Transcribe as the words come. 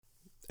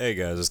Hey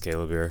guys, it's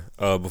Caleb here.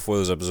 Before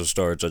this episode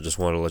starts, I just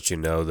want to let you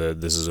know that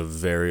this is a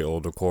very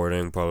old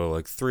recording, probably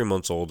like 3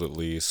 months old at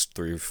least,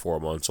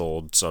 3-4 months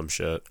old, some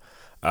shit.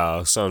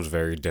 Sounds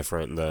very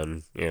different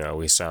than,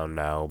 we sound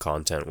now,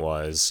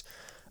 content-wise.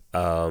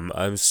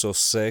 I'm still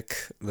sick.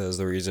 That's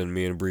the reason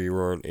me and Bree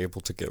weren't able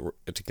to get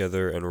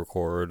together and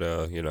record,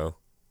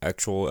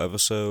 actual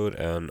episode,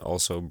 and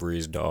also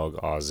Bree's dog,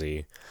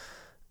 Ozzy,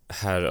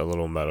 had a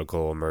little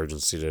medical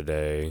emergency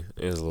today.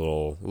 His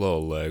little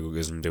leg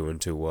isn't doing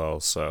too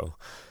well, so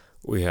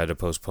we had to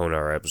postpone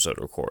our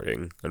episode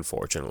recording,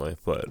 unfortunately.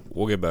 But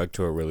we'll get back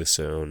to it really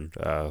soon.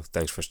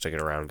 Thanks for sticking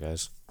around,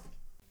 guys.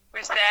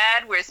 We're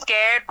sad, we're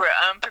scared, we're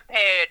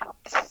unprepared.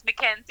 This is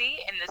Mackenzie,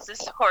 and this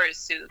is Horror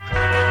Soup.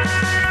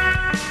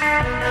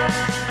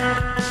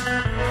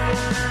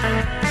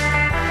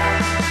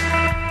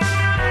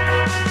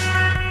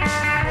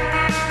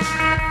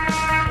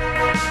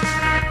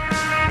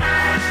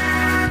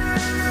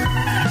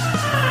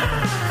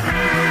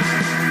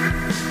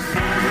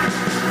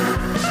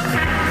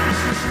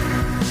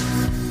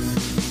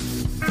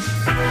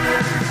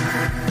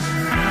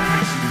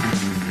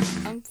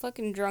 I'm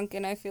fucking drunk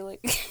and I feel like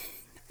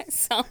I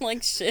sound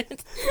like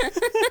shit.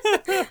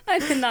 I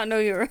did not know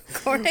you were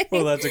recording.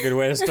 Well, that's a good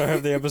way to start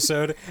off the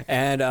episode.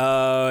 And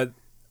a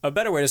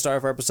better way to start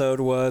off our episode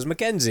was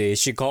Mackenzie.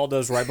 She called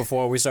us right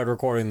before we started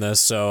recording this,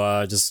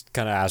 so just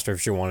kind of asked her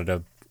if she wanted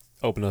to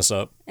open us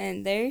up.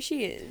 And there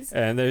she is.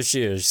 And there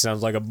she is. She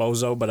sounds like a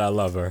bozo, but I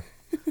love her.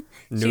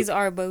 She's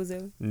our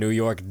bozo. New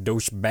York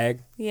douchebag.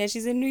 Yeah,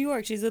 she's in New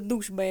York. She's a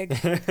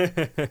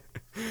douchebag.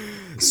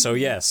 So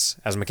yes,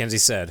 as Mackenzie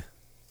said,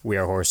 we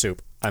are Horror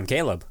Soup. I'm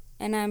Caleb.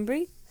 And I'm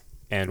Bree.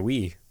 And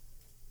we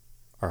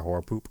are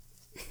Horror Poop.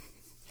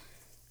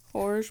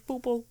 Horror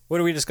Spoople. What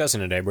are we discussing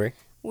today, Bree?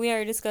 We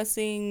are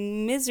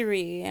discussing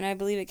Misery, and I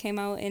believe it came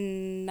out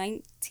in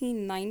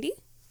 1990.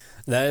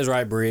 That is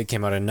right, Bree. It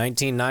came out in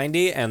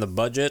 1990, and the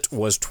budget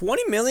was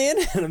 $20 million,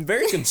 and I'm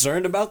very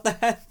concerned about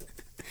that.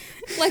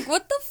 Like,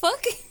 what the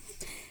fuck?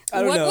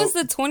 I don't know. Was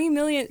the $20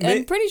 million?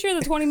 I'm pretty sure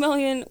the $20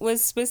 million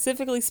was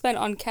specifically spent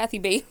on Kathy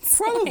Bates.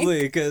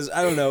 Probably, because,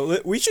 I don't know.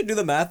 We should do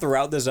the math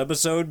throughout this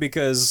episode,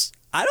 because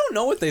I don't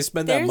know what they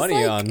spent that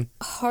money on.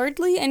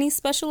 Hardly any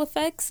special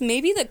effects.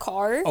 Maybe the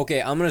car.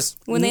 Okay, I'm going to...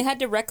 When they had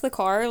to wreck the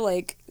car,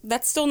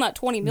 that's still not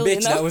 $20 million,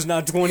 Bitch, though. that was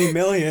not $20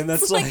 million.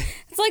 That's it's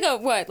like a,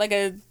 what? Like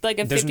a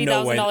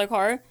 $50,000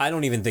 car? I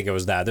don't even think it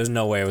was that. There's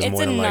no way it was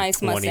more than, nice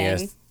 20th.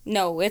 Mustang.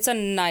 No, it's a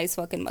nice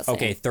fucking Mustang.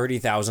 Okay,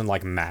 30,000,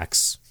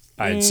 max.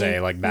 I'd say,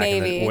 back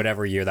in the,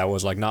 whatever year that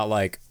was,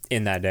 not,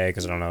 in that day,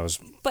 because I don't know. It was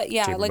but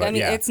yeah, cheaper,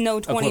 it's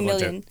no $20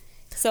 million.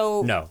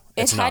 So, no,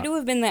 it had to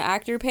have been the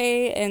actor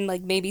pay and,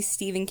 maybe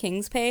Stephen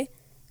King's pay.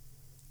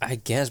 I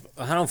guess.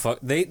 I don't fuck.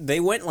 They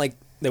went,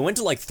 they went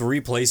to,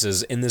 3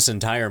 places in this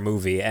entire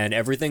movie, and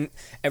everything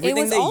it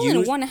was they all used...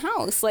 in one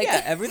house.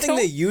 Yeah, everything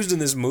they used in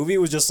this movie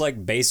was just,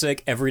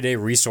 basic, everyday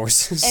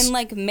resources.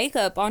 And,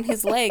 makeup on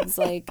his legs,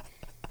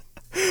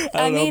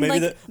 I mean,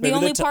 the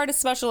only part of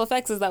special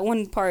effects is that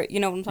one part, you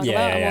know what I'm talking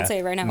about? I won't say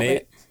it right now,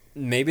 but...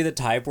 Maybe the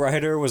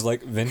typewriter was,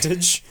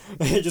 vintage.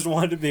 They just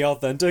wanted to be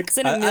authentic. It's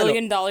 $1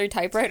 million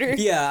typewriter.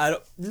 Yeah, I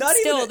don't... Not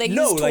Still, even... they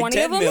no, used 20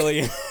 $10 of them?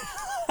 million.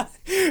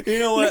 You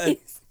know what?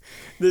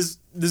 This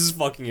is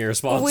fucking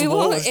irresponsible. We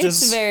will,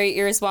 it's very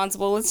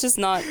irresponsible. Let's just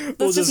not...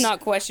 Let's just not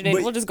question it.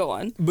 We'll just go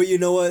on. But you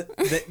know what?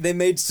 They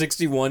made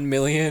 $61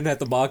 million at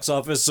the box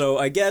office, so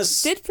I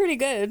guess... Did pretty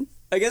good.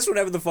 I guess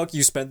whatever the fuck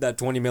you spent that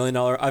 $20 million,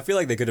 I feel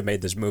like they could have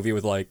made this movie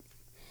with,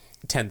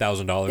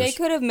 $10,000. They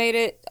could have made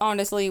it,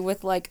 honestly,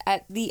 with,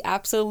 at the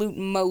absolute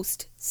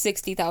most,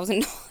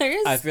 $60,000.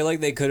 I feel like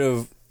they could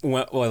have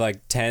went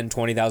with, 10,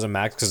 20,000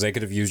 max, because they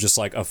could have used just,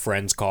 a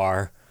friend's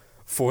car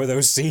for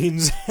those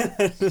scenes.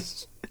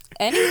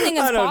 Anything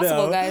is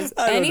possible, guys.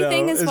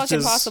 Anything is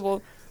fucking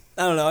possible.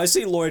 I don't know. I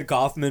see Lloyd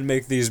Kaufman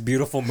make these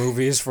beautiful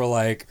movies for,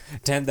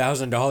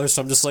 $10,000,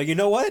 so I'm just like, you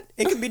know what?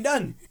 It can be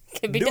done.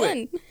 Can be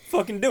done.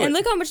 Fucking do it. And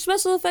look how much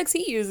special effects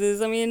he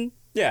uses. I mean...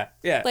 Yeah.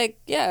 Yeah.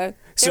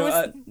 So,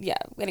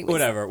 anyways.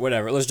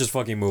 Whatever. Let's just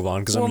fucking move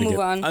on, because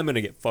I'm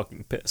gonna get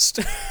fucking pissed.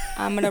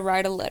 I'm gonna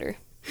write a letter.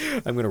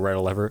 I'm gonna write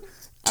a lever.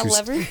 A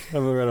lever? I'm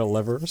gonna write a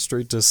lever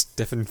straight to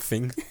Stephen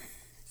King.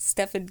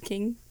 Stephen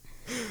King.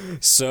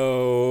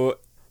 So,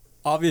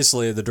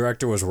 obviously, the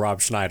director was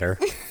Rob Schneider.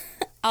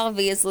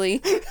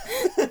 Obviously.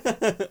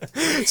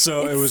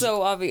 So it was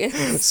so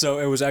obvious. So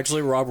it was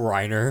actually Rob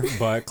Reiner,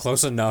 but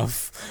close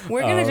enough.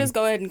 We're gonna just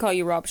go ahead and call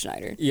you Rob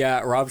Schneider. Yeah,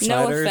 Rob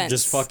Schneider,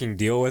 just fucking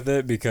deal with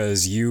it,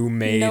 because you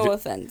made... No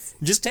offense.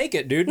 Just take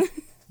it, dude.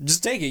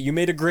 Just take it. You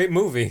made a great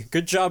movie.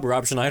 Good job,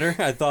 Rob Schneider.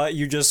 I thought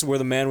you just were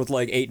the man with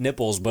 8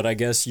 nipples, but I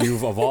guess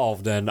you've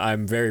evolved, and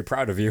I'm very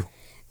proud of you.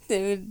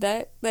 Dude,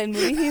 that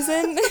movie he's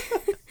in,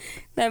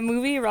 that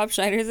movie Rob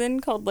Schneider's in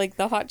called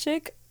The Hot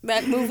Chick.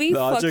 That movie The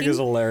Hot Chick is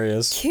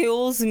hilarious.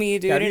 Kills me,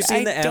 dude. Have you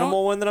seen the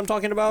animal one that I'm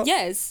talking about?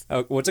 Yes.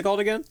 Oh, what's it called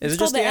again? Is it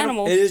just the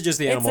animal? It is just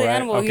the animal, right? It's the right?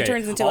 animal. Okay. He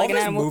turns into an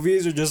animal. All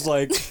these movies are just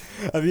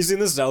have you seen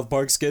the South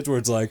Park skits where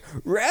it's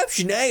Rob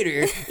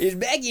Schneider is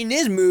back in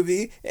this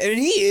movie, and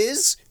he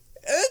is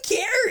a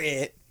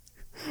carrot?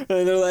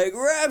 And they're like,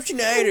 Rob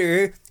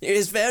Schneider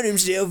has found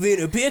himself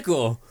in a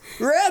pickle.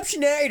 Rob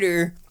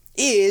Schneider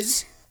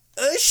is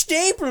a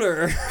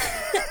stapler.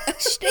 A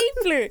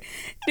stapler.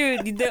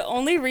 Dude, the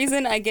only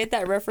reason I get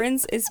that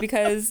reference is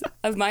because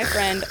of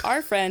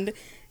our friend,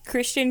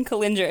 Christian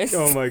Kalindris.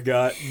 Oh my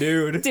god,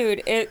 dude.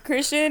 Dude,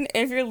 Christian,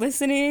 if you're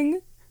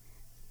listening,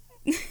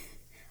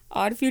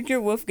 Odd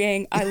Future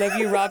Wolfgang, I love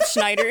you, Rob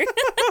Schneider.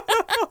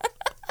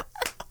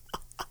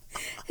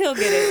 He'll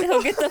get it.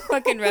 He'll get the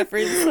fucking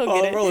reference.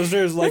 All of our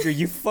listeners like, are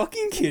you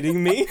fucking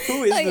kidding me?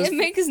 Who is this? It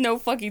makes no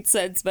fucking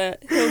sense,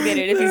 but he'll get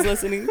it if he's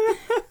listening.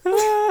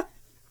 Fuck,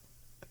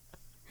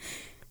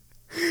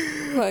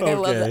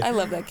 Okay. I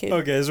love that kid.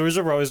 Okay, so we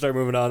should probably start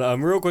moving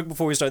on. Real quick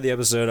before we start the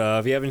episode,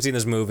 if you haven't seen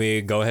this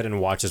movie, go ahead and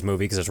watch this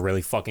movie because it's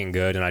really fucking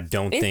good, and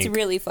It's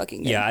really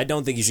fucking good. Yeah, I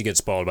don't think you should get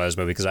spoiled by this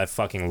movie because I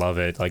fucking love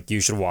it. Like, you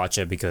should watch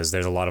it because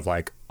there's a lot of,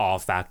 like, awe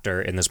factor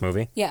in this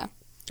movie. Yeah.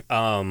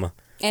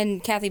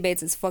 And Kathy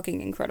Bates is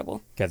fucking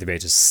incredible. Kathy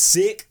Bates is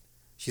sick.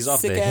 She's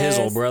off Sick the ass.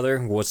 hizzle, brother.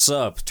 What's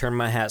up? Turn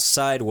my hat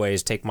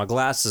sideways, take my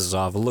glasses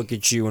off, look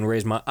at you and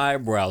raise my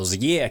eyebrows.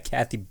 Yeah,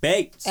 Kathy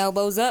Bates.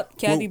 Elbows up,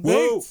 Kathy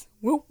Whoa, Bates.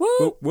 Woo, woo.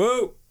 Whoa,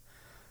 whoa.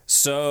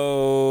 So,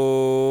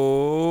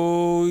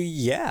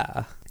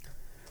 yeah.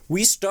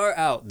 We start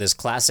out this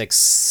classic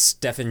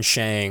Stephen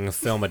Chang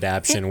film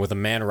adaptation with a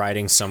man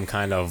writing some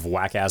kind of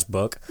whack-ass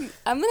book.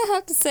 I'm gonna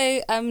have to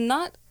say I'm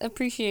not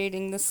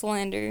appreciating the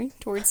slander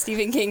towards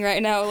Stephen King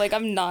right now. Like,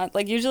 I'm not.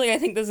 Like, usually I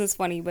think this is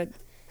funny, but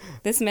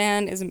this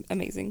man is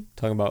amazing.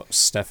 Talking about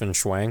Stephen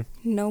Schwang.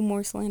 No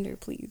more slander,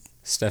 please.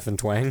 Stephen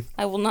Twang.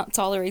 I will not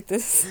tolerate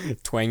this.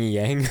 Twangy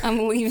Yang.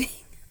 I'm leaving.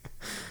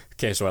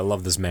 Okay, so I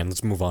love this man.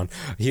 Let's move on.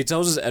 He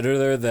tells his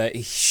editor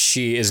that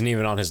she isn't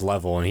even on his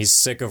level, and he's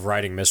sick of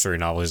writing mystery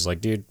novels. He's like,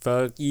 dude,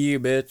 fuck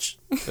you, bitch.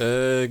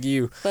 Fuck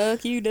you.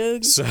 Fuck you,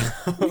 Doug. So,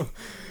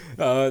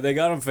 they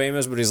got him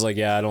famous, but he's like,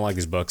 yeah, I don't like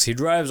these books. He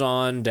drives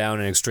on down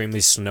an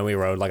extremely snowy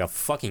road like a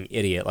fucking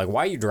idiot. Like,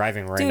 why are you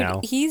driving right now?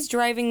 Dude, he's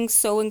driving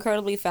so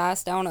incredibly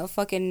fast down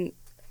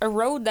a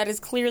road that is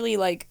clearly,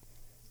 like,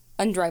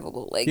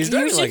 undrivable. Like, He's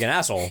driving like an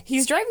asshole.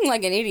 He's driving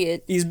like an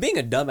idiot. He's being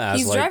a dumbass.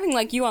 He's like, driving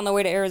like you on the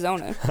way to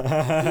Arizona.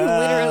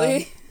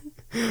 Literally.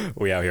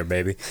 We out here,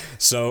 baby.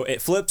 So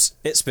it flips,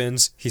 it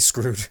spins, he's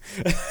screwed.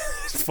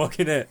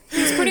 Fucking it.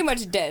 He's pretty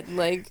much dead.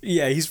 Like,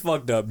 Yeah, he's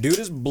fucked up. Dude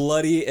is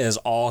bloody as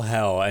all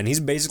hell, and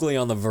he's basically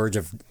on the verge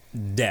of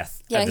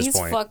death yeah, at this he's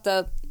point. fucked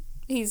up.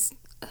 He's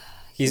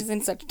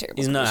in such a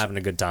terrible He's not position. having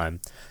a good time.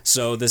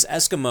 So this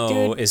Eskimo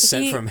Dude, is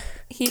sent he, from...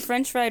 He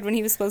French fried when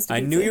he was supposed to. I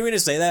knew you were going to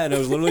say that, and I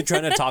was literally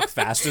trying to talk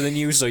faster than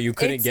you so you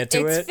couldn't get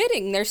to it's it.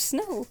 fitting. There's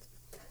snow.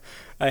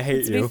 I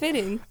hate It's you.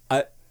 befitting.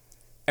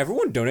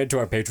 Everyone donate to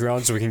our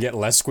Patreon so we can get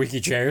less squeaky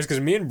chairs,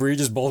 because me and Bree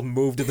just both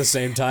moved at the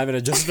same time and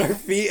adjusted our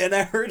feet, and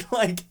I heard,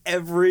 like,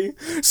 every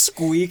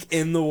squeak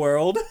in the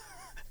world.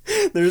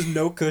 There's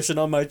no cushion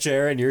on my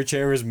chair, and your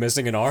chair is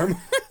missing an arm.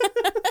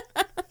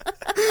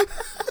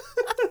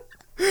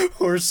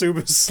 Horse soup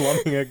is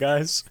slumming it,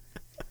 guys.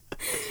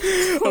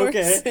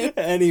 Okay.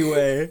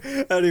 Anyway,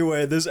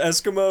 this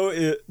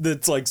Eskimo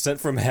that's like sent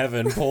from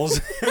heaven pulls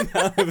him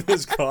out of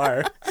his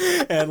car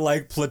and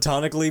like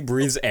platonically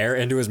breathes air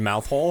into his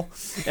mouth hole,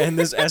 and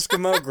this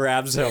Eskimo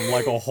grabs him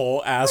like a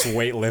whole ass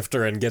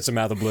weightlifter and gets him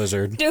out of the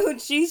blizzard.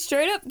 Dude, she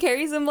straight up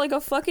carries him like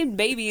a fucking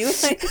baby.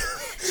 Like,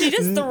 she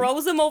just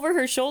throws him over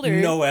her shoulder.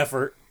 No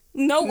effort.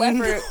 No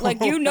effort.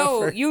 Like, you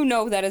know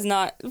that is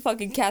not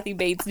fucking Kathy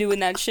Bates doing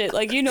that shit.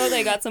 Like, you know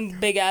they got some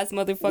big ass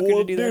motherfucker Well,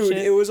 to do that dude,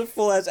 shit. it was a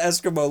full ass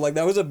Eskimo. Like,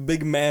 that was a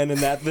big man in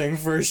that thing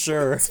for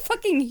sure. It's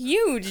fucking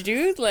huge,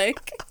 dude.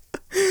 Like,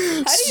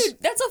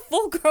 that's a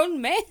full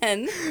grown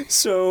man.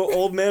 So,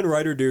 old man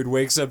writer dude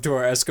wakes up to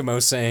our Eskimo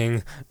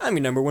saying, I'm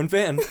your number one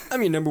fan.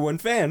 I'm your number one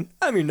fan.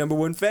 I'm your number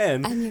one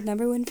fan. I'm your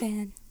number one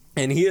fan.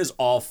 And he is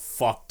all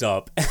fucked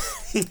up.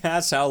 He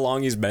asks how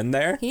long he's been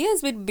there. He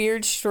has been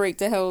beard straight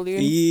to hell, dude.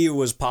 He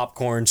was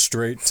popcorn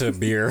straight to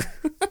beer.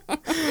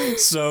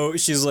 So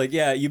she's like,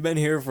 yeah, you've been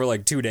here for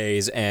like 2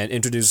 days, and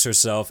introduces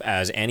herself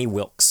as Annie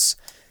Wilkes.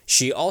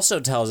 She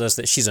also tells us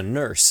that she's a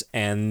nurse,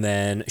 and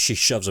then she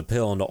shoves a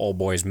pill into old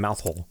boy's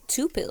mouth hole.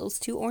 2 pills,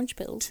 2 orange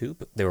pills.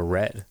 They were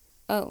red.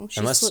 Oh, she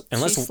Unless-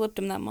 slipped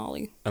him that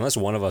Molly. Unless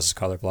one of us is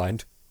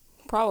colorblind.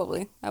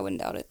 Probably. I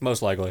wouldn't doubt it.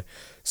 Most likely.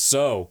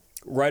 So,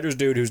 writer's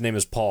dude, whose name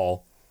is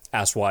Paul,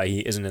 asks why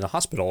he isn't in the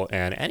hospital,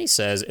 and Annie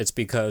says it's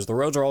because the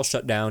roads are all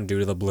shut down due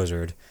to the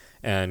blizzard.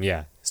 And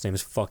yeah, his name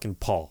is fucking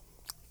Paul.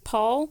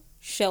 Paul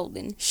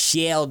Sheldon.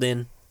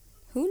 Sheldon.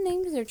 Who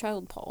names their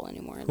child Paul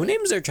anymore? Who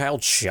names their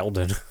child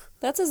Sheldon?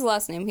 That's his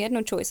last name. He had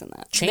no choice in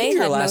that. Change They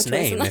your had no last choice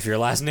in name that. if your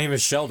last name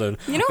is Sheldon.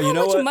 You know how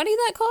much what? money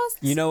that costs?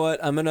 You know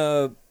what? I'm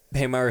gonna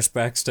pay my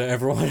respects to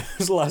everyone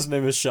whose last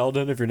name is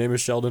Sheldon. If your name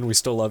is Sheldon, we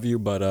still love you,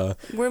 but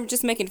We're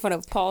just making fun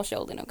of Paul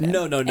Sheldon, okay?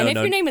 No. And if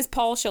your name is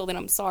Paul Sheldon,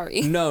 I'm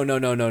sorry. No,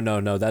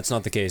 that's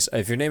not the case.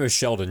 If your name is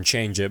Sheldon,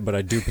 change it, but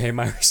I do pay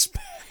my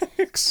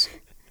respects.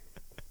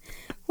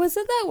 Was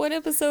it that one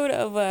episode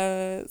of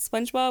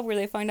SpongeBob where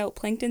they find out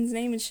Plankton's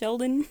name is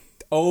Sheldon?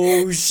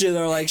 Oh shit!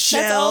 They're like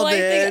That's all I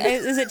think.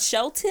 Sheldon. Is it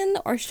Shelton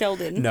or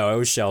Sheldon? No, it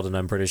was Sheldon.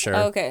 I'm pretty sure.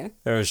 Okay.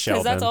 It was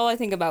Sheldon. Because that's all I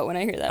think about when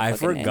I hear that. I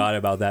fucking forgot name.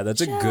 about that. That's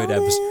a good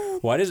Sheldon. episode.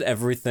 Why does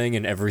everything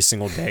and every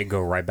single day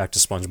go right back to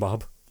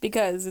SpongeBob?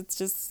 Because it's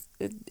just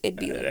it'd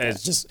be like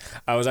It's that. just.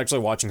 I was actually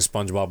watching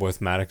SpongeBob with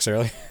Maddox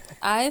earlier.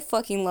 I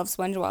fucking love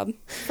SpongeBob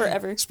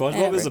forever. SpongeBob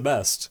Ever. is the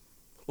best.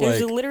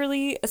 There's Like,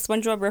 literally a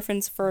SpongeBob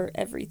reference for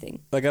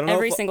everything. like I don't know.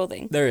 Every if- single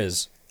thing. There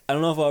is. I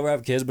don't know if I'll ever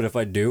have kids, but if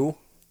I do,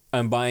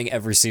 I'm buying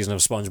every season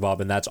of SpongeBob,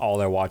 and that's all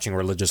they're watching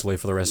religiously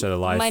for the rest of their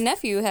life. My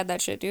nephew had that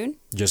shit, dude.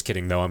 Just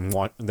kidding,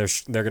 though.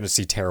 They're gonna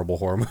see terrible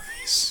horror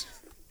movies.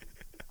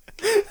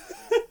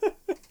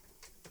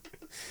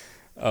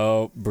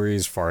 Oh,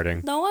 Bree's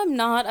farting. No, I'm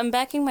not. I'm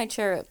backing my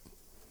chair up.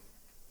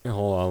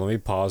 Hold on, let me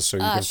pause so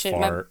you Ah, can shit,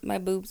 fart. my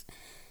boobs.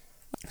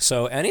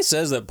 So Annie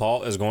says that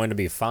Paul is going to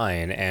be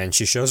fine, and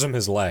she shows him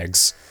his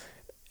legs.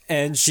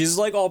 And she's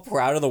like all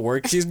proud of the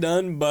work she's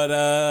done, but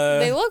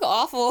They look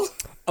awful.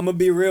 I'm gonna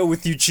be real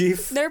with you,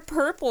 Chief. They're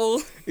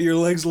purple. Your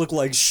legs look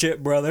like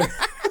shit, brother.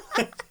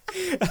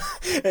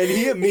 And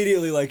he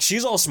immediately, like,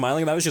 she's all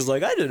smiling about it. She's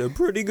like, I did a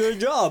pretty good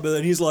job. And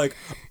then he's like,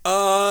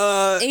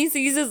 And he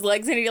sees his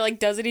legs and he like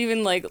doesn't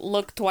even like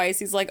look twice.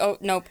 He's like, oh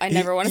nope, I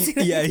never want to see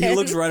that. Yeah, he again.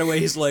 looks right away.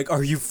 He's like,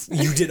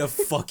 you did a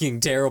fucking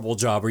terrible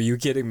job. Are you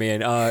kidding me?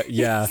 And,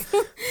 yeah.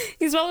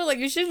 He's probably like,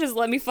 you should just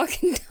let me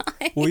fucking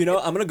die. Well, you know,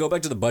 I'm gonna go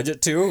back to the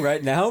budget too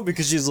right now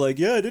because she's like,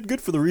 yeah, I did good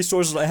for the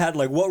resources I had.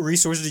 Like, what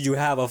resources did you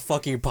have? A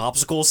fucking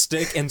popsicle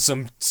stick and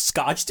some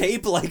scotch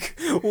tape? Like,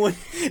 what?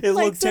 It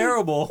Like looked some-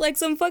 terrible. Like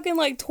some fucking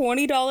like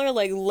 $20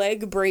 like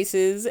leg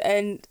braces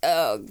and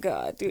oh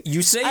god, dude.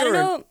 You say I don't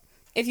you're know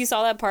if you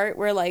saw that part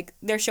where like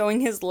they're showing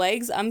his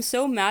legs. I'm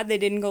so mad they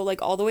didn't go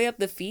like all the way up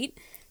the feet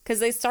because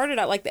they started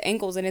at like the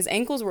ankles and his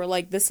ankles were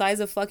like the size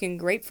of fucking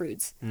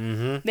grapefruits.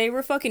 Mm-hmm. They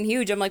were fucking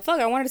huge. I'm like, fuck,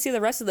 I wanted to see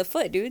the rest of the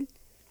foot, dude.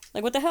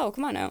 Like, what the hell?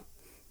 Come on now.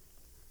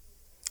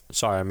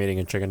 Sorry, I'm eating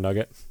a chicken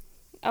nugget.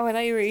 Oh, I thought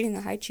you were eating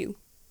a high chew.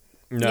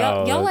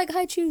 No. Y'all like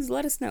high chews?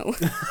 Let us know.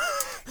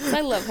 'Cause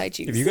I love high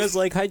chews. If you guys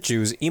like high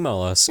chews,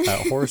 email us at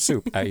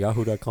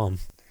horrorsoup@yahoo.com.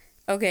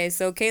 Okay,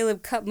 so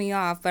Caleb cut me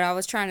off, but I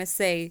was trying to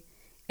say,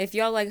 if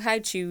y'all like high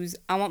chews,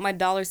 I want my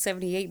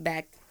 $1.78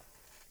 back.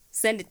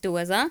 Send it to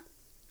us, huh?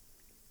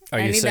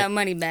 I need that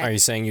money back. Are you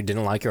saying you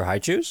didn't like your high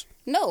chews?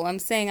 No, I'm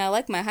saying I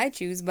like my high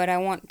chews, but I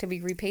want to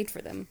be repaid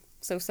for them.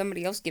 So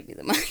somebody else give me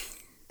the money.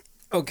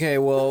 Okay,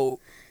 well,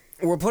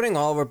 we're putting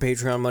all of our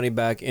Patreon money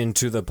back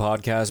into the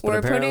podcast, but We're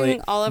apparently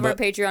putting all of our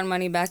Patreon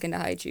money back into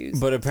high chews.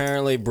 But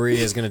apparently Bree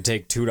is going to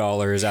take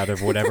 $2 out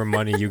of whatever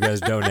money you guys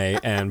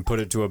donate and put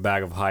it to a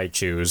bag of high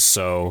chews,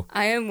 so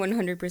I am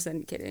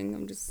 100%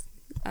 kidding.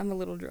 I'm a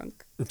little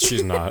drunk.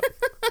 she's not.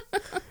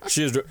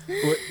 She's,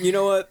 you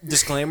know what?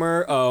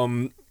 Disclaimer,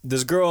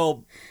 this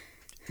girl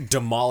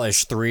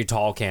demolished 3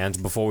 tall cans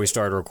before we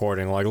started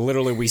recording. Like,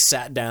 literally, we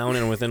sat down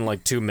and within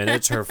like 2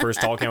 minutes, her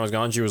first tall can was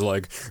gone. She was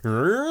like,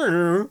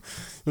 look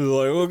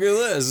at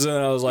this. And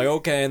I was like,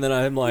 okay. And then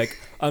I'm like,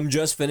 I'm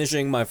just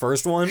finishing my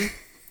first one.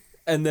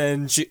 And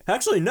then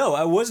actually, no,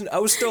 I wasn't. I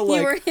was still You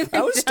like, weren't even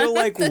I was still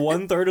done like with it.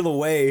 1/3 of the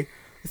way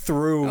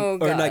through, Oh,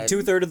 or like God.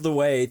 2/3 of the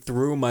way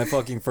through my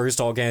fucking first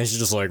tall can. She's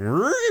just like,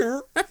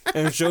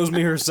 and shows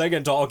me her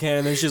second tall can,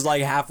 and then she's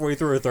like halfway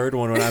through her third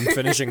one when I'm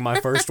finishing my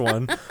first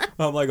one.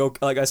 I'm like, okay,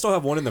 like I still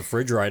have one in the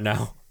fridge right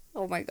now.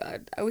 Oh my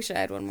god. I wish I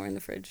had one more in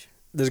the fridge.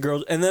 This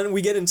girl, and then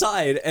we get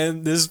inside,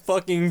 and this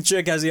fucking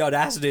chick has the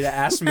audacity to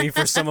ask me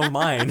for some of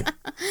mine.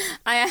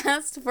 I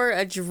asked for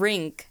a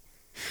drink.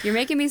 You're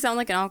making me sound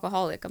like an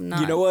alcoholic. I'm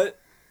not. You know what?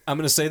 I'm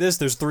gonna say this.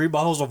 There's 3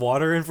 bottles of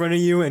water in front of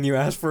you, and you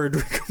asked for a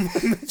drink of my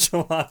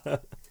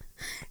michelada.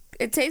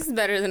 It tastes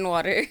better than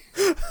water.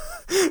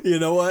 You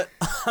know what?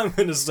 I'm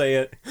gonna say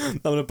it. I'm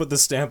gonna put the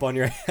stamp on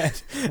your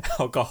head.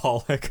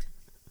 Alcoholic.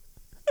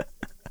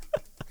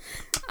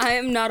 I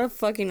am not a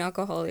fucking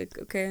alcoholic,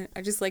 okay?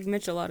 I just like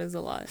micheladas a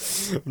lot.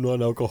 I'm not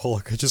an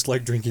alcoholic. I just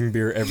like drinking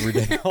beer every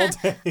day, all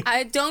day.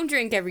 I don't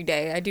drink every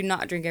day. I do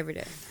not drink every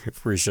day.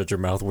 Free shut your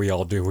mouth. We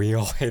all do. We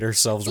all hate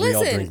ourselves. We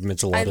all drink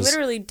micheladas. I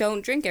literally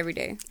don't drink every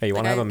day. Hey, you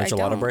want to Like, have a I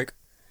michelada don't. break?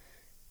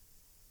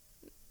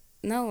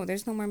 No,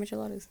 there's no more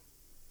micheladas.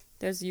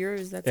 There's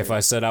yours. That's If it.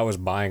 I said I was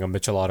buying a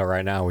michelada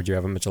right now, would you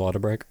have a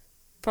michelada break?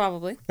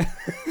 Probably.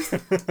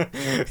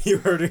 You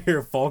heard it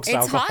here, folks. It's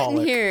alcoholic. hot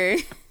in here.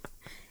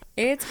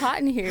 It's hot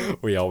in here.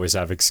 We always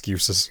have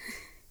excuses.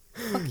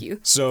 Fuck you.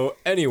 So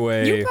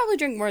anyway, You probably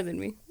drink more than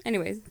me.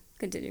 Anyways,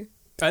 continue.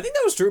 I think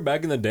that was true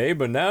back in the day,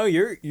 but now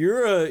you're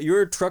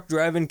a truck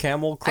driving,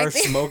 camel crush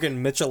think-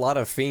 smoking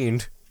michelada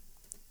fiend.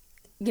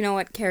 You know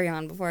what? Carry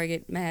on before I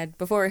get mad.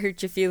 Before I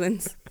hurt your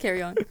feelings.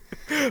 Carry on.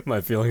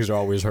 My feelings are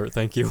always hurt.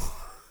 Thank you.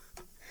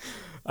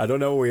 I don't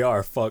know where we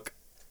are. Fuck.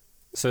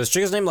 So this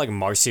chick is named like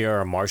Marcia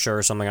or Marsha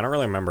or something. I don't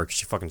really remember because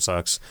she fucking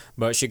sucks.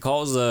 But she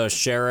calls the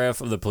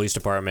sheriff of the police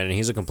department, and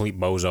he's a complete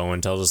bozo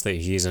and tells us that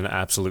he's an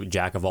absolute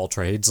jack of all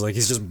trades. Like,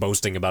 he's just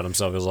boasting about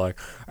himself. He's like,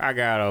 I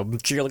got a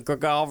chili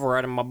cook-off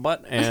right in my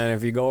butt, and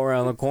if you go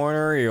around the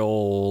corner,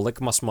 you'll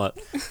lick my smut.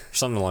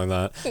 Something like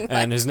that.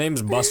 And his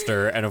name's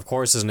Buster, and of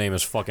course his name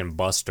is fucking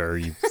Buster,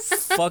 you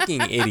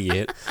fucking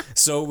idiot.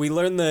 So we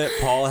learned that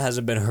Paul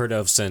hasn't been heard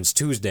of since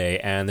Tuesday,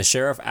 and the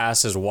sheriff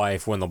asks his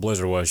wife when the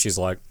blizzard was. She's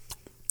like,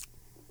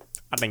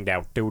 I think that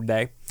was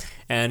Tuesday.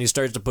 And he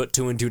starts to put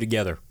two and two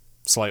together,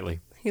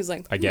 slightly, He's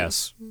like, I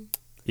guess.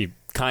 He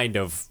kind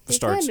of He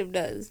starts... kind of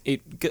does.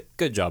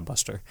 Good job,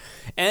 Buster.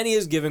 And he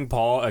is giving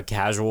Paul a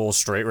casual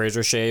straight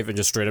razor shave and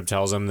just straight up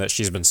tells him that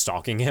she's been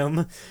stalking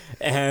him.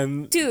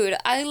 And Dude,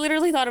 I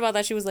literally thought about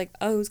that. She was like,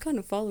 I was kind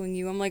of following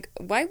you. I'm like,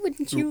 why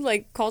wouldn't you,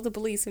 like, call the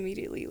police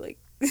immediately? Like,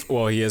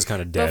 well, he is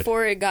kind of dead.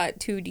 before it got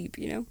too deep,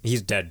 you know?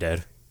 He's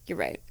dead. You're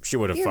right. She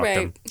would have You're fucked right.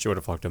 him. She would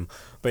have fucked him.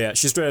 But yeah,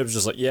 she straight up was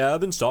just like, yeah, I've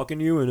been stalking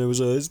you, and it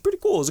was pretty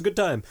cool. It was a good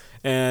time.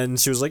 And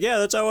she was like, yeah,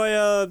 that's how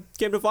I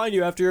came to find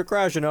you after your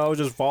crash. And I was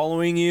just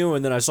following you,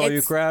 and then I saw you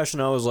It's- crash,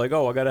 and I was like,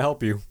 oh, I gotta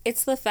help you.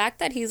 It's the fact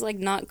that he's, like,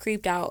 not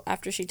creeped out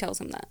after she tells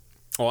him that.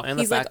 Well, and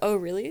the He's fact, like, oh,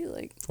 really?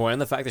 Like, and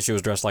the fact that she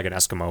was dressed like an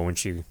Eskimo when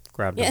she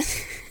grabbed him.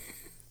 yeah.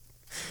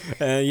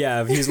 And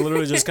yeah, he's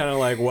literally just kind of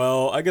like,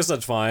 well, I guess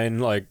that's fine.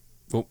 Like,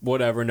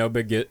 whatever, no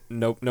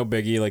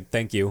biggie. Like,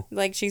 thank you.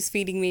 Like, she's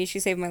feeding me. She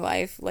saved my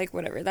life. Like,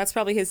 whatever. That's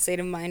probably his state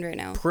of mind right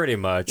now. Pretty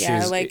much.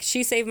 Yeah, like,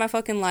 she saved my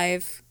fucking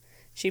life.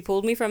 She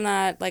pulled me from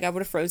that. Like, I would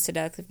have froze to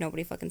death if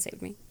nobody fucking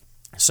saved me.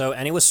 So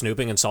Annie was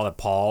snooping and saw that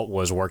Paul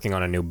was working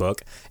on a new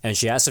book, and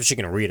she asked if she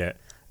can read it.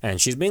 And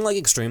she's being, like,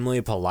 extremely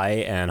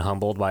polite and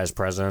humbled by his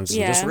presence.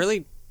 Yeah.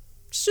 And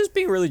she's just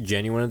being really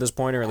genuine at this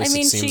point, or at I least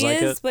mean, it seems she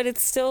like is, it. but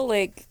it's still,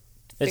 like,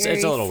 It's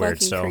very a little weird,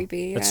 fucking so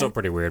creepy, it's yeah. still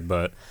pretty weird,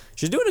 but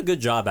she's doing a good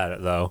job at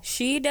it, though.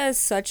 She does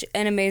such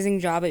an amazing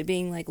job at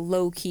being, like,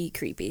 low-key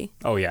creepy.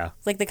 Oh, yeah.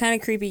 Like, the kind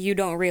of creepy you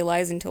don't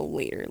realize until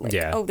later. Like,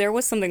 Yeah. oh, there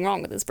was something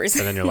wrong with this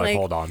person. And then you're like,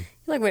 hold on.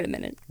 You're like, wait a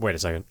minute. Wait a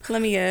second.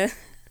 Let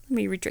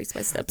me retrace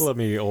my steps. Let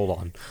me hold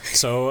on.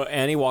 So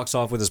Annie walks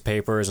off with his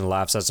papers and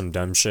laughs at some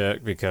dumb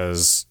shit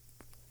because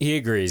he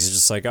agrees. He's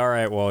just like, all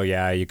right, well,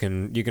 yeah, you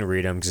can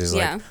read them, because he's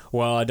Yeah. like,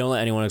 well, I don't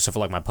let anyone except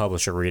for like my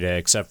publisher read it,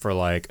 except for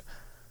like,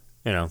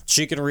 you know,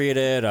 she can read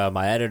it,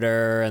 my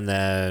editor, and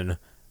then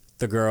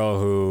the girl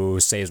who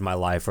saves my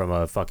life from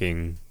a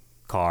fucking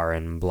car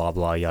and blah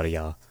blah yada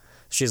yada.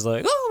 She's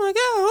like, oh my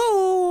god,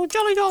 oh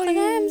jolly jolly, Like,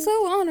 I'm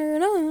so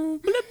honored.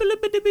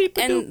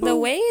 And the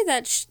way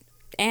that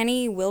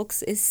Annie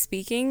Wilkes is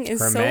speaking is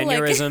her so, like...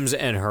 mannerisms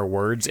and her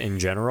words in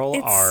general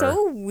It's are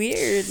so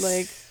weird,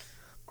 like...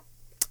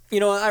 You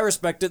know, I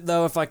respect it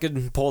though. If I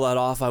could pull that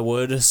off, I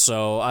would.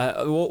 So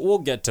we'll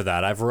get to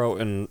that. I've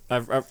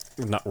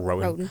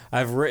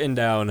written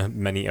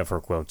down many of her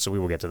quotes, so we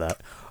will get to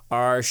that.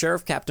 Our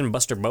Sheriff Captain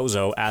Buster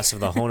Bozo asked of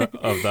the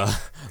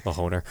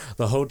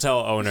hotel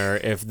owner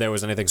if there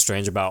was anything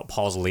strange about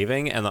Paul's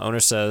leaving, and the owner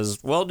says,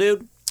 "Well,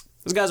 dude,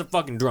 this guy's a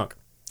fucking drunk.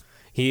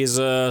 He's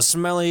a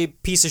smelly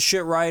piece of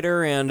shit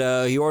writer, and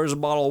he orders a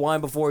bottle of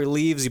wine before he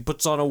leaves. He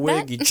puts on a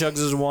wig, he chugs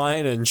his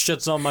wine, and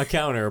shits on my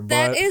counter." But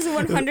That is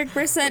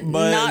 100%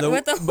 not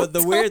what the But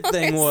the weird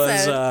thing hotel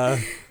was,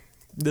 said.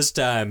 this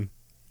time,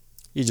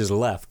 he just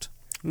left.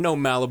 No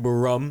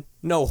Malibu rum,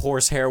 no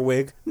horsehair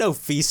wig, no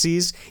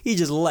feces. He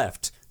just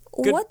left.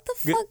 What the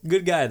fuck?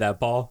 Good guy, that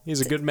Paul.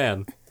 He's a good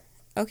man.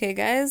 Okay,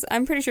 guys,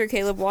 I'm pretty sure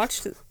Caleb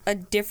watched a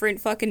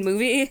different fucking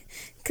movie,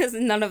 because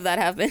none of that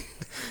happened.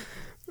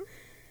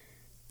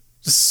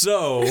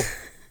 So,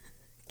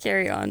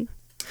 Carry on.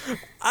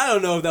 I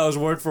don't know if that was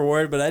word for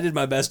word, but I did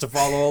my best to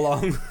follow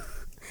along.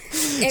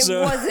 It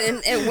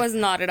wasn't. It was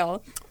not at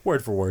all.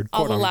 Word for word.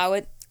 I'll allow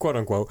it. Quote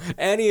unquote.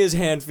 Annie is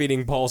hand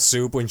feeding Paul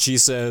soup when she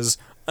says,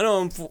 I know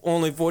I'm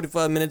only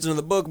 45 minutes into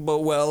the book, but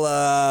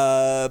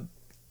well,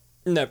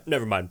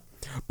 never mind.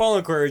 Paul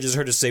encourages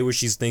her to say what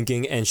she's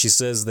thinking, and she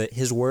says that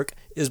his work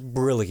is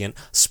brilliant,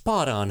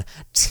 spot on,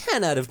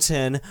 10 out of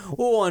 10,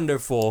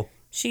 wonderful.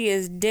 She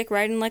is dick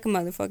riding like a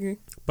motherfucker.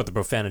 But the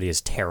profanity is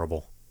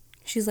terrible.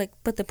 She's like,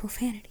 but the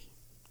profanity.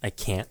 I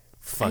can't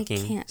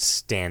fucking can't.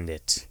 stand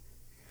it.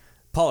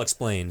 Paul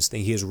explains that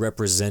he is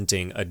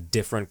representing a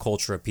different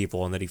culture of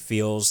people and that he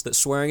feels that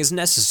swearing is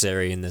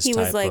necessary in this He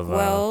type was like, of...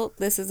 well,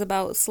 this is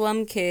about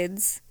slum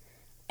kids,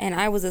 and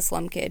I was a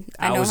slum kid.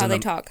 I know was how in they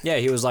the- talk. Yeah,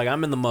 he was like,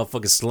 I'm in the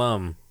motherfucking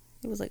slum.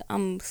 He was like,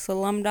 I'm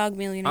Slumdog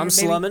Millionaire, I'm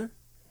baby. slumming?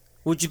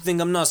 What, you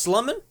think I'm not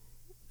slumming?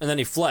 And then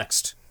he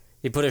flexed.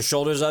 He put his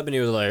shoulders up and he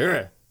was like,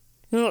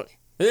 Ugh,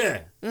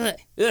 yeah, ugh,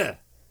 yeah.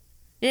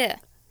 yeah.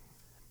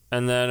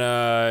 And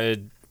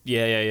then,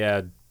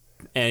 yeah.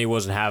 And he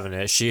wasn't having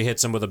it. She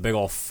hits him with a big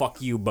ol'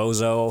 fuck you,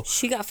 bozo.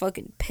 She got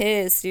fucking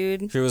pissed,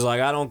 dude. She was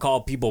like, I don't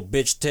call people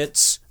bitch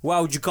tits. Why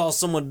would you call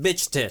someone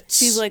bitch tits?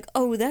 She's like,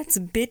 oh, that's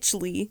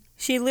bitchly.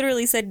 She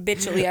literally said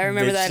bitchly. I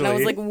remember that. And I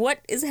was Bitchly. like, what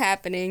is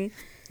happening?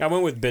 I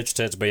went with bitch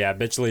tits, but yeah,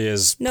 bitchly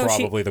is No,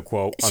 probably the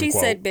quote, unquote. She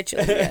said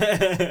bitchly.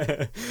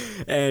 Yeah.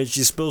 And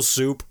she spills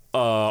soup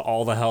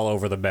all the hell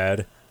over the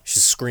bed.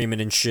 She's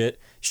screaming and shit.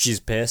 She's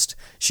pissed.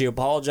 She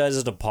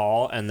apologizes to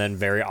Paul and then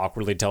very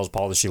awkwardly tells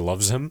Paul that she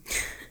loves him.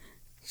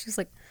 She's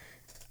like,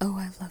 "Oh,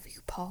 I love you,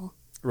 Paul."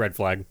 Red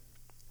flag.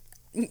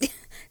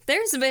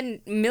 There's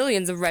been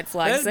millions of red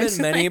flags. There's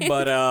been many,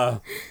 but I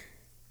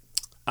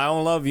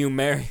don't love you,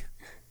 Mary.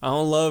 I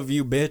don't love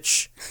you,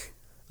 bitch.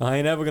 I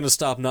ain't ever gonna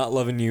stop not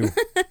loving you.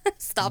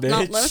 Stop bitch.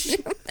 not loving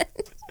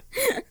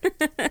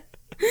you.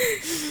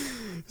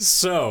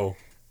 So,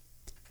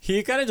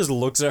 he kind of just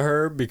looks at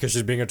her because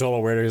she's being a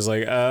total weirdo. He's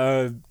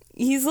like,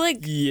 He's like,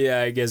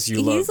 yeah, I guess you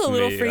love me. he's a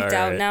little freaked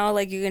out Alright. now.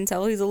 Like, you can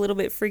tell he's a little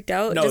bit freaked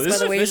out No, just this by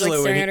is the way he's like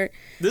officially staring when at her.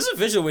 this is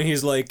officially when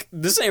he's like,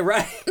 this ain't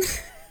right.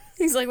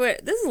 He's like,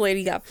 "Wait, this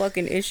lady got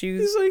fucking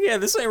issues." He's like, yeah,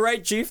 this ain't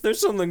right, Chief.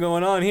 There's something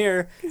going on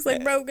here. He's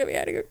like, "Bro, get me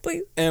out of here,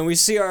 please." And we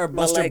see our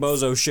Buster legs.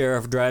 Bozo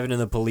sheriff driving in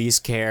the police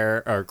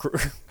care, or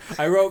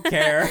I wrote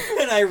care,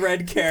 and I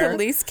read care,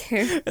 Police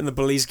care. and the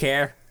police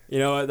care. You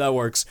know what? That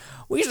works.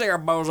 We see our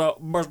Buster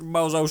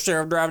Bozo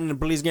sheriff driving in the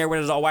police care with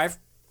his old wife.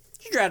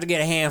 She tries to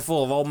get a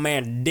handful of old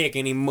man dick,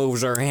 and he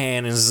moves her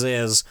hand and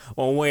says,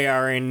 "When we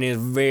are in this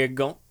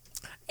vehicle,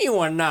 you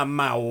are not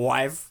my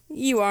wife.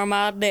 You are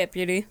my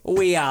deputy.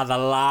 We are the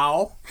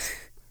law."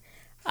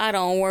 I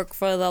don't work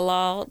for the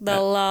law.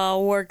 The law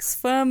works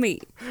for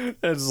me.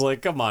 It's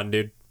like, come on,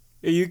 dude.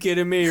 Are you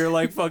kidding me? You're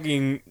like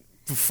fucking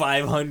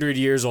 500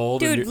 years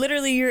old. and Dude, you're-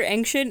 literally, you're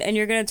ancient and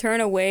you're gonna turn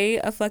away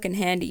a fucking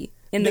handy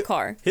in the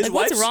car. His Like,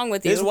 what's wife's- wrong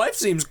with you? His wife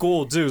seems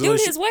cool, too. Dude,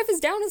 Like, his wife is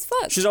down as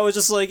fuck. she's always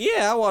just like,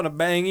 yeah, I want to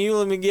bang you.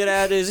 Let me get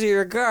out of this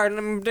here car, and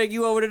I'm going to take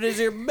you over to this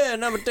here bed,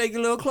 and I'm going to take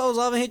your little clothes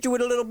off and hit you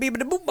with a little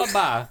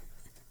beep-a-da-boop-ba-ba.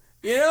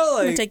 You know, I'm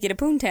gonna like, take you to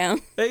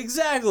Poontown.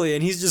 exactly.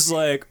 And he's just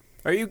like,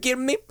 are you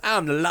kidding me?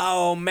 I'm the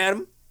law,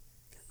 madam.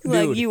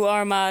 Like, Dude. you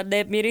are my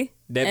deputy,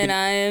 Deputy- and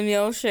I am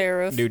your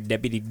sheriff. Dude,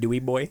 Deputy Dewey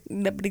boy.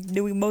 Deputy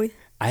Dewey boy.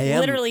 I am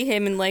Literally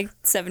him in like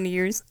 70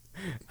 years.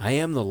 I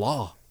am the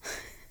law.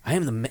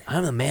 I'm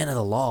the man of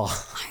the law.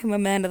 I'm a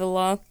man of the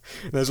law.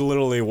 That's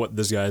literally what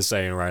this guy is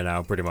saying right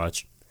now, pretty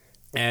much.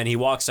 And he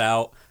walks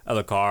out of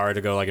the car to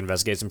go like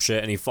investigate some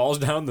shit, and he falls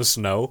down the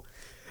snow.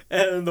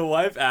 And the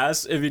wife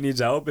asks if he needs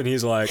help, and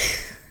he's like,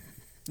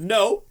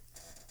 "No,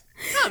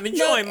 I'm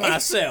enjoying No,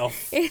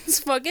 myself." It's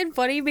fucking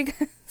funny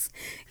because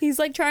he's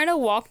like trying to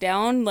walk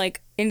down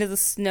like into the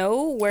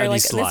snow where And he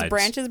like this slides.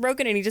 branch is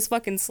broken and he just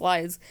fucking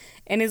slides.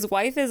 And his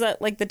wife is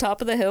at like the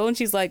top of the hill and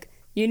she's like,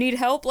 "You need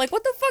help?" Like,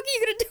 what the fuck are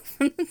you gonna do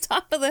from the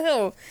top of the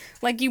hill?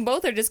 Like, you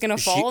both are just gonna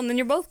fall and then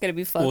you're both gonna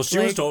be fucked. Well, she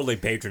like, was totally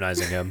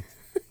patronizing him.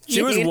 She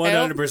 "You was need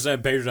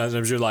 100% patronizing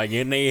him. She was like,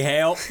 "You need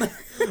help?"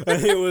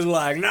 And he was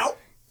like, "No,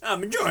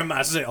 I'm enjoying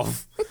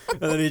myself." And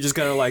then he just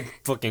kind of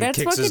like fucking That's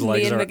kicks his fucking me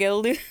legs and around.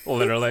 Miguel, dude.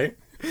 Literally.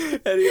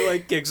 And he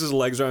like kicks his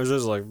legs around. He's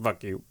just like,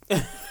 "Fuck you."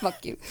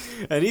 Fuck you.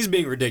 And he's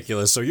being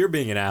ridiculous, so you're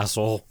being an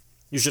asshole.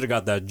 You should have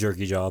got that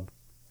jerky job.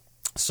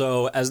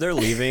 So as they're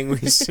leaving,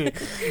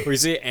 we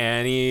see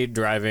Annie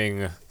drive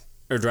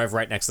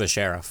right next to the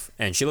sheriff,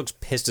 and she looks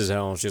pissed as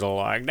hell. She's all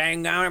like,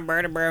 "Dang on it,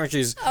 birdie bird."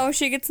 She's Oh,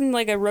 she gets in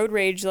like a road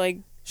rage, like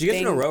she gets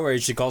in a thing. road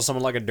rage. She calls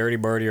someone like a dirty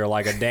birdie or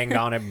like a dang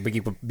on it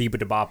beep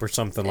a bop or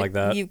something like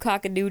that. You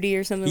cock-a-doodie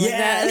or something like Yeah,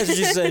 that. that's what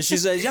she says. She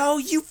says, "Yo,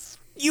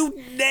 you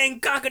dang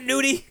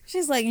cock-a-doodie."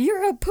 She's like,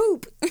 "You're a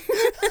poop."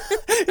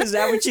 Is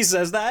that when she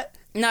says that?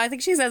 No, I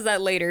think she says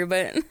that later,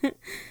 but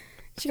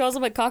she calls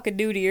him a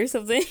cock-a-doodie or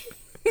something.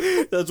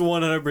 That's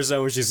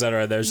 100% what she said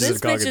right there. She This said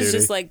bitch cock-a-doodie. is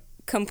just like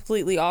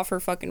completely off her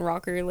fucking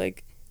rocker.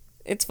 Like,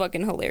 it's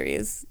fucking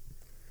hilarious.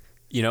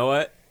 You know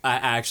what? I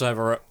actually have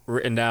it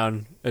written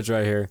down. It's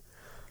right here.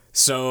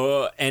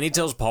 So Annie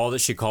tells Paul that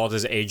she called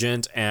his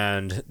agent,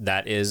 and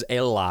that is a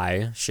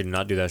lie. She did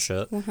not do that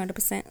shit.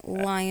 100%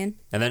 lying.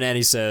 And then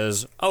Annie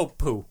says, "Oh,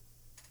 poo."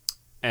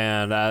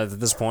 And at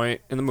this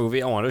point in the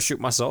movie, I want to shoot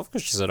myself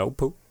because she said, "Oh,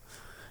 poo."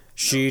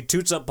 She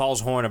toots up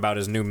Paul's horn about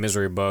his new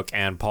misery book,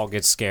 and Paul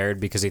gets scared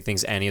because he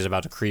thinks Annie is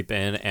about to creep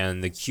in,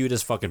 and the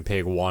cutest fucking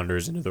pig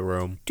wanders into the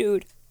room.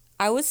 Dude,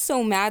 I was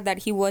so mad that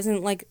he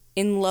wasn't like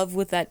in love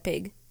with that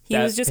pig. He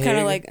That was just kind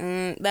of pig?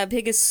 like, that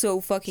pig is so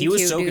fucking He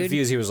was cute, so dude.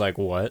 confused. He was like,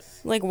 "What?"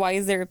 Like, why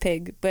is there a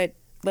pig? But,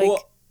 like,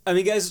 Well, I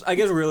mean, guys, I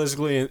guess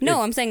realistically, no,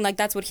 if- I'm saying, like,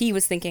 that's what he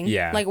was thinking.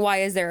 Yeah. Like, why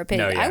is there a pig?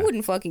 No, yeah. I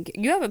wouldn't fucking...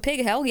 You have a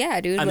pig? Hell yeah,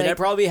 dude. I mean, like, I'd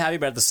probably be happy,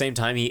 but at the same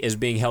time, he is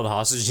being held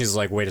hostage. He's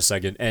like, wait a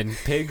second. And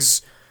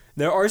pigs,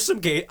 there are some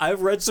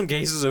I've read some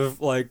cases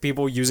of like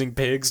people using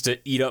pigs to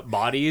eat up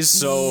bodies.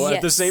 So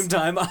at the Yes. same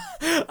time,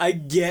 I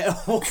get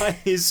why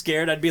he's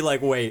scared. I'd be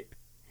like, wait,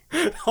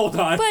 hold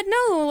on. But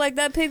no, like,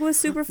 that pig was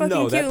super fucking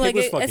No, cute. that pig like,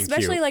 was it, fucking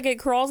especially, cute. like, it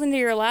crawls into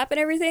your lap and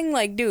everything.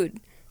 Like, dude,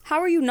 how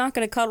are you not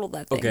gonna cuddle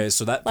that thing? Okay,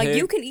 so that Like, pig,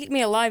 you can eat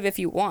me alive if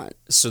you want.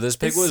 so this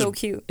pig it's was so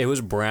cute. It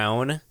was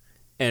brown.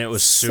 And it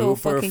was So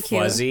super fucking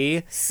cute.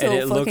 fuzzy, So and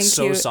it looked fucking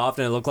so cute. soft,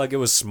 and it looked like it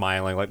was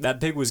smiling. Like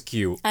that pig was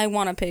cute. I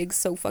want a pig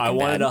so fucking I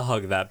wanted bad. to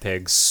hug that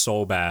pig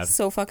so bad.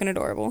 So fucking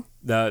adorable.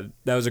 That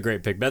was a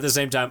great pick. But at the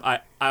same time,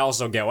 I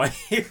also get why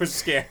he was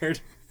scared.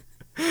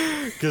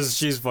 Because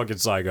she's fucking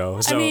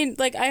psycho. So, I mean,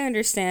 like, I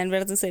understand,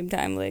 but at the same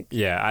time, like,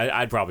 yeah,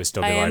 I'd probably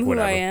still be I like, am who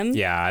whatever. I am.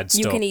 Yeah, I'd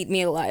you still. can eat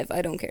me alive.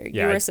 I don't care.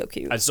 Yeah, You are so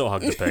cute. I'd still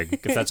hug the pig.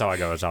 If that's how I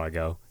go, that's how I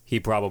go. he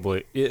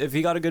probably, if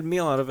he got a good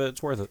meal out of it,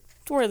 it's worth it.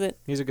 It's worth it.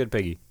 He's a good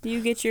piggy. You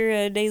get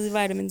your daily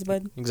vitamins,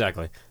 bud.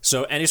 Exactly.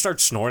 So Annie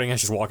starts snorting as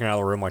she's walking out of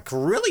the room, like,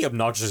 really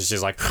obnoxious.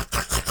 She's like...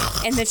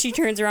 And then she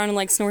turns around and,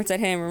 like, snorts at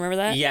him. Remember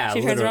that? Yeah,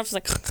 She turns literally. around, she's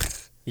like...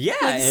 Yeah.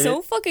 Like, and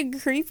so fucking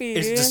creepy,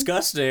 it's dude.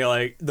 disgusting.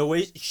 Like, the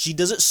way she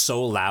does it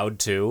so loud,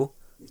 too.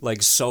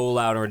 Like, so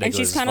loud and ridiculous.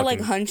 And she's kind of, fucking...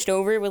 like, hunched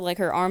over with, like,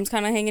 her arms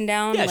kind of hanging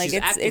down. Yeah, like, she's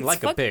acting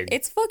like a pig.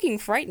 It's fucking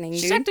frightening,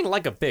 She's dude. acting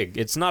like a pig.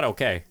 It's not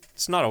okay.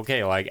 It's not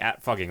okay, like,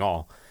 at fucking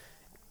all.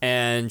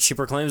 And she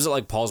proclaims that,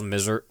 like, Paul's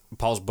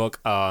book,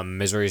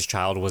 Misery's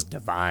Child, was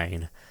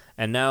divine.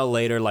 And now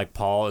later, like,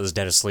 Paul is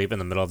dead asleep in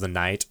the middle of the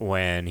night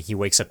when he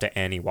wakes up to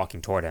Annie walking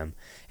toward him.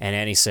 And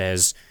Annie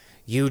says,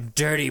 "You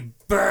dirty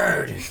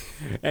bird!"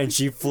 And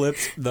she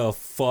flips the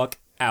fuck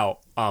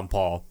out on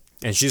Paul.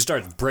 And she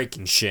starts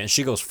breaking shit. And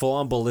she goes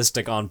full-on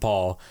ballistic on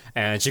Paul.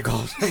 And she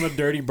calls him a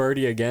dirty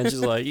birdie again. She's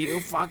like, "You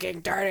fucking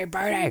dirty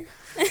birdie!"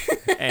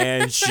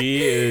 And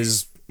she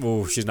is...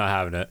 Oh, she's not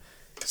having it.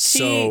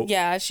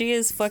 She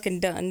is fucking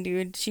done,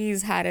 dude.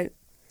 She's had it.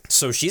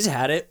 So she's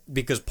had it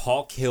because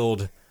Paul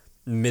killed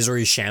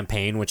Misery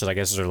Champagne, which I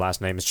guess is her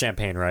last name. It's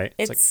Champagne, right?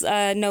 It's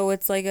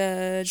like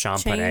a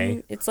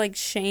Champagne. It's like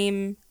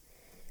shame.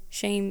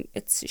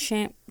 It's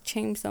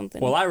shame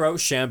something. Well, I wrote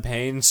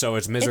Champagne, so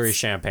it's Misery It's-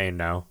 Champagne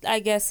now. I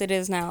guess it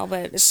is now,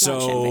 but it's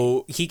not champagne.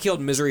 So he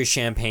killed Misery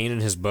Champagne in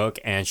his book,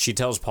 and she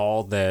tells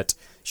Paul that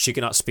she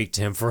cannot speak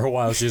to him for a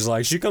while. She's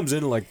like, she comes in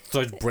and like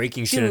starts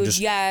breaking shit and Dude, just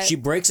yeah. she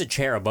breaks a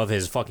chair above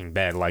his fucking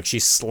bed, like she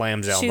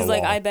slams it on the She's wall.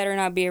 like, I better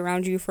not be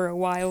around you for a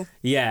while.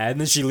 Yeah, and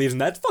then she leaves,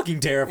 and that's fucking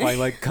terrifying.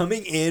 Like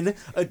coming in,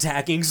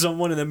 attacking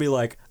someone, and then be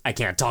like, I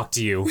can't talk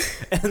to you,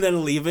 and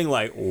then leaving.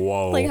 Like,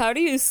 whoa, Like, how do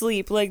you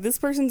sleep? Like, this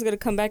person's gonna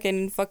come back in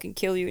and fucking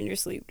kill you in your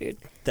sleep, dude.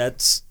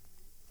 that's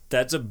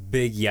a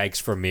big yikes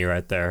for me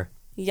right there.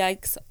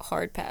 Yikes,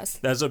 hard pass.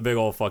 That's a big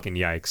old fucking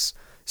yikes.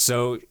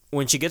 So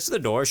when she gets to the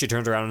door, she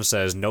turns around and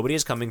says, "Nobody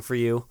is coming for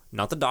you.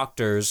 Not the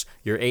doctors,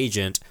 your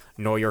agent,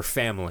 nor your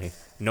family.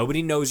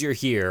 Nobody knows you're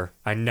here.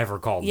 I never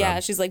called Yeah,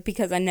 them." she's like,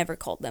 because I never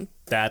called them.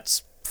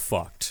 That's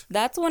fucked.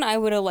 That's when I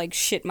would have, like,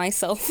 shit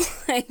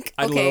myself. Like,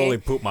 I'd okay, literally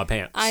poop my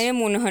pants. I am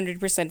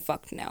 100%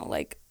 fucked now.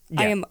 Like,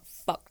 I Yeah. am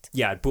fucked.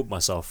 Yeah, I'd poop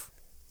myself.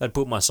 I'd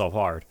poop myself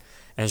hard.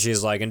 And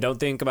she's like, "And don't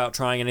think about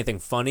trying anything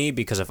funny,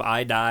 because if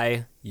I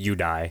die, you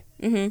die."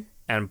 Mm-hmm.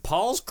 And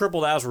Paul's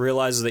crippled ass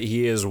realizes that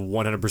he is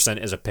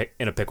 100%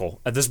 in a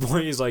pickle. At this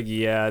point, he's like,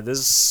 "Yeah,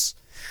 this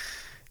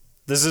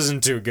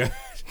isn't too good."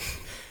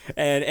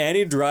 And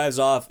Annie drives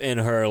off in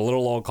her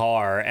little old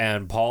car,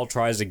 and Paul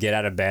tries to get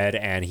out of bed,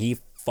 and he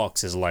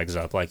fucks his legs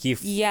up. Like,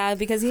 Yeah,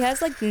 because he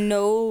has, like,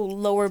 no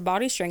lower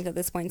body strength at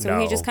this point. So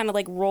he No. just kind of,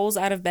 like, rolls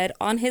out of bed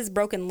on his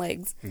broken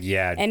legs.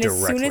 yeah, And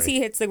directly. as soon as he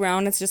hits the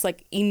ground, it's just,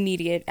 like,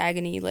 immediate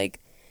agony. Like,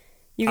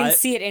 you can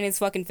see it in his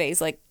fucking face.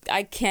 Like,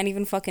 I can't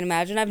even fucking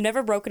imagine. I've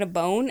never broken a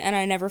bone, and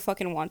I never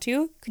fucking want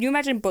to. Could you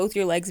imagine both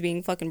your legs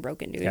being fucking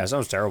broken, dude? Yeah, it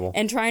sounds terrible.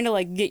 And trying to,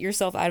 like, get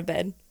yourself out of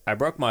bed. I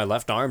broke my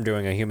left arm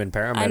doing a human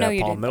pyramid I know at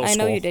you Palm did. Middle I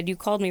School. know you did. You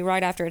called me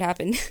right after it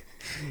happened.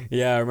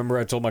 Yeah, I remember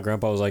I told my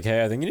grandpa, I was like,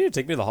 "Hey, I think you need to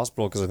take me to the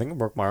hospital because I think I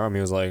broke my arm."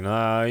 He was like,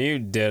 "Nah, you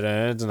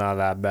didn't. It's not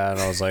that bad."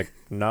 And I was like,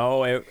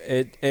 "No,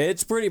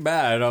 it's pretty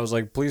bad." I was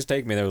like, "Please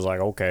take me." They was like,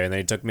 "Okay." And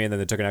they took me, and then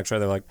they took an X-ray.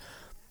 They're like,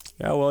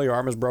 "Yeah, well, your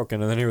arm is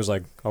broken." And then he was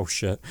like, "Oh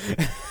shit."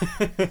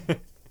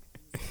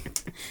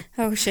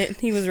 Oh, shit.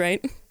 He was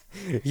right.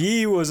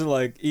 He wasn't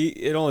like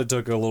it only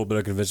took a little bit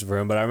of convincing for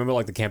him, but I remember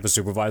like the campus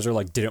supervisor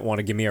like didn't want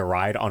to give me a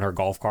ride on her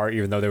golf cart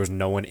even though there was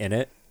no one in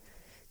it.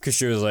 Cause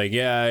she was like,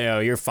 "Yeah,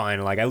 you're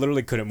fine." Like I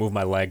literally couldn't move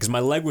my leg because my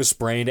leg was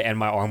sprained and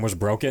my arm was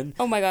broken.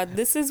 Oh, my God.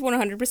 This is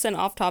 100%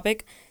 off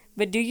topic.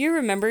 But do you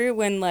remember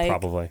when, like,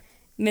 Probably.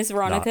 Miss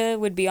Veronica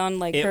would be on,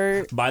 like,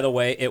 her... By the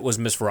way, it was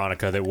Miss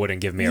Veronica that wouldn't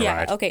give me a Yeah,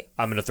 ride. okay.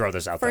 I'm gonna throw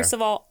this out First there.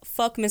 of all,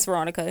 fuck Miss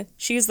Veronica.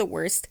 She's the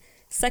worst.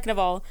 Second of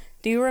all,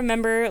 do you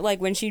remember, like,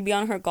 when she'd be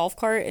on her golf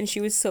cart and she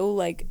was so,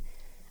 like...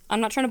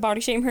 I'm not trying to body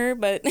shame her,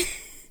 but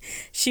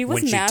she was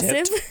When she massive.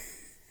 tipped?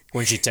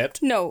 When she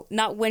tipped? No,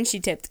 not when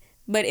she tipped.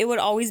 But it would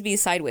always be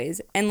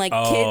sideways. And, like,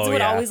 Oh, kids would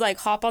yeah. always, like,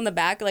 hop on the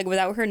back, like,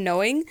 without her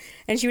knowing.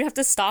 And she would have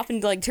to stop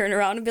and, like, turn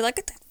around and be like,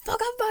 "Get the fuck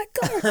off my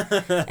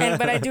car."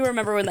 But I do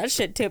remember when that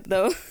shit tipped,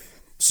 though.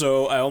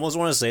 So I almost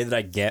want to say that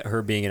I get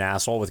her being an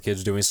asshole with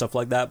kids doing stuff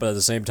like that, but at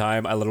the same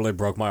time, I literally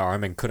broke my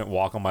arm and couldn't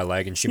walk on my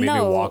leg, and she made me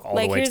No, walk all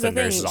like, the way here's to the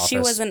the nurse's thing. office. She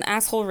was an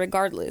asshole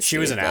regardless. She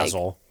was dude. an Like,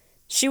 asshole.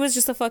 She was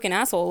just a fucking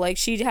asshole. Like,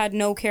 she had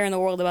no care in the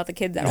world about the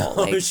kids at all.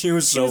 Like, she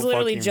was so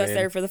literally fucking just mean.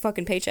 there for the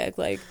fucking paycheck.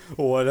 Like,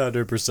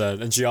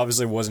 100%. And she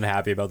obviously wasn't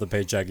happy about the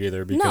paycheck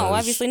either because... no,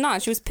 obviously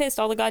not. She was pissed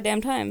all the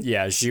goddamn time.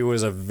 Yeah, she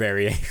was a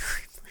very angry...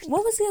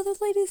 What was the other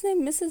lady's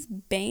name? Mrs.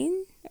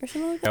 Bain or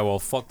something like that? Yeah, well,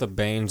 fuck the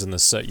Banes and the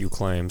set you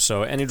claim.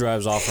 So Annie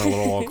drives off in a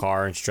little old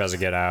car and she tries to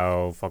get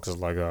out, fucks his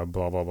leg up,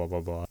 blah, blah, blah, blah,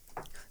 blah.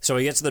 So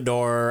he gets to the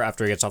door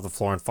after he gets off the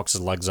floor and fucks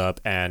his legs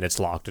up, and it's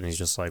locked, and he's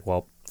just like,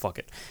 well, fuck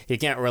it. He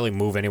can't really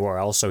move anywhere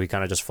else, so he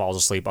kind of just falls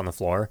asleep on the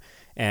floor.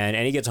 And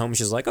Annie gets home, and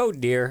she's like, "Oh,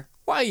 dear,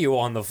 why are you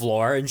on the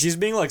floor?" And she's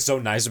being, like, so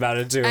nice about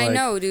it, too. I like,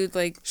 know, dude.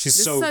 Like, she's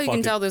this so is how you can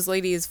fucking tell this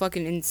lady is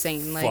fucking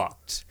insane. Like,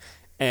 fucked.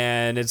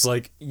 And it's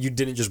like, you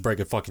didn't just break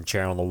a fucking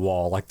chair on the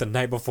wall like the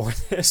night before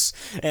this.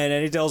 And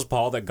then he tells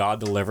Paul that God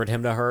delivered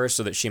him to her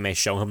so that she may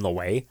show him the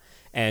way.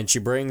 And she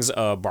brings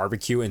a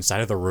barbecue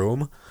inside of the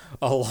room,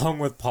 along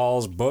with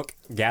Paul's book,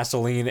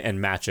 gasoline, and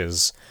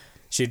matches.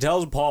 She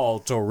tells Paul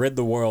to rid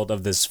the world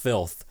of this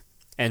filth,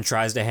 and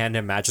tries to hand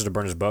him matches to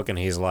burn his book, and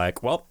he's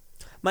like, well,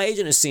 my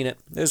agent has seen it.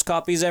 There's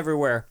copies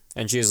everywhere.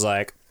 And she's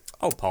like,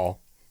 oh, Paul.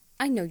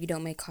 I know you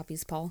don't make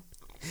copies, Paul.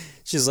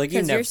 She's like,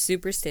 Because you're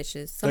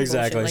superstitious. Some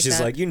exactly. Like She's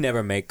that. like, you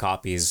never make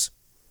copies.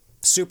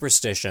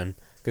 Superstition.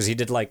 Because he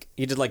did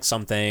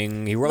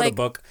something. He wrote a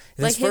book.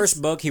 His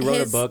first book, he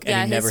wrote a book,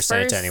 and he never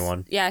sent it to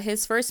anyone. Yeah,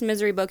 his first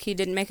Misery book, he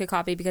didn't make a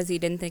copy because he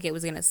didn't think it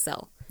was going to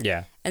sell.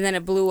 Yeah. And then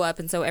it blew up,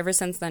 and so ever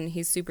since then,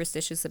 he's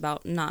superstitious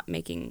about not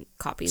making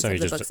copies of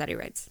the books that he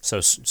writes.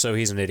 So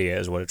he's an idiot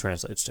is what it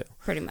translates to.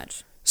 Pretty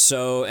much.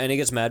 So, and he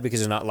gets mad because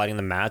he's not lighting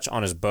the match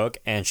on his book,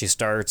 and she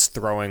starts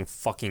throwing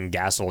fucking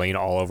gasoline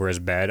all over his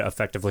bed,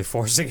 effectively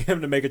forcing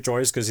him to make a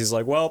choice because he's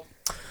like, well,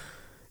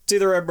 it's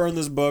either I burn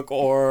this book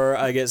or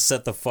I get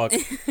set the fuck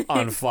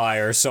on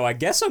fire, so I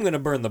guess I'm going to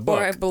burn the book.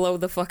 Or I blow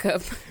the fuck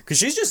up. Because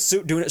she's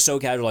just doing it so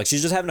casual. Like,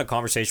 she's just having a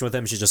conversation with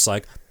him. She's just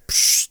like,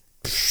 psh,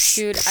 psh,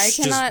 dude, I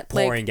just cannot,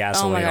 pouring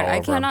gasoline oh my God, all over I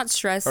him. cannot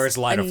stress Or it's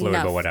lighter fluid,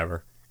 enough. but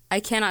whatever. I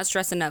cannot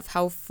stress enough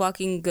how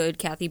fucking good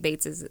Kathy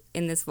Bates is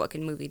in this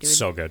fucking movie, dude.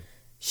 So good.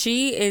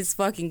 She is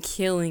fucking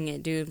killing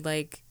it, dude.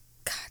 Like,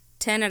 God,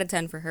 10 out of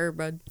 10 for her,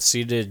 bud.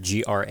 Seated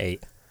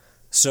GR8.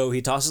 So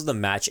he tosses the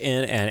match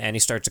in, and Annie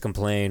starts to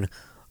complain,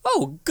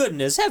 oh,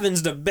 goodness,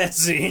 heavens to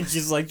Betsy. And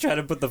she's like trying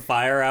to put the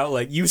fire out,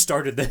 like, you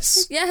started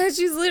this. Yeah,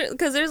 she's literally,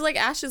 because there's like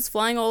ashes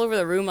flying all over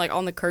the room, like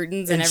on the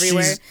curtains and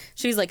everywhere.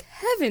 She's like,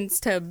 heavens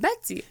to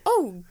Betsy.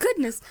 Oh,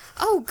 goodness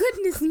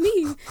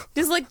me.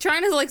 Just like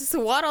trying to like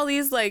swat all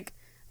these like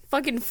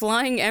fucking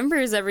flying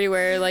embers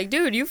everywhere. Like,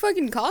 dude, you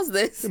fucking caused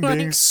this. Being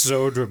Like,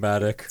 so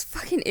dramatic.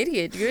 fucking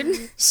idiot,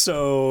 dude.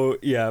 So,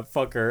 yeah,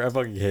 fuck her. I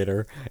fucking hate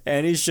her.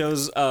 And he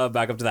shows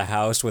back up to the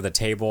house with a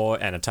table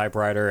and a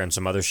typewriter and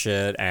some other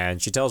shit.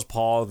 And she tells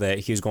Paul that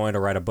he's going to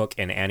write a book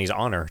in Annie's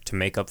honor to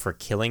make up for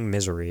killing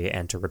Misery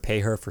and to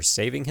repay her for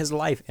saving his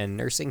life and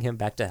nursing him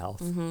back to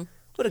health. Mm-hmm.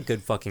 What a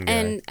good fucking guy.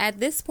 And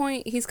at this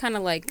point, he's kind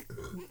of like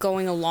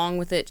going along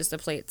with it just to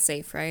play it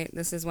safe, right?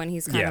 This is when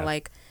he's kind of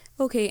like,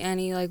 okay,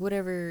 Annie, like,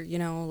 whatever, you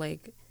know,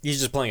 like... He's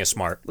just playing it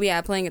smart.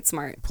 Yeah, playing it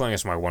smart. Playing it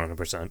smart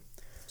 100%.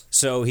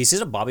 So he sees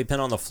a bobby pin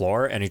on the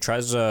floor, and he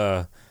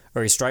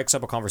he strikes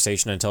up a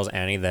conversation and tells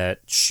Annie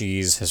that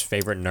she's his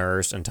favorite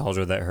nurse and tells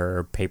her that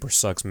her paper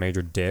sucks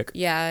major dick.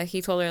 Yeah,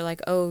 he told her,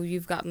 like, oh,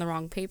 you've gotten the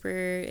wrong paper,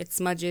 it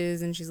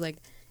smudges, and she's like,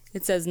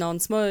 it says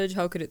non-smudge,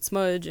 how could it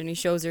smudge? And he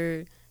shows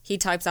her, he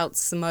types out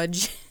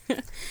smudge.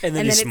 And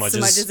then, he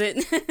smudges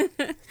it.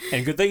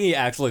 And good thing he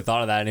actually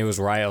thought of that and he was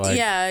right. Like,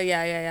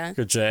 yeah.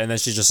 Good shit. And then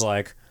she's just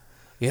like,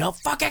 you don't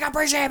fucking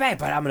appreciate me,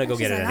 but I'm gonna go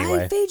get it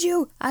anyway. I feed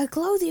you, I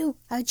clothe you,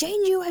 I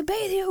change you, I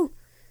bathe you.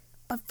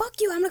 But fuck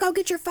you, I'm gonna go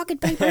get your fucking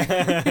paper.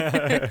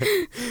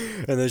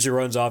 And then she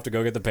runs off to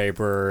go get the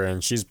paper,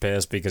 and she's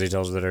pissed because he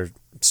tells her that her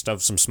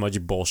stuff's some smudgy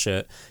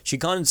bullshit. She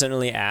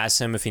condescendingly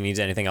asks him if he needs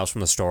anything else from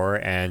the store,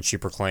 and she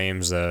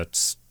proclaims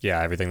that,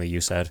 yeah, everything that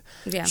you said.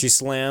 Yeah. She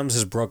slams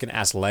his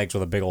broken-ass legs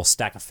with a big old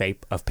stack of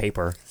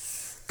paper,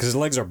 because his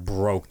legs are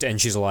broke,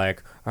 and she's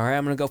like, all right,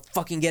 I'm gonna go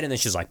fucking get it, and then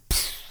she's like,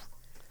 pfft.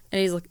 And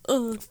he's like,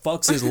 ugh.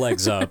 Fucks his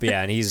legs up,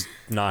 yeah, and he's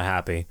not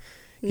happy.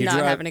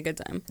 Not having a good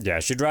time. Yeah,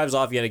 she drives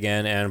off yet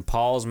again, and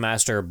Paul's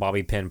master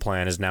bobby pin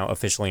plan is now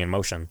officially in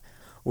motion.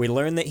 We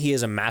learn that he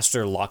is a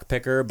master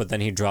lockpicker, but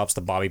then he drops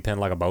the bobby pin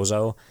like a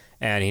bozo,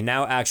 and he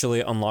now actually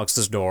unlocks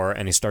this door,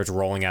 and he starts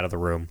rolling out of the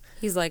room.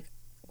 He's like,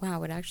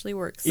 wow, it actually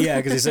works. Yeah,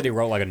 because he said he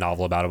wrote like a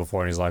novel about it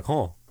before, and he's like,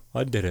 oh,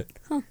 I did it.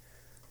 Huh.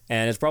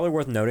 And it's probably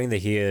worth noting that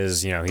he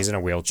is, he's in a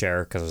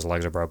wheelchair because his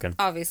legs are broken.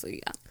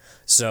 Obviously, yeah.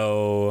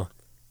 So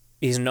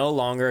he's no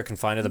longer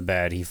confined to the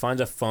bed. He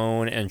finds a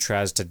phone and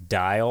tries to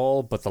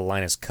dial, but the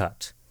line is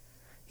cut.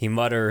 He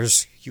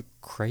mutters, you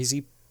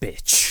crazy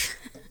bitch,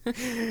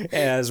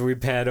 as we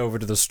pan over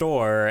to the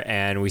store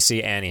and we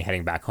see Annie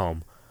heading back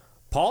home.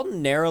 Paul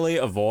narrowly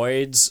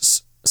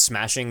avoids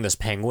smashing this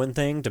penguin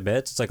thing to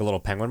bits. It's like a little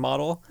penguin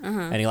model.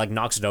 And he like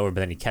knocks it over, but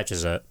then he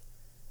catches it.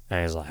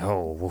 And he's like,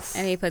 oh, woof.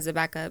 And he puts it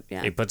back up,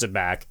 yeah. He puts it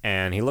back,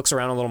 and he looks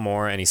around a little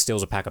more, and he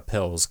steals a pack of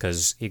pills,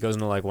 because he goes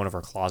into, like, one of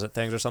her closet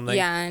things or something.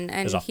 Yeah, and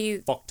There's he...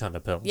 a fuck ton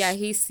of pills. Yeah,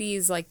 he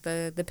sees, like,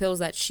 the pills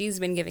that she's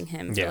been giving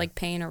him for, like,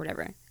 pain or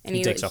whatever. And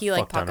he takes a like,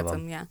 fuck ton of pockets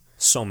them. them, yeah.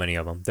 So many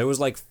of them. There was,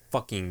 like,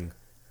 fucking,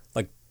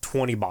 like,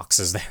 20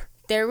 boxes there.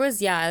 There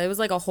was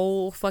like, a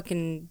whole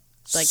fucking,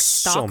 like,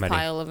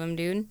 stockpile of them,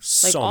 dude. Like,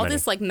 So all many.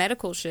 this, like,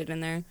 medical shit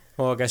in there.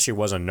 Well, I guess she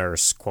was a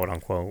nurse,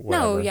 quote-unquote.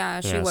 Whatever. No, yeah,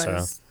 she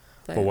was.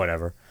 So, but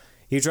whatever.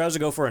 He tries to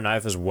go for a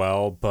knife as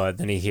well, but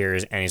then he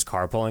hears Annie's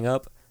car pulling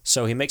up.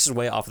 So he makes his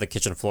way off of the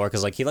kitchen floor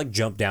because, like, he, like,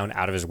 jumped down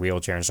out of his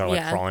wheelchair and started,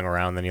 like, crawling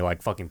around. Then he,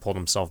 like, fucking pulled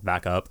himself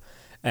back up.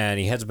 And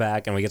he heads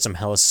back, and we get some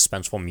hella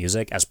suspenseful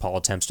music as Paul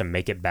attempts to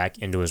make it back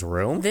into his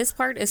room. This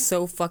part is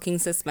so fucking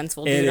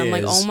suspenseful, dude. I'm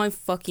like, oh my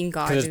fucking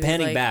god. Because it's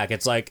panning like, back.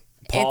 It's like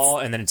Paul,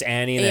 and then it's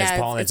Annie, and then it's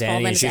Paul, and it's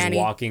Annie, and she's Annie.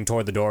 walking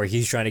toward the door.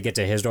 He's trying to get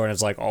to his door, and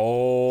it's like,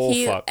 oh,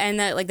 fuck. And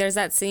that, like, there's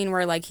that scene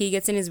where, like, he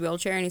gets in his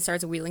wheelchair and he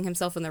starts wheeling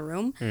himself in the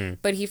room,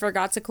 but he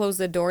forgot to close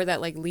the door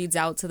that, like, leads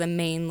out to the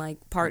main, like,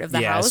 part of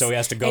the house. Yeah, so he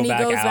has to go back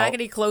out. And he goes back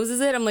and he closes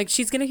it. I'm like,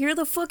 she's gonna hear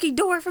the fucking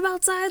door from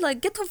outside.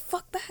 Like, get the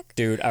fuck back.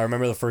 Dude, I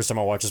remember the first time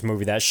I watched this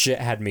movie, that shit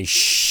had me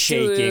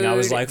shaking. I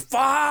was like,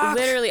 fuck!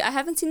 Literally, I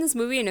haven't seen this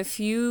movie in a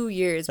few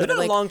years. It's been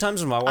a long time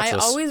since I watched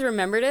this. I always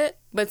remembered it,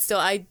 but still,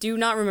 I do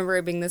not remember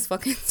it being this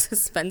fucking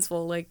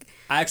suspenseful. Like,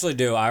 I actually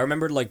do. I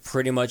remembered, like,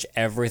 pretty much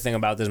everything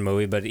about this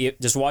movie, but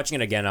just watching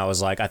it again, I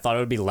was like, I thought it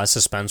would be less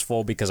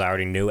suspenseful because I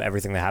already knew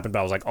everything that happened, but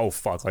I was like, oh,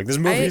 fuck. Like, this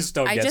movie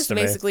still gets to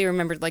me. I just basically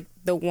remembered, like,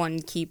 the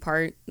one key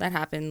part that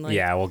happened. Like,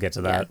 yeah, we'll get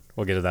to that. Yeah.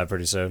 We'll get to that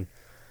pretty soon.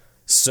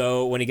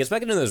 So, when he gets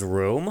back into this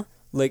room,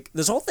 like,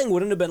 this whole thing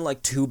wouldn't have been,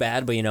 like, too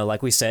bad, but, you know,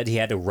 like we said, he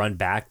had to run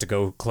back to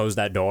go close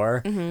that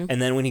door,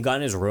 and then when he got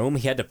in his room,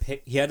 he had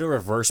to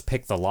reverse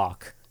pick the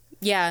lock.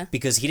 Yeah.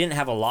 Because he didn't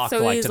have a lock, to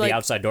the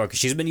outside door, because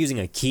she's been using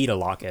a key to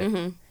lock it.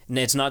 Mm-hmm. And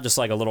it's not just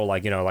like a little,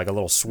 like, you know, like a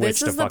little switch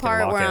to fucking lock it. This is the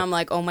part where I'm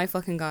like, oh my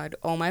fucking god.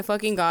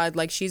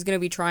 Like, she's gonna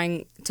be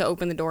trying to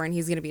open the door and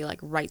he's gonna be, like,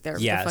 right there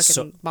with the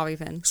fucking bobby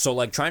pin. So,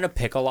 like, trying to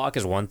pick a lock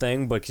is one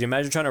thing, but can you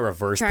imagine trying to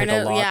reverse pick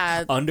a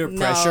lock under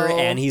pressure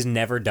and he's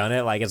never done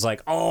it? Like, it's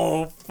like,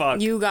 oh,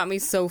 fuck. You got me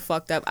so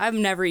fucked up. I've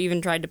never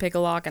even tried to pick a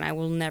lock and I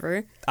will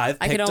never. I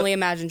could only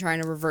imagine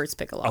trying to reverse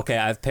pick a lock. Okay,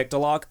 I've picked a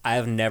lock. I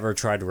have never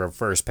tried to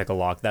reverse pick a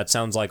lock. That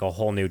sounds like a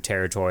whole new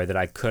territory that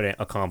I couldn't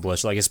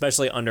accomplish. Like,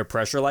 especially under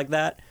pressure like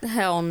that.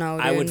 Hell no,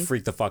 dude. I would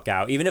freak the fuck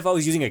out. Even if I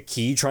was using a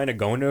key trying to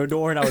go into a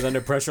door and I was under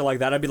pressure like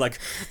that, I'd be like,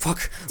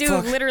 fuck. Dude,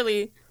 fuck.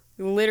 Literally.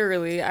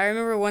 I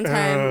remember one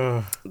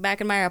time back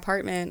in my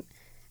apartment,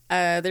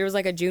 there was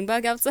like a June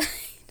bug outside.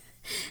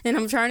 And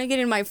I'm trying to get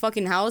in my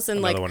fucking house and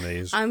Another like one of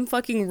these. I'm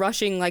fucking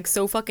rushing like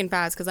so fucking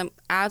fast because I'm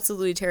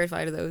absolutely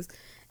terrified of those.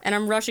 And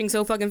I'm rushing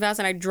so fucking fast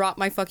and I dropped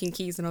my fucking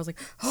keys and I was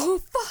like, oh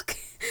fuck.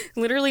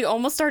 Literally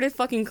almost started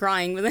fucking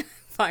crying, but then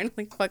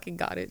finally fucking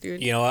got it,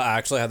 dude. You know what? I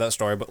actually had that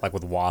story, but like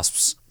with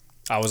wasps.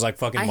 I was like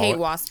fucking hate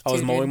wasps I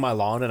was too, mowing dude. my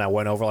lawn and I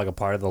went over like a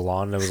part of the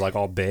lawn and it was like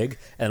all big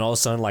and all of a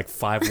sudden like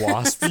 5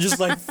 wasps just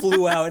like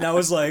flew out and I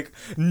was like,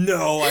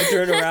 no. I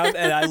turned around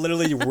and I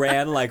literally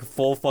ran like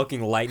full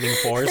fucking lightning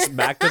force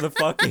back to the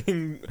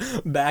fucking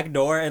back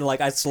door and like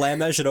I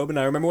slammed that shit open.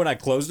 I remember when I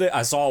closed it,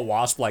 I saw a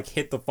wasp like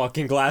hit the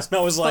fucking glass and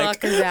I was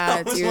like,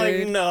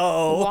 dude.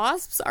 No.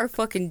 Wasps are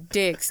fucking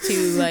dicks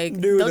too. Like,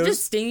 dude, they'll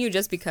just sting you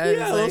just because.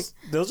 Yeah, like,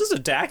 they'll just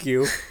attack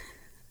you.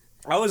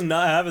 I was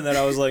not having that.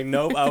 I was like,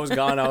 nope, I was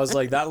gone. I was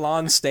like, that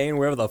lawn's staying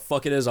wherever the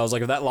fuck it is. I was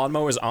like, if that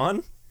lawnmower's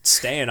on, it's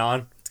staying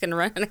on. It's gonna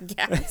run out of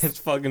gas. It's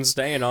fucking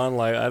staying on.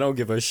 Like, I don't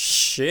give a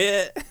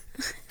shit.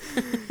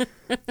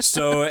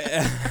 So,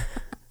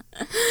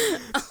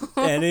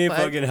 Annie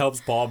fucking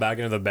helps Paul back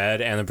into the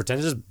bed, and the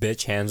pretentious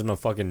bitch hands him a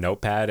fucking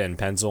notepad and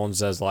pencil and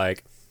says,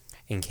 like,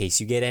 in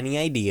case you get any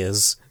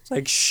ideas. It's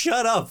like,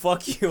 shut up,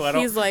 fuck you.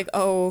 He's like,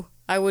 oh,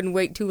 I wouldn't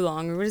wait too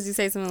long. Or what does he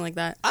say? Something like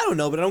that. I don't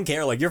know, but I don't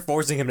care. Like, you're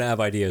forcing him to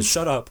have ideas.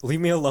 Shut up. Leave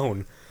me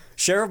alone.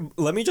 Sheriff,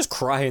 let me just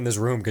cry in this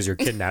room because you're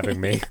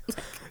kidnapping me.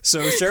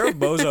 So Sheriff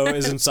Bozo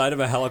is inside of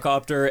a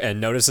helicopter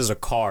and notices a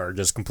car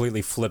just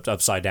completely flipped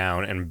upside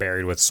down and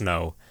buried with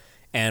snow.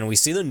 And we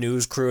see the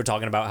news crew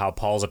talking about how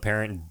Paul's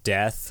apparent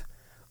death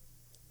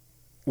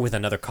with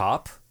another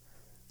cop.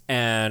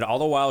 And all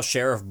the while,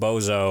 Sheriff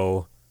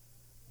Bozo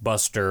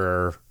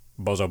Buster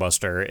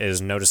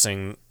is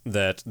noticing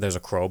that there's a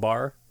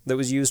crowbar that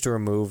was used to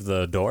remove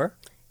the door.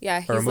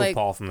 Yeah, or remove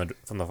Paul from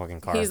the fucking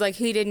car. He's like,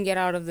 he didn't get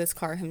out of this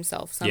car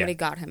himself. Somebody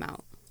got him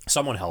out.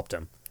 Someone helped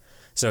him.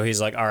 So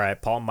he's like, all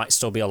right, Paul might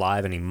still be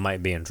alive and he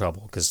might be in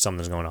trouble because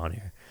something's going on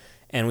here.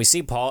 And we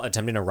see Paul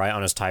attempting to write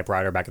on his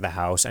typewriter back at the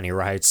house, and he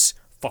writes,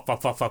 fuck.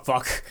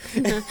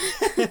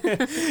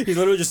 He's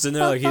literally just sitting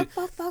there like,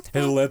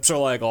 his lips are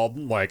like all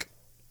like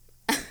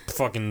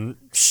fucking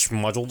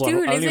smudged.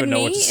 Dude, I don't even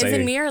know what to say. Is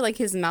it me or like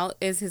his mouth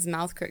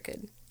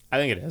crooked? I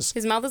think it is.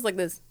 His mouth is like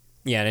this.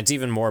 Yeah, and it's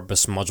even more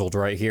besmudged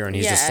right here, and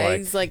he's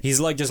he's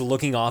like just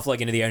looking off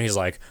like into the air, and he's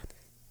like,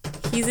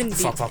 he's in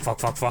deep,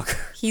 fuck.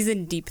 He's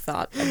in deep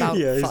thought about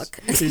fuck.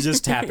 He's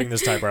just tapping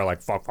this typewriter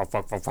like fuck.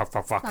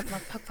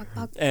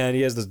 And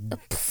he has this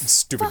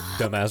stupid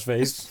dumbass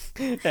face.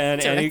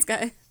 And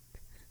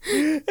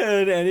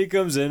Annie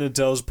comes in and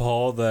tells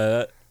Paul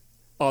that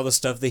all the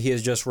stuff that he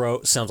has just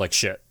wrote sounds like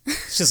shit.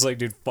 She's like,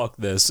 dude, fuck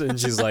this. And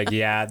she's like,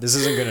 yeah, this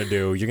isn't gonna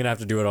do. You're gonna have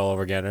to do it all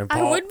over again. And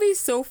Paul, I would be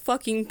so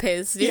fucking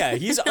pissed. Yeah,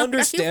 he's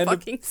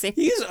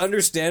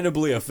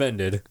understandably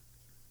offended.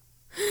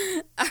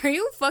 Are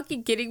you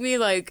fucking kidding me?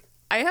 Like,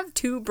 I have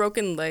 2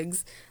 broken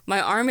legs. My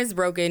arm is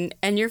broken,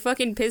 and you're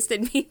fucking pissed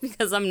at me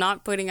because I'm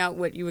not putting out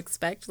what you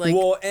expect. Like,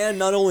 well, and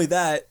not only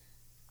that,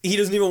 he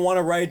doesn't even want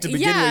to write to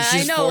begin with.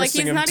 She's I know. Like,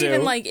 forcing he's him not to.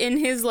 even like in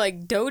his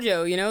like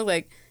dojo. You know,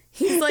 like.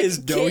 He's like his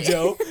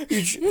dojo.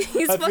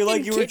 I feel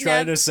like you were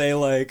trying to say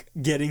like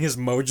getting his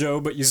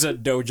mojo, but you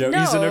said dojo. No.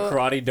 He's in a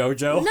karate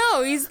dojo.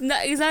 No, he's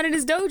not in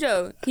his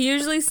dojo. He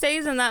usually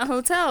stays in that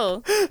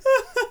hotel. You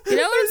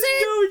know what I'm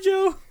saying?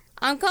 Dojo.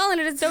 I'm calling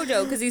it his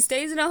dojo because he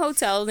stays in a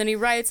hotel, then he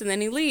writes, and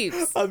then he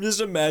leaves. I'm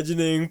just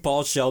imagining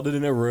Paul Sheldon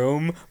in a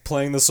room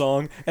playing the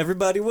song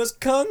 "Everybody Was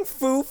Kung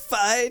Fu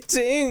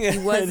Fighting," He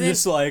wasn't. and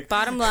just like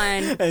Bottom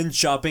line, and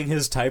chopping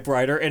his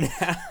typewriter in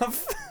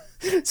half,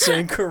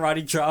 saying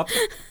 "Karate Chop."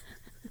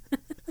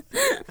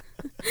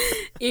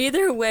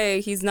 either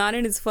way, he's not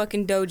in his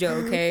fucking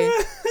dojo, okay?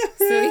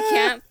 So he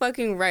can't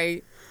fucking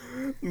write.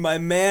 My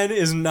man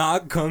is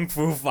not kung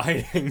fu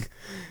fighting,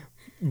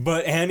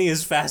 but Annie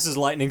is fast as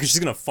lightning because she's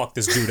gonna fuck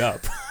this dude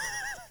up.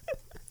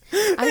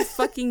 I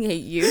fucking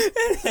hate you.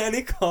 And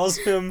Annie calls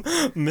him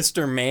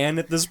Mr. Man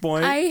at this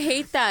point. I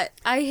hate that.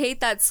 I hate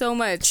that so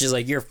much. She's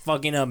like, "You're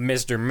fucking up,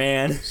 Mr.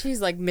 Man."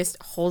 She's like,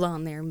 hold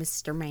on there,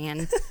 Mr.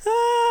 Man.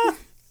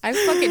 I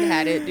fucking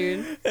had it,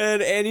 dude.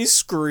 And Annie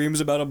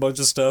screams about a bunch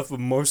of stuff, but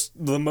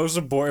the most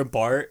important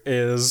part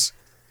is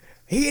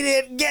he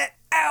didn't get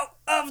out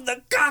of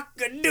the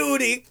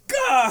cock-a-doodie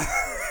car.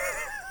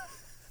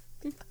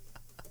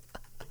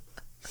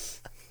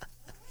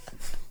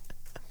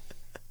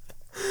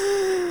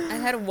 I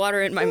had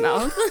water in my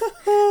mouth.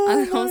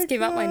 I almost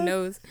came out my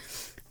nose.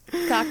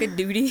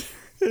 Cock-a-doodie.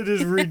 It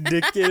is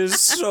ridiculous,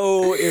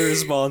 so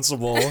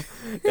irresponsible.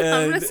 I'm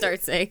And gonna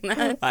start saying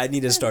that. I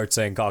need to start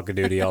saying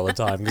cock-a-doodie all the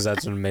time because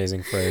that's an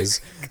amazing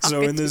phrase.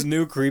 So in this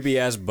new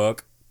creepy-ass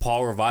book,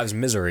 Paul revives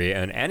Misery,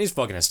 and Annie's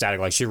fucking ecstatic.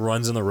 Like, she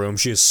runs in the room.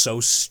 She is so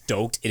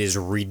stoked. It is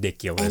And I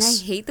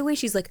ridiculous. hate the way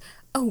she's like,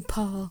 oh,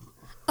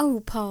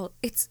 Paul,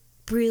 it's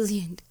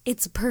brilliant.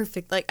 It's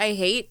perfect. Like, I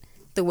hate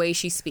the way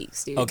she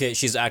speaks, dude. Okay,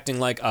 she's acting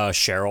like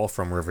Cheryl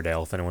from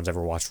Riverdale, if anyone's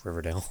ever watched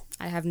Riverdale.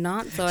 I have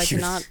not, so I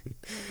cannot.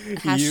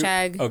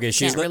 Hashtag. Okay,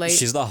 she's can't relate.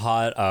 she's the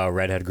hot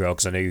redhead girl,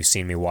 because I know you've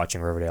seen me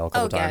watching Riverdale a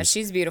couple yeah, times.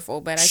 she's beautiful,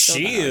 but I still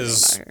don't know anything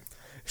about her.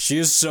 She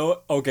is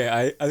so... Okay,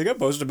 I think I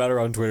posted about her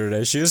on Twitter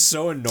today. She is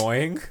so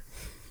annoying.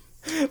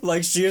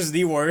 Like, she is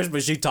the worst,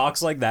 but she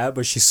talks like that,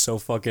 but she's so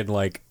fucking,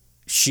 like...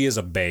 She is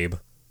a babe.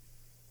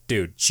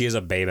 Dude, she is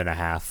a babe and a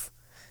half.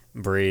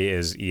 Bree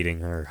is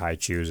eating her high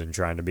chews and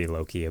trying to be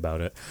low-key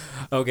about it.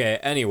 Okay,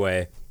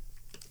 anyway.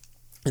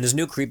 In this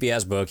new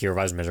creepy-ass book, he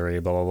revives Misery,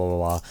 blah, blah, blah, blah,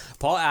 blah.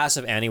 Paul asks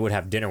if Annie would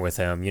have dinner with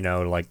him, you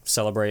know, like,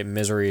 celebrate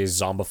Misery's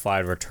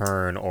zombified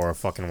return or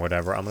fucking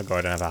whatever. I'm gonna go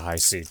ahead and have a high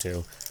C,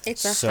 too.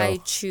 It's a So- high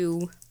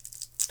chew.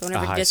 Don't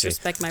ever high C.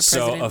 disrespect my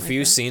president. So a like few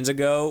that. scenes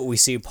ago, we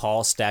see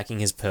Paul stacking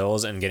his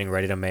pills and getting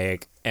ready to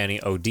make Annie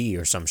OD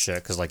or some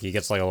shit. Because, like, he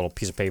gets, like, a little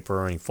piece of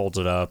paper and he folds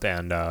it up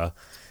and,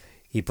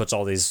 he puts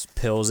all these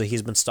pills that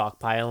he's been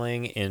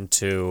stockpiling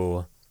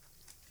into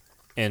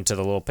the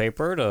little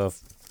paper to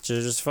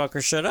just fuck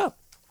her shit up.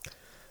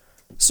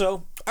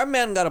 So, our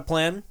man got a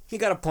plan. He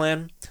got a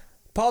plan.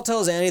 Paul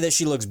tells Annie that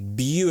she looks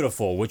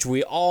beautiful, which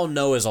we all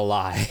know is a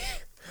lie.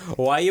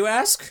 Why, you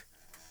ask?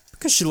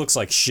 Because she looks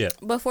like shit.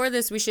 Before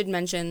this, we should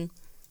mention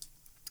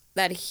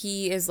that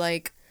he is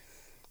like,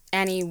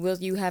 Annie, will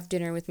you have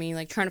dinner with me?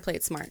 Like, trying to play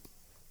it smart.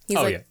 He's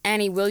Oh, like, yeah.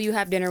 Annie, will you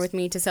have dinner with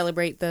me to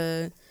celebrate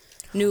the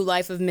new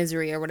life of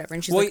Misery or whatever?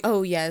 And she's Well, like,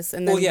 oh, yes.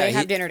 And then well, yeah, they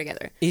have he- dinner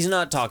together. He's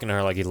not talking to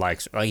her like he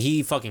likes her. Like,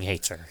 he fucking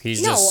hates her.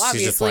 He's No, just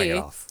obviously. playing it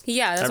off.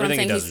 Yeah, that's Everything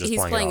he what I'm does is saying. just He's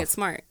playing it playing off. it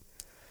smart.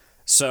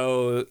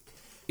 So,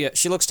 yeah,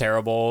 she looks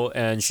terrible,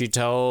 and she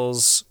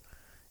tells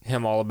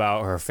him all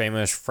about her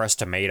famous fresh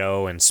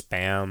tomato and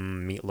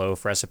spam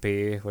meatloaf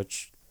recipe,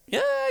 which, yeah,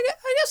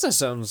 I guess that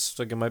sounds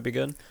like it might be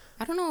good.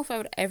 I don't know if I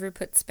would ever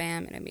put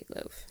spam in a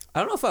meatloaf. I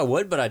don't know if I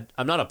would, but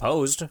I'm not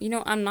opposed. You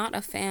know, I'm not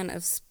a fan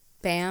of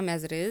spam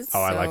as it is.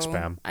 Oh, I like so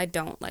Spam. I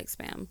don't like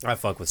spam. I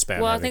fuck with spam.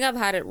 Well, I heavy. think I've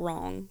had it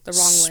wrong, the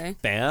wrong way.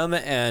 Spam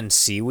and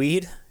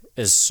seaweed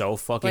is so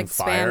fucking Like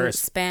fire.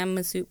 spam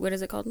masu. What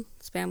is it called?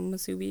 Spam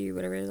masubi,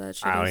 whatever that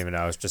shit I don't is. even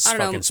know. It's just I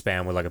don't fucking know.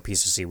 spam with like a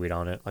piece of seaweed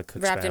on it, like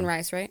cooked Wrapped spam. in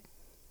rice, right?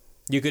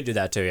 You could do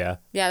that too, yeah.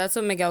 Yeah, that's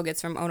what Miguel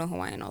gets from Ono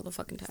Hawaiian all the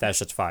fucking time. That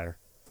shit's fire.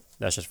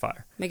 That shit's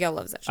fire. Miguel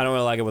loves that shit. I don't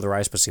really like it with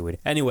rice, but seaweed.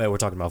 Anyway, we're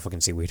talking about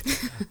fucking seaweed.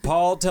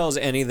 Paul tells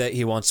Annie that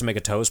he wants to make a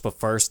toast, but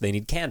first they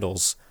need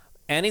candles.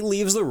 Annie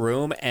leaves the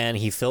room, and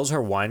he fills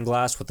her wine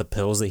glass with the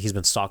pills that he's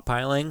been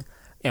stockpiling.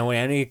 And when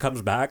Annie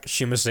comes back,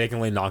 she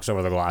mistakenly knocks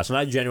over the glass. And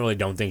I genuinely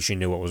don't think she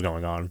knew what was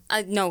going on.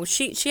 No,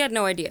 she had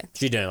no idea.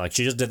 She didn't. Like,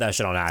 she just did that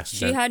shit on She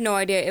accident. had no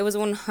idea. It was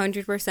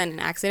 100% an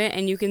accident,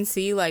 and you can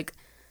see, like,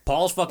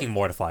 Paul's fucking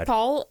mortified.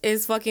 Paul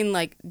is fucking,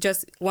 like,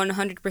 just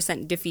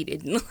 100%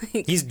 defeated.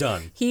 Like, He's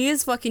done. he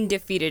is fucking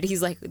defeated.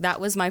 He's like,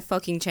 that was my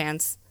fucking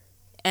chance,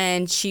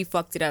 and she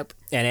fucked it up.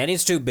 And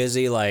Annie's too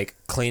busy, like,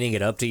 cleaning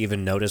it up to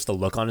even notice the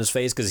look on his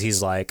face, because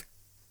he's like,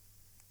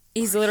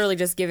 He's literally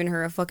just giving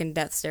her a fucking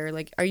death stare.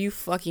 Like, are you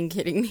fucking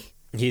kidding me?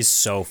 he's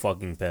so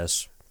fucking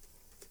pissed.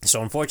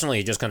 So unfortunately,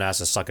 he just kind of has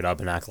to suck it up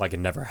and act like it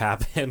never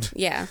happened.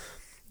 Yeah.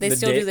 They The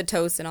still day- do the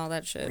toast and all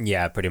that shit.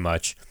 Yeah, pretty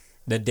much.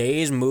 The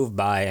days move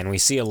by, and we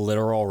see a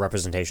literal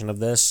representation of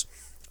this.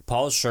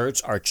 Paul's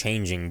shirts are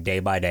changing day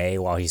by day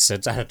while he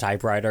sits at a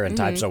typewriter and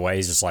types away.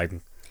 He's just like,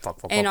 fuck,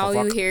 fuck, And fuck, all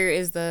fuck, you fuck. hear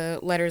is the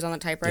letters on the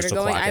typewriter Just the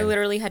going. I clacking.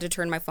 literally had to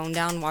turn my phone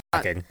down.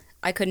 Clacking.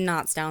 I could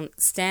not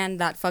stand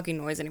that fucking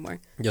noise anymore.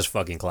 Just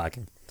fucking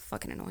clacking.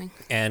 Fucking annoying.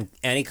 And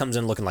Annie comes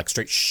in looking like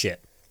straight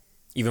shit.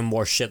 Even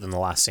more shit than the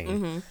last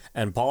scene.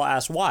 And Paul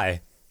asks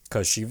why.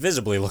 because she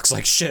visibly looks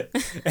like shit.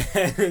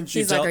 And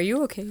She's like, "Are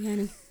you okay,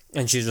 Annie?"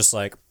 And she's just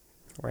like,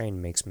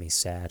 "Rain makes me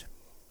sad.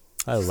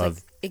 I She's love."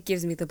 like, it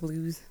gives me the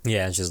blues.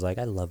 Yeah, and she's like,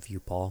 "I love you,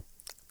 Paul,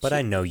 but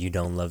I know you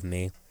don't love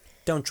me.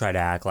 Don't try to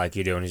act like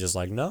you do." And he's just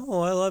like,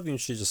 "No, I love you."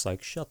 And she's just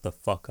like, "Shut the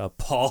fuck up,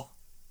 Paul."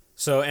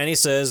 So Annie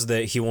says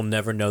that he will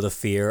never know the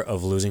fear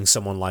of losing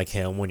someone like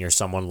him when you're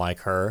someone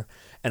like her.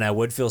 And I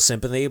would feel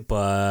sympathy,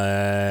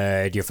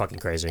 but you're fucking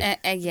crazy.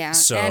 Yeah,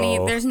 So- Annie,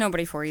 there's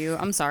nobody for you.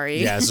 I'm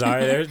sorry. Yeah,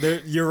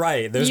 sorry. You're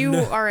right. There's you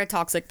no... are a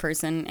toxic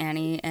person,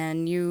 Annie,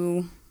 and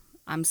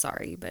I'm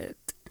sorry, but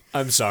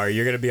I'm sorry.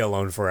 You're going to be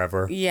alone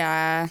forever.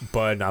 yeah.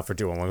 But not for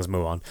too long. Let's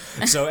move on.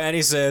 So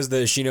Annie says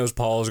that she knows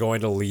Paul is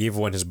going to leave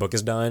when his book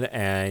is done,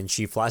 and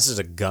she flashes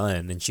a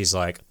gun, and she's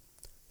like,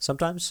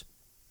 "Sometimes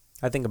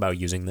I think about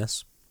using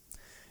this."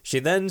 She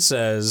then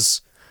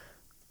says,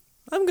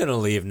 "I'm going to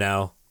leave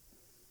now.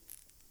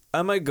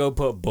 I might go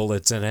put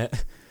bullets in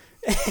it."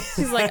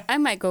 She's like, I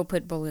might go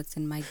put bullets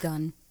in my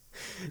gun.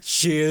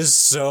 She is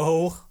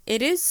so...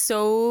 It is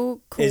so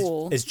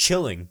cool It's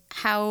chilling.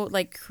 how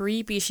like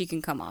creepy she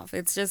can come off.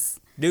 It's just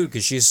Dude,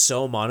 because she's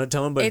so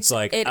monotone, but it's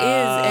like... it is.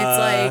 It's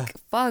like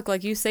fuck.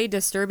 Like you say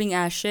disturbing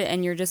ass shit,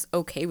 and you're just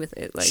okay with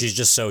it. Like she's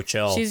just so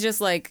chill. she's just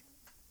like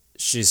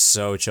She's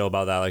so chill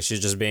about that. Like, she's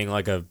just being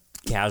like a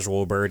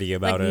casual birdie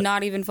about it.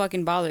 not even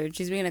fucking bothered.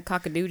 She's being a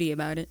cockadoodie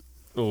about it.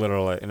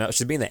 Literally. No,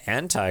 she's being the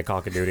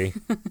anti-cockadoodie.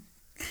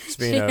 She's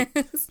being a...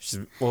 She's,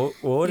 well,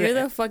 what would You're it...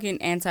 the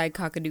fucking anti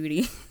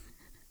cockadoodie.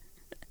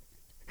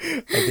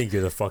 I think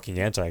you're the fucking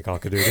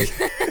anti-cockadoodie.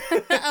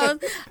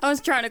 I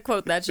was trying to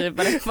quote that shit,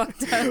 but I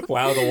fucked up.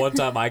 Wow, the one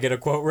time I get a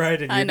quote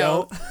right and you I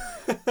know.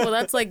 don't. Well,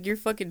 that's like your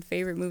fucking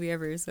favorite movie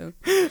ever. So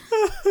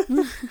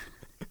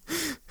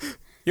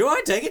You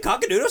aren't taking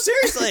cockadoodle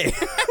seriously.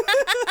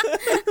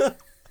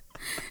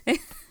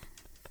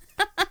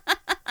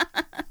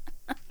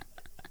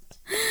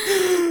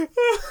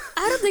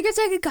 I don't think I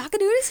take a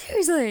cockadoodie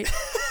seriously.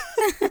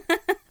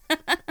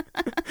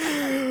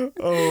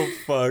 Oh,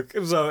 fuck.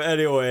 So,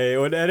 anyway,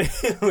 when Eddie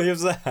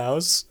leaves the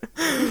house,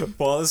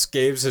 Paul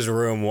escapes his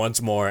room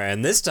once more,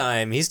 and this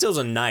time he steals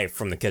a knife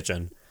from the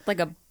kitchen. Like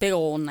a big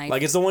old knife.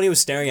 Like, it's the one he was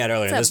staring at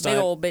earlier. It's and a this big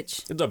time, old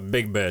bitch. it's a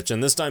big bitch.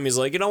 And this time he's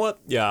like, you know what?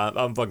 Yeah,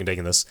 I'm fucking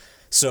taking this.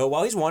 So,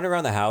 while he's wandering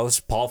around the house,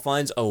 Paul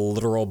finds a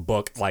literal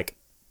book, like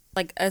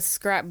A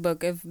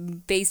scrapbook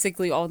of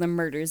basically all the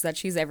murders that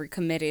she's ever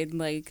committed.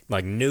 Like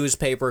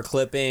newspaper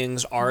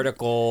clippings,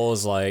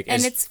 articles, like...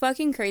 and it's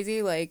fucking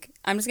crazy. Like,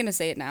 I'm just gonna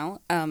say it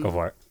now. Go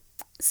for it.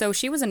 So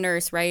she was a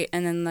nurse, right?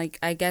 And then, like,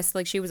 I guess,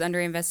 like, she was under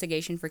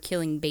investigation for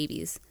killing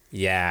babies.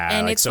 Yeah,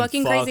 And like it's some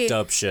fucking fucked crazy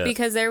up shit.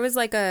 because there was,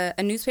 like, a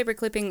newspaper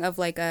clipping of,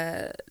 like,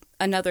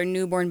 another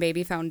newborn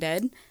baby found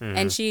dead. Mm-hmm.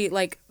 And she,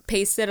 like,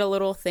 pasted a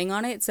little thing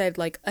on it. It said,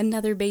 like,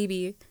 another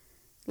baby.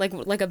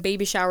 Like a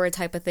baby shower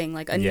type of thing.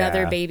 Like,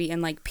 another Yeah. baby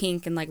in, like,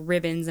 pink and, like,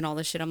 ribbons and all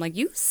this shit. I'm like,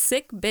 you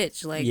sick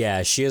bitch. Like,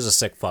 Yeah, she is a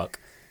sick fuck.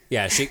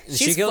 Yeah, she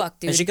She's killed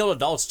fucked, dude. and she killed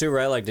adults too,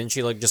 right? Like, didn't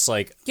she like just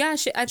like yeah,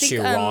 I think she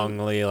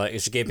wrongly like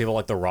she gave people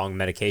like the wrong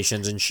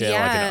medications and shit,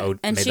 yeah, like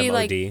and made she them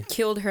like OD.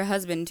 killed her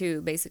husband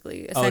too,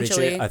 basically. Oh, did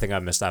Essentially, she? I think I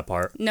missed that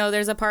part. no,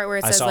 there's a part where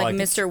it I says saw, like like-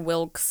 Mr.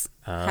 Wilkes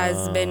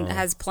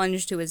has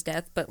plunged to his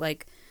death, but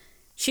like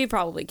she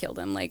probably killed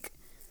him. Like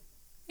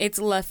it's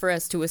left for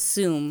us to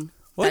assume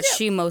Well, that yeah.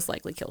 she most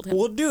likely killed him.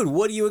 Well, dude,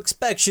 what do you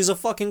expect? She's a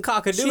fucking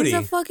cockadoodie. She's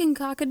a fucking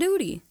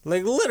cockadoodie.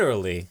 Like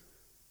literally,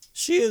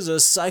 she is a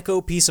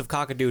psycho piece of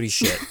cockadoodie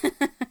shit.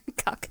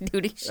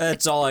 Cockadoodie shit.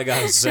 That's all I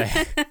gotta say.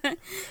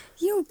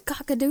 You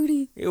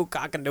cockadoodie. You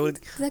cockadoodie.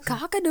 The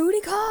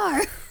cockadoodie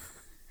car.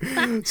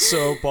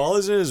 So Paul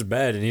is in his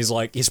bed and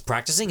he's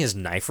practicing his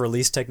knife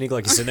release technique.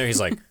 Like he's sitting there, he's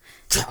like.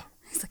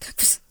 He's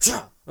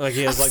like, Like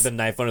he has like the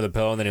knife under the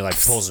pillow and then he like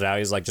pulls it out.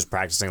 He's like just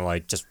practicing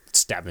like just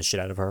stabbing the shit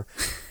out of her.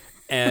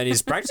 And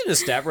he's practicing to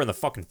stab her in the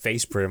fucking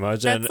face pretty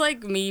much. that's And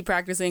like me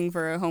practicing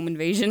for a home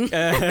invasion,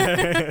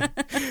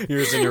 you're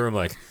just in your room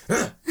like,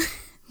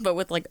 but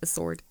with like a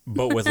sword,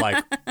 but with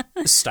like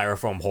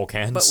styrofoam Hulk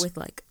hands. but with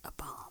like a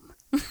bomb.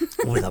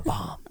 with a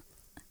bomb.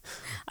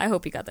 I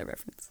hope you got that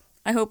reference.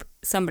 I hope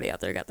somebody out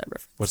there got that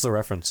reference. What's the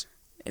reference?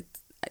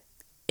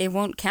 It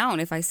won't count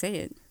if I say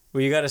it.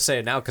 Well, you gotta say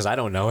it now because I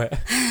don't know it.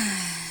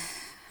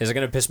 Is it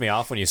gonna piss me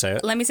off when you say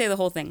it? Let me say the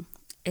whole thing.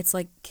 It's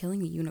like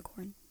killing a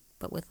unicorn,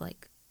 but with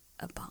like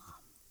a bomb.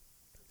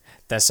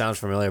 That sounds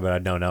familiar, but I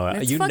don't know it.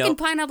 It's You fucking know,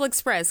 Pineapple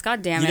Express.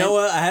 God damn you it. know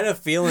what? I had a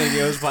feeling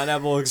it was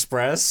Pineapple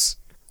Express.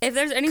 If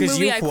there's any 'Cause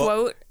movie you I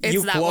quote, it's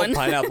you that quote one.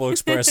 Pineapple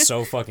Express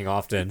so fucking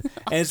often,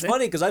 and it's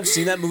funny because I've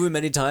seen that movie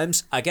many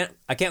times. I can't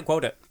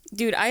quote it.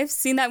 Dude, I've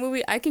seen that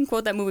movie. I can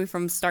quote that movie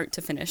from start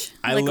to finish.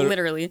 I Like lit-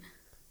 literally.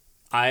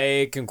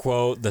 I can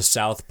quote the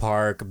South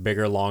Park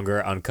Bigger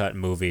Longer Uncut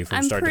movie from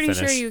I'm start to pretty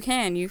finish. sure you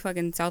can. You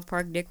fucking South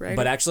Park dick rider.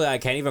 But actually, I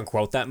can't even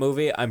quote that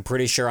movie. I'm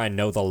pretty sure I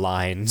know the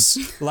lines.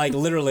 Like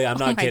literally, I'm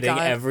not my kidding.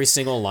 God. Every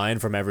single line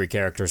from every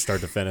character,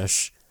 start to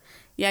finish.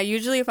 Yeah,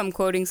 usually if I'm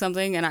quoting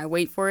something and I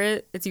wait for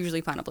it, it's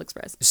usually Pineapple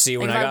Express. See,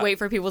 Like when if I I got wait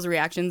for people's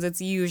reactions, it's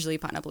usually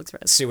Pineapple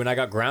Express. See, when I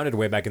got grounded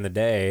way back in the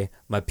day,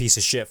 my piece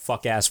of shit,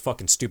 fuck ass,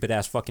 fucking stupid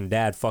ass, fucking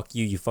dad, fuck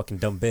you, you fucking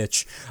dumb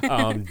bitch,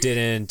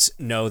 didn't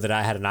know that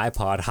I had an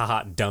iPod.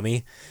 Haha,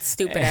 dummy.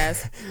 Stupid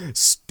ass.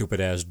 Stupid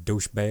ass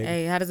douchebag.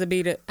 Hey, how does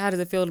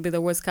it feel to be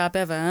the worst cop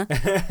ever,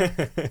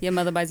 huh? Your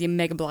mother buys you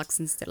Mega Blocks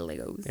instead of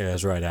Legos. Yeah,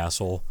 that's right,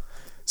 asshole.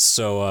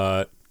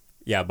 So,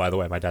 yeah, by the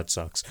way, my dad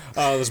sucks.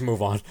 Let's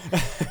move on.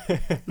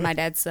 My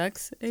dad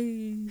sucks.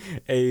 Hey.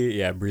 Hey,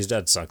 yeah, Bree's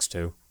dad sucks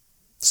too.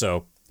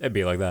 So, it'd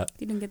be like that.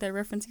 You didn't get that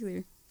reference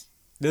either.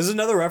 This is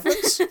another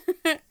reference?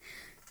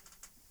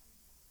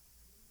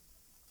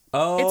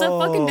 Oh. It's a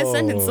fucking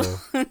Descendants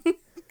song.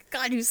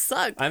 God, you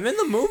suck. I'm in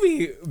the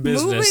movie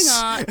business. Moving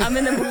on. I'm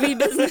in the movie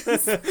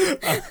business.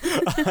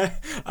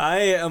 I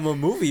am a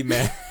movie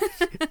man.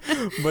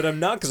 But I'm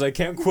not because I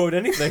can't quote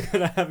anything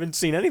and I haven't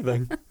seen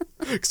anything.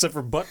 Except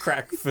for butt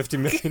crack 50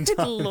 million Good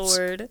times.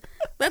 Lord.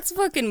 Let's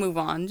fucking move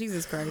on.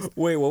 Jesus Christ.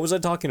 Wait, what was I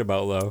talking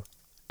about, though?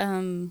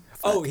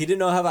 Oh, he didn't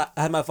know I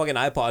had my fucking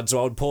iPod,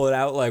 so I would pull it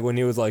out like when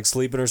he was like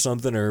sleeping or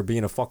something or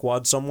being a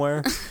fuckwad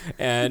somewhere.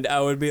 And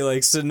I would be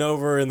like sitting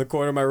over in the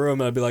corner of my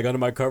room and I'd be like under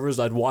my covers.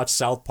 I'd watch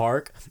South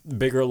Park,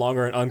 bigger,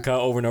 longer, and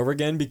uncut over and over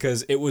again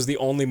because it was the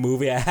only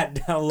movie I had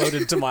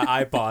downloaded to my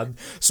iPod.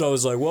 So I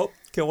was like, well,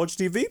 can't watch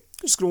TV?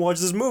 Just gonna watch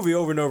this movie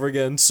over and over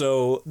again.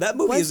 So that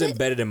movie is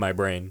embedded in my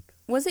brain.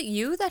 Was it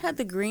you that had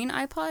the green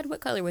iPod?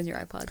 What color was your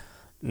iPod?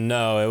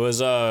 No, it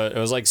was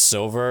like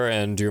silver.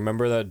 And do you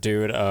remember that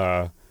dude,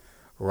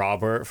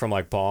 Robert from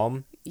like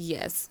Palm?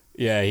 Yes.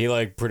 Yeah, he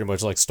like pretty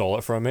much like stole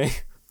it from me.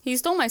 He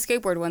stole my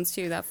skateboard once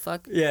too, that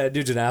fuck. Yeah,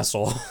 dude's an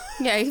asshole.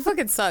 Yeah, he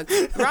fucking sucks.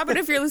 Robert,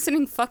 if you're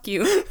listening, fuck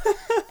you.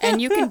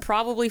 And you can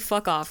probably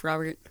fuck off,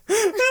 Robert.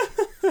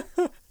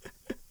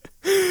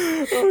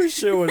 Oh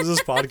shit, what is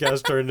this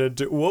podcast turned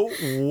into?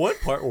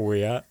 What part were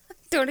we at?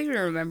 Don't even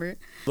remember.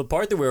 The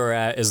part that we were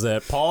at is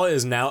that Paul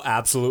is now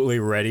absolutely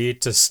ready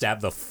to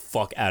stab the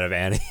fuck out of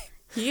Annie.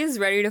 He is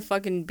ready to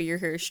fucking beer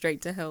her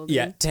straight to hell, dude.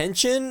 Yeah,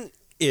 tension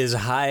is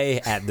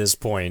high at this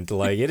point.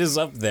 Like, it is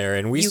up there,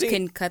 and You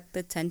can cut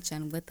the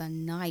tension with a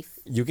knife.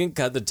 You can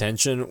cut the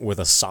tension with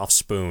a soft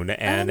spoon,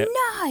 and A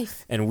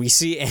knife! And we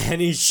see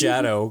Annie's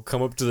shadow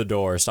come up to the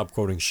door. Stop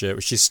quoting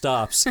shit. She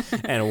stops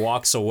and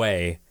walks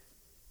away.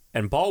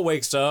 And Paul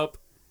wakes up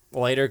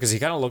later because he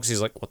kind of looks, he's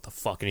like, what the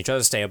fuck? And he tries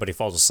to stay up, but he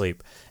falls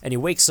asleep. And he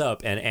wakes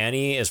up, and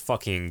Annie is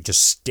fucking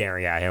just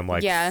staring at him,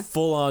 like,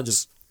 full on,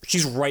 just,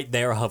 she's right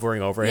there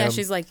hovering over him. Yeah,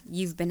 she's like,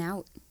 you've been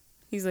out.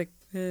 He's like,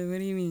 what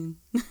do you mean?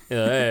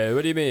 Hey,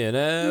 what do you mean? What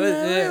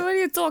are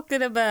you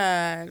talking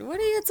about? What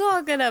are you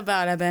talking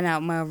about? I've been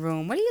out my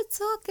room. What are you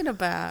talking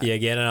about? You're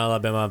getting all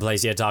up in my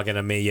place. You're talking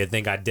to me. You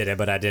think I did it,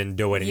 but I didn't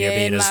do it. And you're You're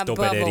being in a my stupid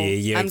bubble. idiot.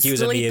 You're I'm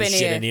accusing me of sleeping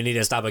shit, here. and you need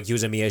to stop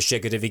accusing me of shit,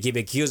 because if you keep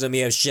accusing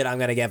me of shit, I'm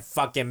going to get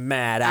fucking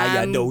mad.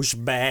 You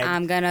douchebag.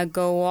 I'm gonna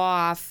go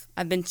off.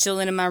 I've been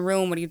chilling in my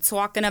room. What are you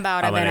talking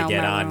about? I'm I've been gonna out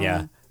get my on room.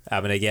 ya.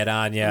 I'm gonna get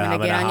on ya. I'm I'm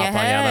gonna gonna get on your hop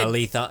on ya. I'm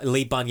head. gonna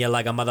leap on you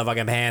like a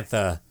motherfucking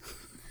panther.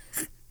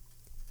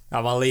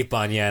 I'm gonna leap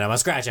on you and I'm gonna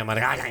scratch you. I'm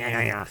gonna.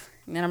 And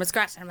then I'm gonna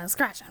scratch. I'm gonna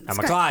scratch. I'm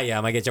gonna claw you.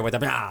 I'm gonna get you with a.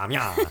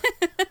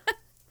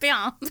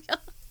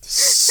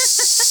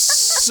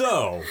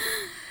 So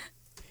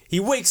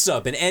he wakes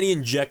up and Annie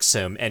injects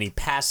him and he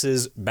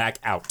passes back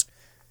out.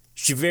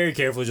 She very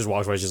carefully just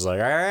walks away. She's like,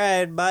 all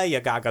right, bye, you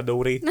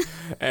cockadoodie.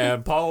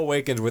 And Paul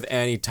awakens with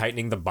Annie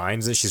tightening the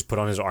binds that she's put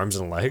on his arms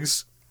and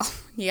legs.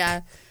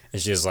 Yeah.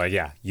 And she's like,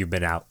 yeah, you've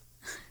been out.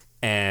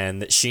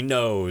 And she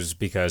knows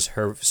because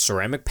her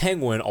ceramic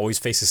penguin always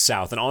faces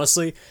south. And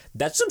honestly,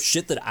 that's some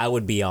shit that I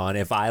would be on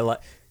if I like.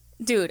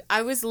 Dude,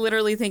 I was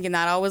literally thinking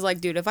that. I was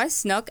like, dude, if I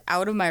snuck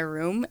out of my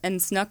room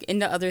and snuck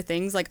into other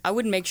things, like, I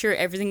would make sure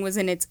everything was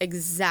in its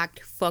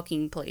exact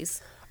fucking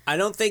place. I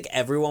don't think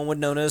everyone would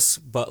notice,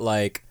 but,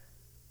 like,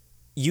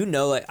 you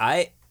know, like,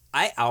 I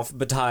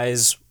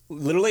alphabetize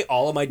literally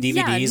all of my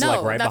DVDs,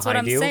 like, right that's behind what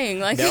I'm you. saying.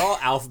 Like, they're all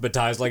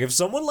alphabetized. Like, if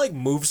someone, like,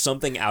 moves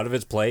something out of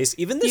its place,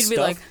 even this You'd be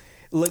stuff...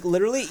 like,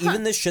 literally,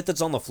 even this shit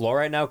that's on the floor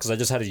right now, because I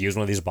just had to use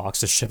one of these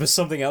boxes to ship us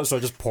something out, so I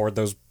just poured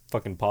those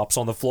fucking pops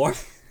on the floor.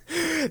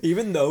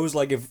 Even those,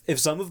 like, if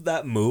some of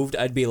that moved,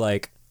 I'd be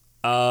like,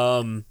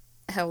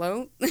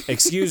 hello?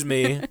 excuse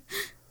me.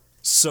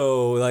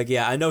 So, like,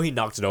 yeah, I know he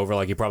knocked it over,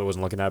 like, he probably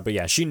wasn't looking at it, but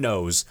yeah, she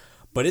knows.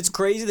 But it's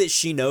crazy that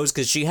she knows,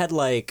 because she had,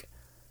 like,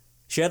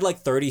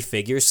 30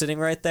 figures sitting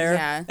right there.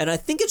 Yeah. And I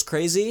think it's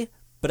crazy,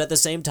 but at the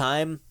same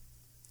time,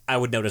 I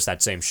would notice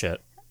that same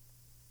shit.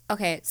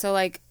 Okay, so,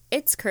 like,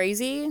 it's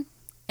crazy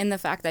in the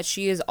fact that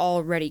she is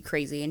already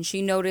crazy, and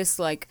she noticed,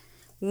 like,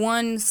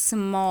 one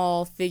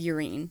small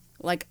figurine,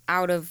 like,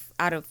 out of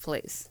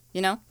place,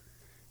 you know?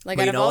 Like,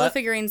 But out you of know all the what?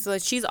 figurines,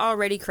 like, she's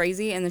already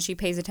crazy, and then she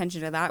pays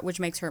attention to that, which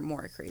makes her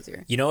more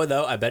crazier. You know what,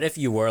 though? I bet if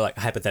you were, like,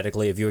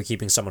 hypothetically, if you were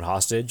keeping someone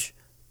hostage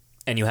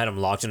and you had them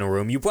locked in a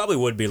room, you probably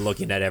would be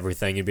looking at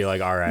everything. You'd be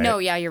like, all right. No,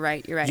 yeah, you're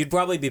right. You'd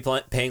probably be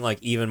paying, like,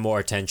 even more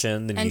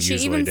attention than And you she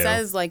usually even do.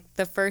 says, like,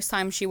 the first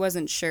time she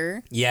wasn't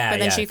sure. Yeah, But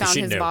then yeah, she 'cause found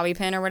she his knew. bobby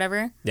pin or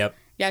whatever. Yep.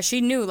 Yeah,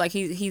 she knew, like,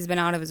 he's been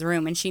out of his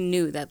room, and she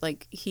knew that,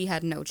 like, he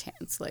had no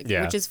chance, like,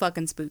 Yeah. which is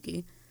fucking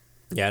spooky.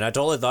 Yeah, and I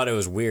totally thought it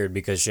was weird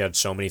because she had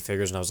so many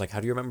figures, and I was like, how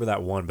do you remember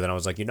that one? But then I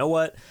was like, you know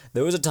what?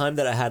 There was a time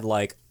that I had,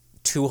 like,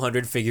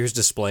 200 figures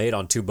displayed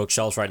on 2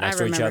 bookshelves right next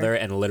to each remember. other,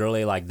 and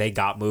literally, like, they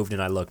got moved,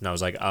 and I looked, and I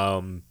was like,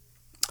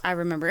 I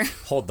remember.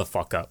 hold the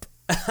fuck up.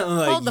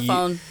 Like, Hold the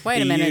phone.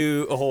 Wait a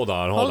minute. Hold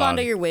on. Hold on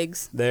to your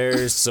wigs.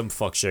 There's some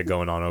fuck shit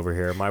going on over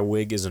here. My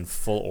wig is in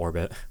full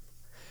orbit.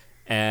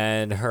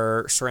 And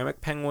her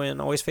ceramic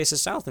penguin always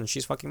faces south, and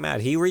she's fucking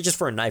mad. He reaches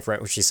for a knife right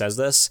when she says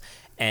this,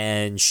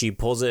 and she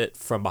pulls it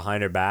from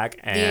behind her back.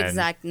 And The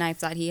exact knife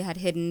that he had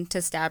hidden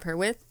to stab her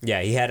with.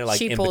 yeah, he had it like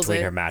She in pulls between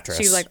it. her mattress.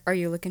 She's like, "Are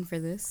you looking for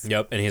this?"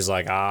 yep. And he's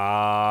like,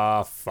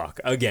 ah,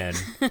 fuck. Again.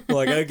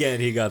 Like, again,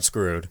 he got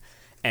screwed.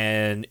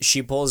 And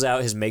she pulls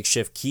out his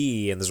makeshift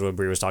key, and this is what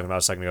Brie was talking about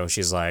a second ago.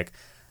 She's like,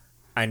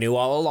 I knew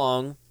all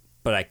along,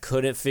 but I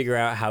couldn't figure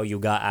out how you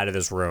got out of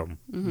this room.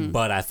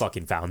 But I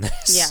fucking found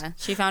this. Yeah,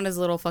 she found his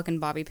little fucking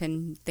bobby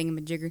pin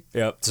thingamajigger.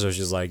 Yep. So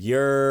she's like,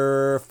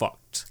 you're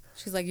fucked.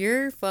 She's like,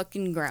 "You're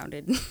fucking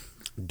grounded."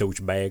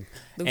 Douchebag.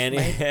 And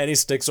Douchebag. and he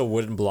sticks a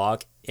wooden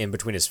block in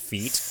between his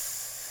feet.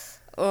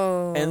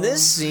 Oh. And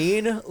this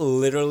scene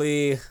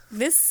literally,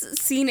 This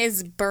scene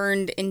is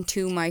burned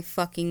into my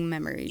fucking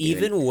memory, dude.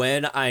 even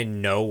when I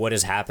know what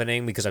is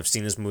happening, because I've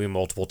seen this movie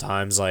multiple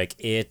times, like,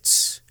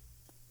 it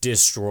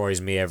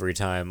destroys me every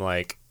time.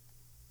 Like,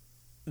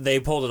 they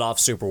pulled it off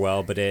super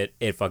well, but it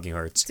fucking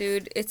hurts.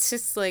 Dude, it's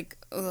just like,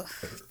 ugh,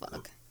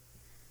 fuck.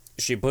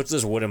 She puts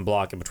this wooden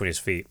block in between his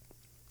feet,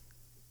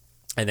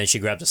 and then she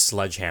grabs a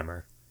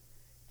sledgehammer,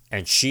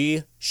 and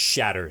she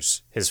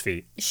shatters his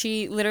feet.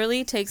 She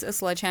literally takes a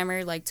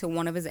sledgehammer, like, to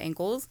one of his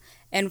ankles,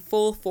 and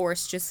full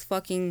force just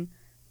fucking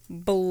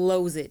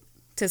blows it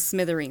to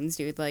smithereens,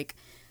 dude. Like,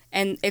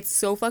 and it's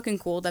so fucking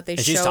cool that they And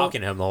show... she's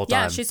talking to him the whole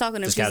time. Yeah, she's talking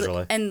to him. Just She's-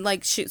 casually. And,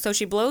 like, so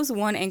she blows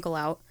one ankle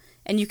out,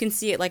 and you can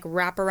see it, like,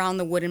 wrap around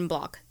the wooden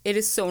block. It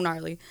is so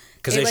gnarly.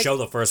 Because It, they like, show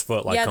the first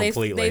foot, like,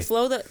 completely. They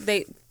flow the...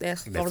 They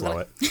flow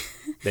it.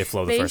 They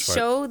flow the They first foot.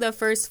 show the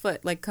first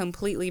foot, like,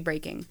 completely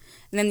breaking.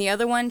 And then the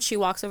other one, she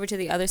walks over to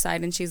the other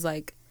side, and she's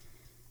like,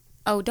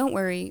 "Oh, don't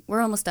worry.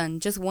 We're almost done.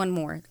 Just one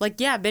more." Like,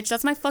 yeah, bitch,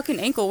 that's my fucking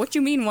ankle. What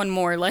you mean one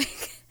more? Like,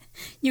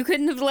 you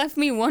couldn't have left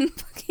me one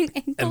fucking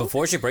ankle? And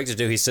before she breaks it,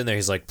 dude, he's sitting there.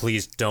 He's like,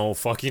 "Please don't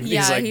fucking."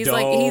 yeah, he's like, he's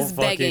 "Don't fucking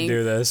begging.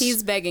 do this."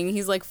 He's begging.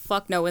 He's like,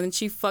 "Fuck no." And then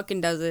she fucking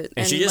does it.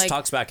 and she just like,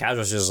 talks back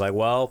casual. She's just like,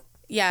 "Well,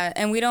 Yeah,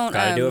 and we don't...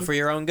 gotta do it for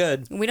your own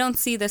good." we don't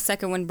see the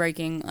second one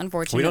breaking,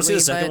 unfortunately. We don't see the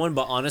second but one,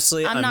 but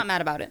honestly, I'm not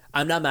mad about it.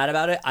 I'm not mad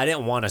about it. I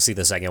didn't want to see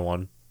the second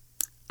one.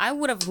 I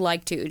would have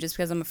liked to, just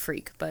because I'm a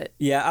freak, but...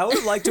 Yeah, I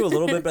would like to a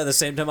little bit, but at the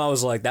same time, I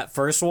was like, that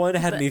first one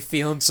had me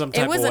feeling some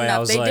type It was of way. I enough.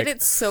 was They like, did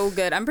it so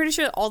good. I'm pretty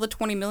sure all the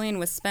 $20 million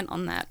was spent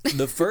on that.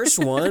 the first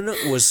one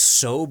was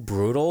so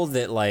brutal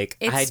that like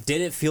I It's-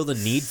 didn't feel the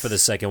need for the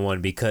second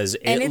one because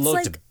And it it's,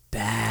 looked like-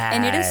 bad.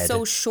 And it is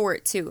so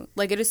short too.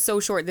 Like, it is so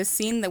short. This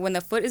scene that when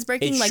the foot is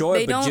breaking, It's like short,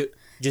 they but don't.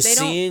 just they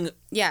don't- seeing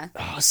Yeah,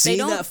 seeing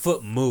don't- that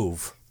foot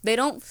move. they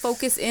don't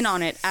focus in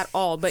on it at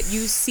all. But you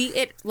see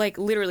it, like,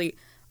 literally,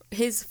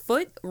 his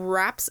foot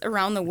wraps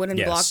around the wooden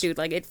Yes. block, dude.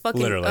 Like, it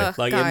fucking Literally,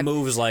 like God. it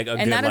moves like a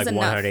And good that like is enough.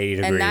 180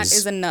 degrees. And that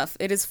is enough.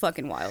 It is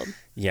fucking wild.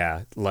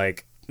 Yeah,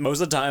 like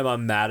most of the time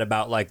I'm mad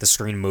about like the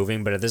screen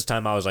moving, but at this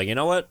time I was like, you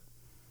know what?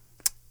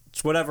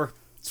 It's whatever.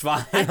 It's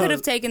fine. I could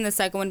have taken the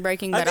second one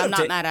breaking, but I'm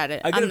not mad at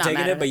it. I could I'm have not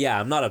taken mad it, at but yeah,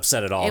 I'm not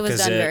upset at all. It was 'cause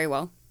done very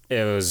well.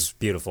 It was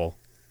beautiful.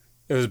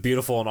 It was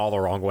beautiful in all the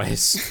wrong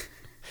ways.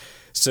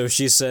 So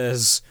she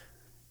says,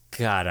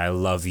 "God, I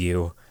love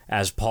you,"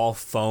 as Paul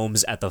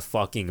foams at the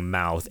fucking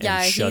mouth and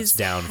Yeah, shuts he's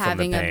down from the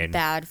having a pain.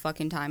 bad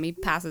fucking time. He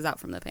passes out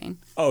from the pain.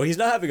 Oh, he's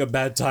not having a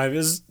bad time.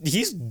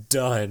 He's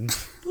done.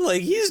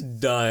 Like, he's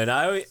done.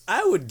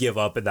 I would give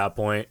up at that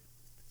point.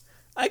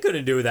 I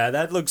couldn't do that.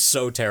 That looks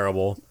so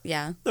terrible.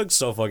 Yeah. Looked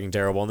so fucking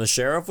terrible. And the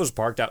sheriff was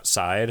parked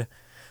outside.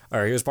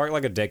 Or he was parked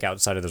like a dick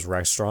outside of this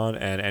restaurant.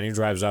 And Annie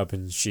drives up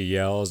and she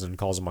yells and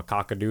calls him a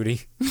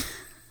cockadoodie.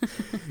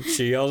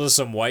 She yells at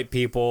some white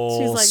people.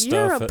 She's like, stuff.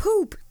 "You're a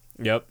poop."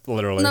 Yep,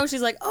 literally. No,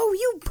 she's like, "Oh,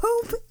 you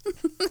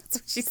poop." That's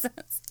what she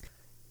says.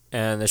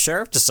 And the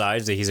sheriff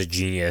decides that he's a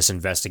genius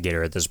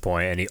investigator at this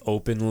point, and he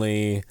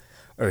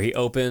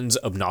opens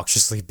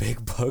obnoxiously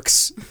big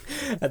books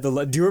at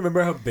the. Do you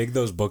remember how big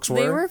those books were?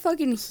 They were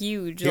fucking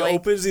huge. He Like,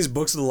 opens these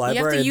books in the you have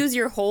library. to and- use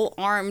your whole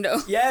arm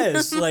to.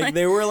 yes, like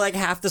they were like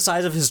half the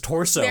size of his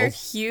torso. They're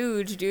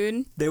huge,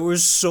 dude. They were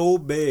so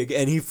big,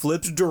 and he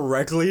flips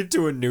directly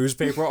to a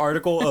newspaper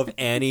article of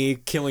Annie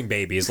killing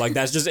babies. Like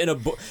that's just in a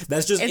book.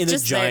 That's just It's in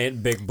just a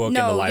giant big book in the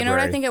No, library. you know what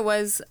I think it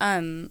was?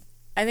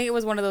 I think it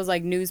was one of those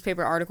like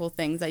newspaper article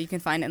things that you can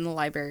find in the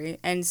library,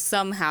 and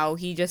somehow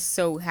he just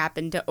so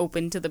happened to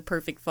open to the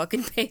perfect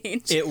fucking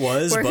page. It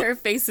was, where but- her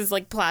face is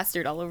like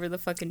plastered all over the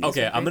fucking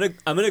Okay, newspaper.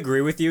 I'm gonna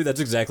agree with you.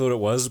 That's exactly what it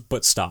was.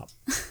 But stop.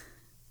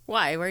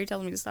 Why? Why are you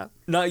telling me to stop?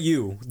 Not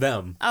you.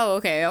 Them. Oh,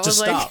 okay. I was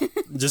Just like, stop.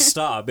 Just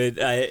stop.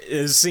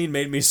 This scene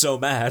made me so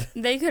mad.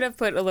 they could have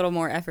put a little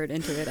more effort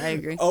into it. I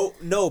agree. Oh,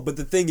 no, but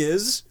the thing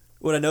is,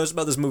 what I noticed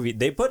about this movie,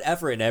 they put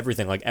effort in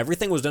everything. Like,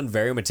 everything was done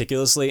very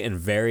meticulously and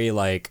very,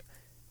 like,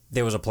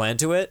 there was a plan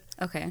to it.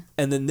 Okay.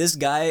 And then this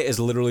guy is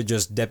literally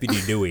just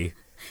Deputy Dewey.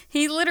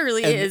 He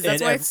literally is.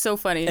 That's why it's so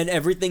funny. And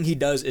everything he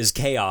does is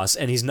chaos,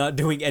 and he's not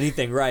doing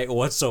anything right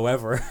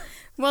whatsoever.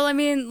 Well, I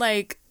mean,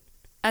 like,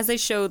 as they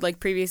showed, like,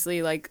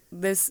 previously, like,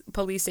 this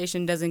police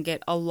station doesn't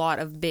get a lot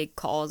of big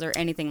calls or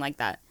anything like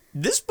that.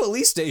 This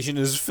police station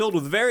is filled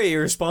with very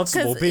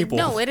irresponsible people.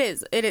 No, it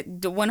is. It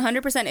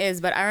 100%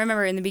 is. But I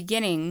remember in the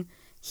beginning,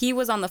 he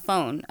was on the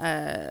phone.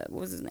 What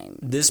was his name?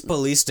 This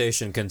police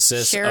station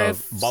consists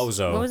Sheriff of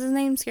Bozo. What was his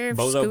name? Sheriff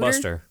Bozo Scooter?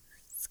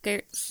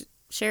 Buster.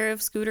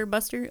 Sheriff Scooter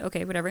Buster?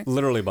 Okay, whatever.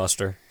 Literally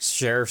Buster.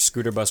 Sheriff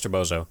Scooter Buster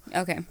Bozo.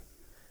 Okay.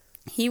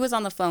 He was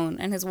on the phone,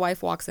 and his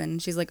wife walks in.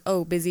 And she's like,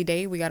 oh, busy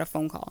day? We got a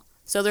phone call.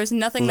 So there's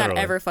nothing Literally.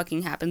 that ever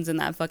fucking happens in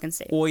that fucking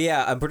state. Well,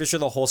 yeah, I'm pretty sure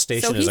the whole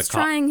station So is a he's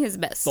cop. trying his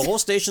best. The whole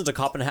station's a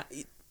cop and a half.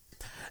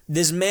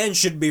 This man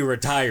should be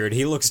retired.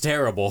 He looks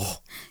terrible.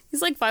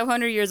 He's like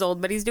 500 years old,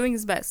 but he's doing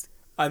his best.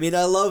 I mean,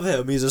 I love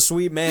him. He's a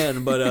sweet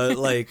man, but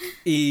like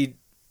he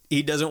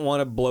doesn't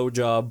want a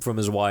blowjob from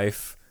his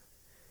wife.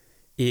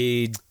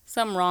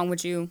 Something wrong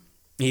with you.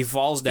 He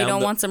falls down. You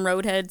don't want some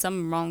roadhead.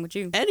 Something wrong with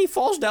you. And he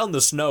falls down the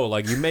snow.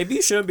 Like,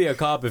 you shouldn't be a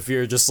cop if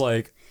you're just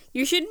like.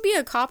 You shouldn't be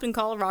a cop in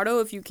Colorado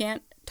if you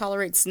can't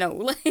tolerate snow.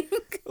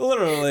 Like,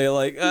 Literally,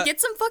 like.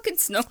 get some fucking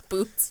snow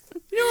boots.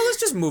 You know, let's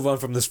just move on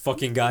from this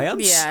fucking guy. I'm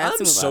let's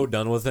move so on.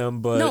 done with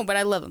him, but. No, but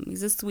I love him.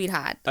 He's a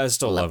sweetheart. I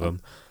still love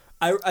him.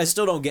 I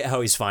still don't get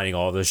how he's finding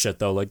all this shit,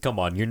 though. Like, come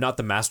on, you're not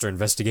the master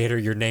investigator.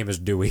 Your name is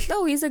Dewey.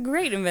 No, he's a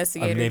great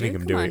investigator. I'm naming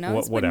dude. him Come Dewey. on, now.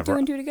 Let's put Whatever. 2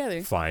 and 2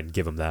 together. Fine,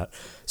 give him that.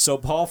 So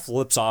Paul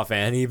flips off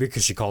Annie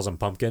because she calls him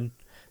Pumpkin.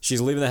 She's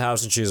leaving the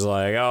house and she's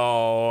like,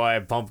 oh,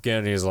 I'm Pumpkin.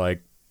 And he's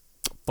like,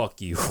 fuck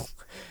you.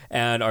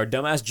 And our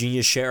dumbass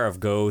genius sheriff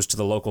goes to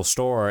the local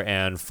store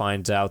and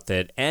finds out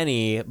that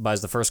Annie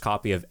buys the first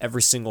copy of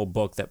every single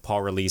book that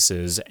Paul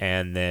releases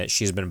and that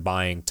she's been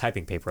buying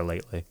typing paper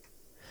lately.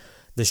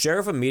 The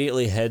sheriff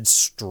immediately heads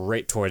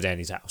straight towards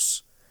Annie's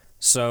house.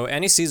 So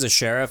Annie sees the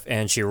sheriff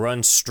and she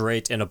runs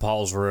straight into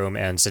Paul's room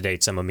and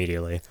sedates him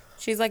immediately.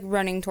 She's like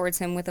running towards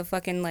him with a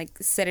fucking like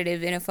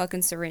sedative in a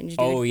fucking syringe.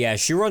 Dude. Oh yeah,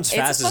 she runs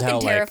fast it's as hell.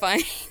 fucking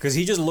terrifying. Because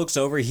he just looks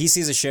over, he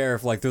sees the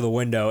sheriff like through the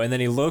window, and then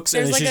he looks,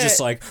 and then she's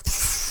just like.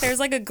 There's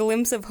like a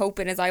glimpse of hope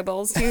in his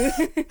eyeballs too.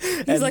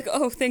 He's like,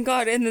 oh, thank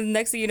God. And then the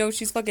next thing you know,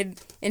 she's fucking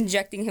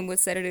injecting him with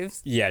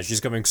sedatives. Yeah,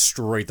 she's coming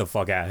straight the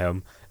fuck at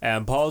him.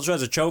 And Paul tries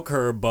to choke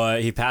her,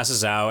 but he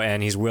passes out,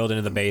 and he's wheeled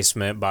into the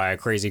basement by a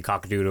crazy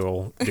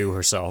cockadoodle-doo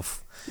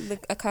herself.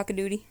 A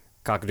cockadoodie.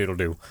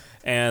 Cock-a-doodle-doo.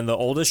 And the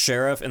oldest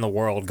sheriff in the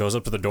world goes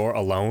up to the door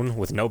alone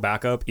with no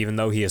backup, even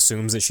though he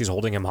assumes that she's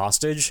holding him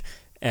hostage.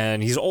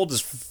 And he's old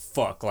as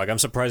fuck. Like, I'm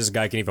surprised this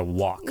guy can even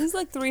walk. He's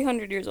like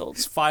 300 years old.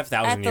 He's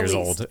 5,000 years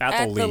old,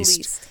 at the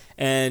least.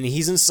 And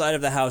he's inside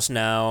of the house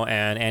now,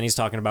 and Annie's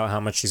talking about how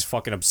much she's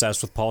fucking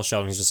obsessed with Paul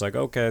Sheldon. He's just like,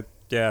 okay,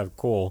 yeah,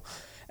 cool.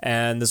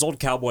 And this old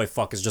cowboy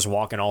fuck is just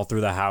walking all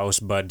through the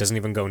house, but doesn't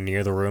even go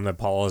near the room that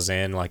Paul is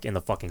in, like, in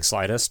the fucking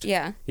slightest.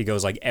 Yeah. He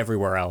goes, like,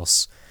 everywhere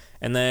else.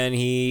 And then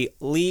he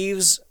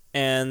leaves,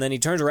 and then he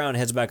turns around and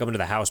heads back up into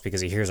the house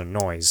because he hears a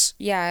noise.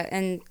 Yeah,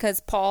 and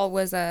because Paul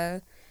was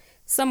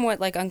somewhat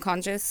like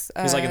unconscious.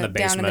 He's like in the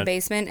down in the basement.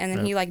 basement, and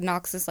then he like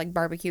knocks this like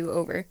barbecue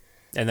over.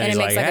 And then And he's it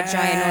makes like a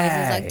giant noise.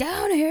 He's "Hey!" like,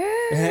 down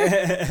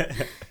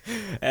here.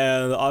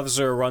 And the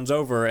officer runs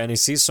over and he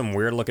sees some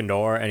weird looking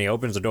door and he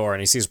opens the door and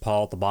he sees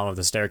Paul at the bottom of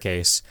the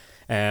staircase.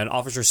 And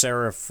Officer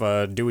Sheriff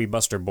Dewey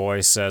Buster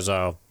Boy says,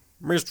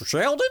 Mr.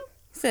 Sheldon?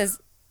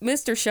 Says,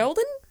 Mr.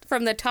 Sheldon?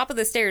 From the top of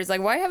the stairs.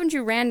 Like, why haven't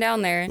you ran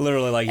down there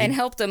Literally, like, and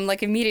helped him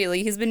like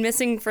immediately? He's been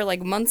missing for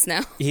like months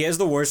now. he has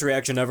the worst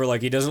reaction ever.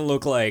 Like, he doesn't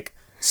look like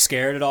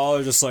scared at all.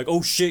 Or just like,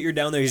 oh shit, you're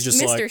down there. He's just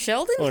Mr. like,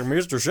 Sheldon? like,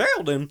 Mr.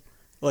 Sheldon?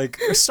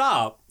 Like,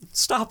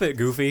 stop it,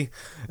 Goofy.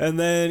 And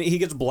then he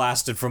gets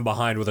blasted from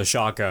behind with a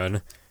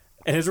shotgun.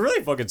 And it's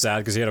really fucking sad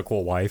because he had a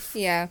cool wife.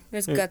 Yeah,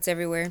 there's guts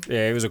everywhere.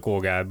 Yeah, he was a cool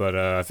guy, but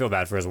I feel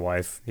bad for his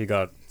wife. He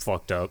got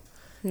fucked up.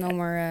 No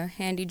more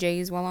handy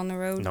J's while on the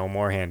road. No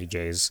more handy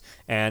J's.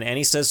 And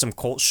Annie says some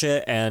cult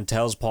shit and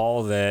tells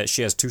Paul that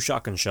she has 2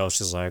 shotgun shells.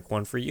 She's like,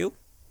 one for you,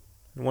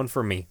 and one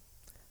for me.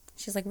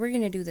 She's like, we're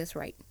gonna do this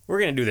right. We're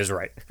going to do this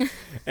right.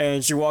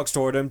 And she walks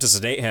toward him to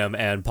sedate him,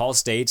 and Paul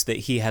states that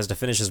he has to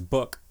finish his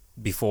book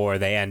before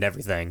they end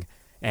everything.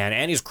 And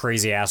Annie's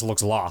crazy ass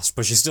looks lost,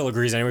 but she still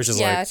agrees anyway.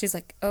 She's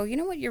like, oh, you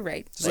know what? You're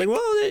right. She's like, well,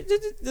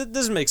 it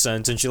doesn't make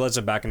sense. And she lets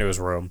him back into his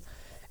room.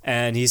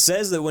 And he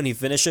says that when he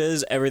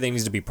finishes, everything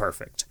needs to be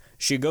perfect.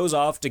 She goes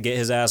off to get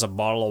his ass a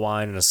bottle of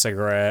wine and a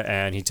cigarette,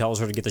 and he tells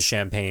her to get the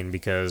champagne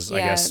because, I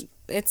guess...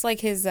 it's like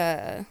his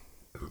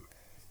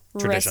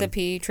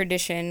recipe,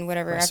 tradition,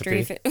 whatever.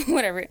 Recipe.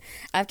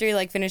 After he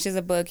like finishes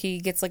a book, he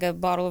gets like a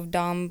bottle of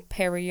Dom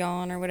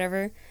Perignon or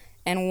whatever,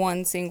 and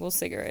one single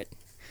cigarette.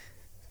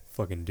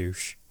 Fucking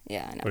douche.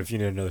 Yeah, I know. What if you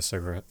need another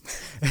cigarette?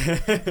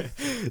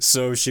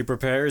 So she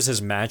prepares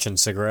his match and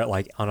cigarette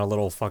like on a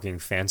little fucking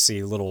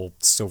fancy little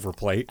silver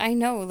plate. I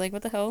know, like,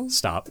 what the hell?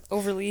 Stop.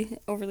 Overly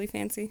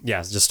fancy.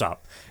 Yes, just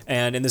stop.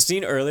 And in the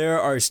scene earlier,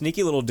 our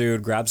sneaky little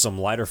dude grabs some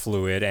lighter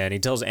fluid and he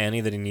tells Annie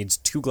that he needs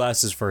 2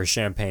 glasses for his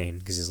champagne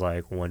because he's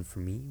like, one for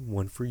me,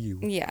 one for you.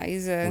 Yeah,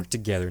 he's We're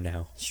together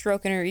now.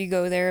 stroking her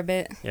ego there a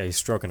bit. Yeah, he's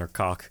stroking her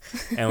cock.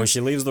 And when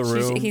she leaves the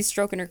room, He's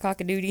stroking her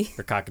cock-a-doodie.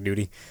 her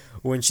cock-a-doodie.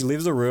 When she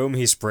leaves the room,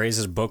 he sprays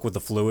his book with the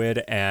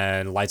fluid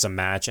and lights a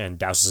match and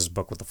douses his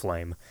book with the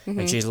flame.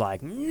 And she's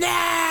like,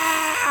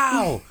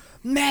 no!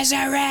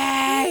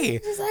 Misery!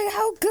 He's like,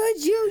 how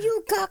could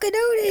you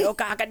cock-a-doodie? You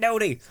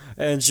cock-a-doodie!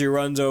 And she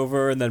runs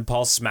over, and then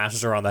Paul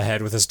smashes her on the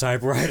head with his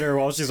typewriter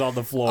while she's on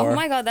the floor. Oh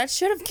my god, that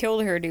should have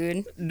killed her,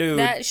 dude. Dude.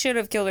 That should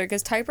have killed her,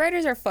 because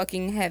typewriters are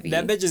fucking heavy.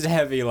 That bitch is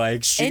heavy,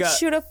 like, It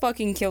should have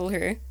fucking killed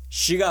her.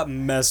 she got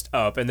messed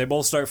up, and they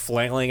both start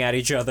flailing at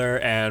each other,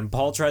 and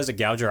Paul tries to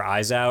gouge her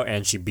eyes out,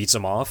 and she beats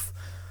him off.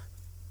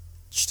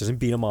 She doesn't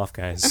beat him off,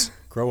 guys.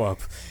 Grow up.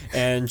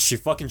 And she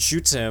fucking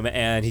shoots him,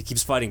 and he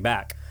keeps fighting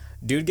back.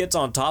 Dude gets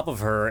on top of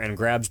her and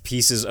grabs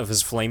pieces of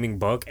his flaming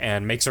book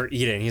and makes her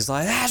eat it, and he's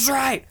like, that's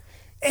right!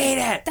 Eat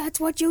it! That's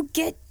what you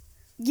get,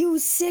 you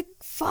sick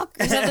fuck,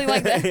 or something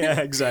like that. Yeah,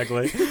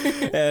 exactly.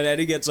 And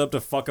Eddie gets up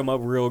to fuck him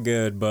up real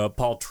good, but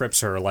Paul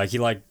trips her.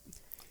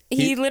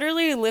 He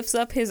literally lifts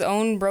up his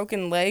own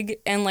broken leg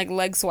and, like,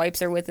 leg swipes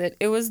her with it.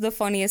 It was the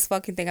funniest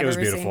fucking thing I've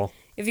ever beautiful. seen.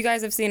 If you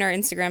guys have seen our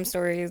Instagram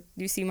story,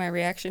 you see my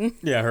reaction.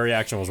 Yeah, her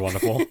reaction was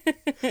wonderful.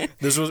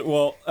 This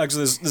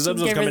episode's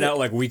Give her coming the- out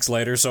like weeks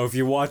later, so if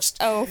you watched...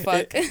 Oh,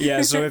 fuck.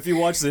 So if you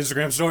watched the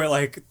Instagram story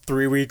like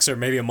 3 weeks or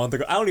maybe a month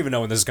ago, I don't even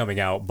know when this is coming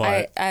out,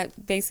 but... I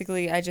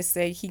just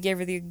say he gave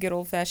her the good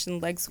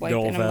old-fashioned leg swipe, good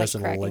and I'm, like,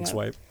 old-fashioned cracking leg up.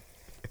 swipe.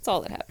 That's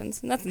all that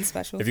happens. Nothing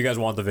special. If you guys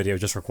want the video,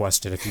 just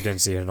request it. If you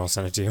didn't see it, and I'll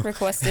send it to you.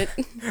 Request it.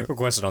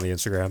 Request it on the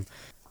Instagram.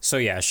 So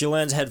yeah, she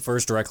lands head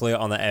first directly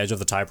on the edge of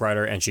the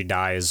typewriter, and she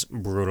dies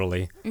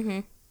brutally. Mm-hmm.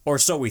 Or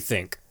so we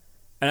think.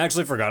 And I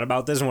actually forgot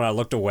about this, and when I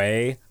looked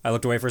away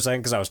for a second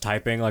because I was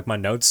typing like my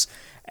notes,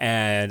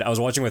 and I was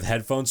watching with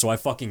headphones, so I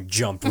fucking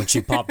jumped when she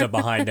popped up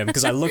behind him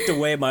because I looked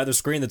away at my other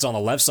screen that's on the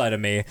left side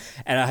of me,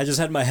 and I just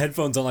had my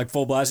headphones on like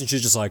full blast, and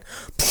she's just like,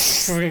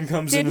 fucking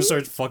comes in and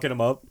starts fucking him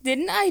up.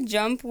 Didn't I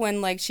jump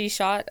when, like, she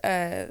shot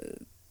the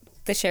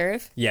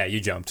sheriff? Yeah, you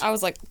jumped. I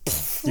was like...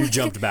 You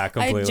jumped back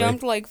completely. I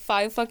jumped like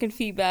 5 fucking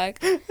feet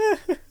back.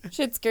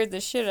 Shit scared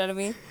the shit out of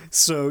me.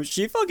 So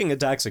she fucking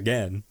attacks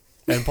again.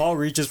 And Paul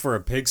reaches for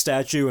a pig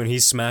statue and he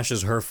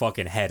smashes her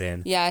fucking head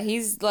in. Yeah,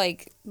 he's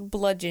like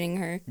bludgeoning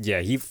her. Yeah,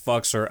 he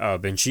fucks her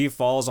up and she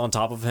falls on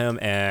top of him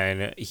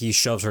and he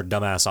shoves her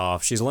dumbass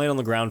off. She's laying on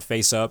the ground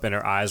face up and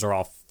her eyes are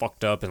all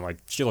fucked up and like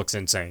she looks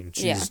insane.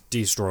 She's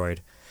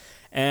destroyed.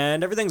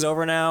 And everything's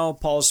over now.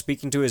 Paul's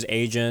speaking to his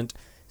agent.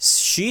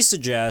 She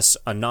suggests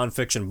a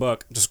nonfiction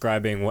book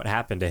describing what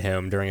happened to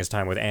him during his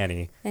time with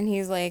Annie. And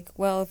he's like,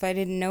 well, if I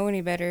didn't know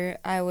any better,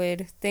 I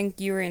would think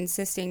you were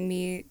insisting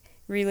me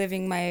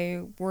reliving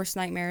my worst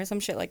nightmare or some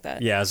shit like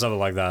that. Yeah, something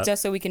like that.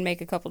 Just so we can make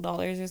a couple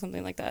dollars or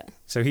something like that.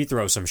 So he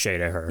throws some shade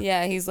at her.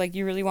 Yeah, he's like,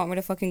 you really want me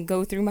to fucking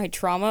go through my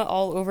trauma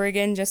all over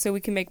again just so we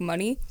can make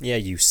money? Yeah,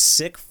 you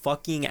sick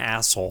fucking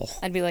asshole.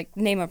 I'd be like,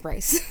 name a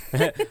price.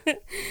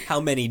 How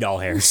many doll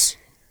hairs?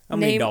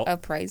 Name a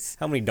price.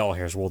 How many doll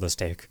hairs will this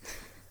take?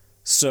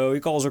 So he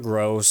calls her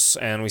gross,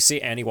 and we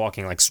see Annie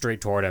walking like straight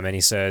toward him, and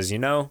he says, you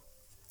know,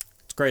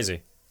 it's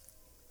crazy.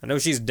 I know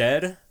she's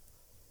dead,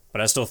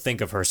 but I still think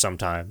of her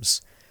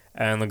sometimes.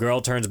 And the girl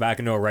turns back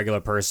into a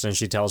regular person, and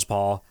she tells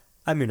Paul,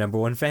 I'm your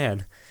 #1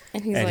 fan.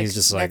 And he's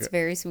just like, that's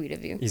very sweet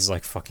of you. He's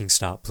like, fucking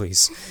stop,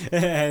 please.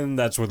 And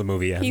that's where the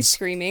movie ends. He's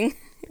screaming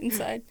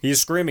inside. He's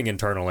screaming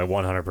internally,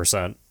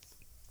 100%.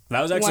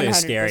 That was actually 100%. A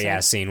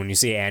scary-ass scene when you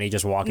see Annie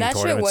just walking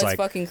toward him. That shit was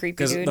fucking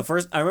creepy, dude.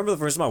 I remember the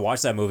first time I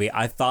watched that movie,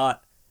 I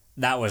thought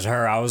that was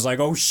her. I was like,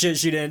 oh shit,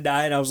 she didn't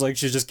die. And I was like,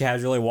 she's just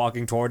casually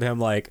walking toward him,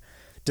 like,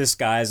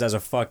 disguised as a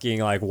fucking,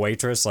 like,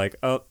 waitress. Like,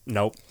 oh,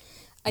 nope.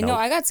 I know,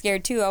 I got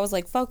scared too. I was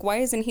like, fuck, why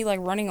isn't he, like,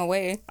 running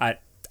away?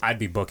 I'd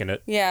be booking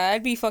it. Yeah,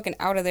 I'd be fucking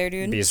out of there,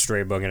 dude. Be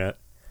straight booking it.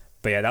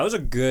 But yeah, that was a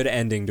good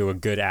ending to a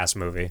good-ass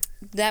movie.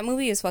 That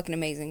movie is fucking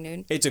amazing,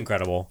 dude. It's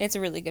incredible. It's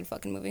a really good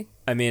fucking movie.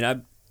 I mean,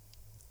 I'm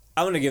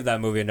going to give that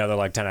movie another,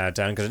 like, 10 out of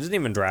 10, because it doesn't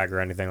even drag or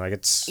anything. Like,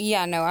 it's...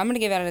 Yeah, no, I'm going to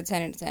give it a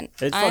 10 out of 10.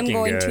 It's I'm fucking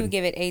going good. to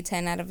give it a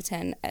 10 out of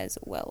 10 as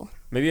well.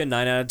 Maybe a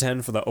 9 out of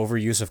 10 for the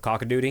overuse of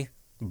cock-a-doodie.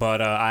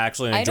 But I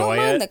actually enjoy it. I don't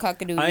mind the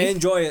cock-a-doodie. I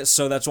enjoy it,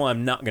 so that's why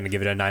I'm not going to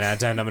give it a 9 out of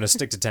 10. I'm going to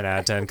stick to 10 out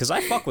of 10, because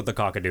I fuck with the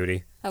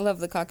cock-a-doodie. I love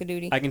the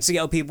cock-a-doodie. I can see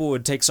how people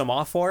would take some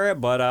off for it,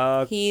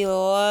 but... He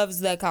loves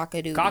the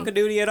cock-a-doodie.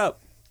 Cock-a-doodie it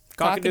up.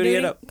 Cock-a-doodie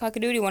it up.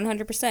 Cock-a-doodie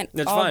 100%.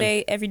 It's all fine.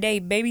 day, every day,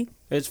 baby.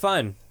 It's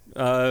fine.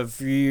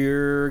 If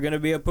you're going to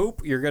be a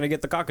poop, you're going to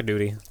get the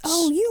cock-a-doodie.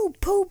 Oh, you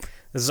poop.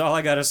 That's all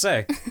I got to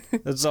say.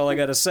 That's all I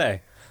got to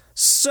say.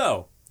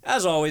 So,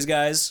 as always,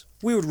 guys...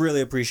 We would really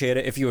appreciate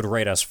it if you would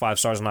rate us 5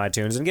 stars on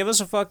iTunes and give us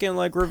a fucking,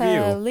 like,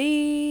 review.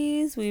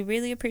 Please, we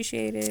really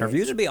appreciate it.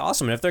 Reviews would be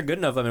awesome, and if they're good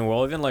enough, I mean,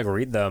 we'll even, like,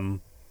 read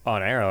them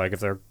on air. Like, if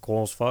they're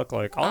cool as fuck,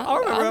 like,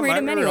 I'll read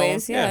them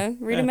anyways. Yeah,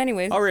 read them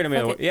anyways. I'll read them Fuck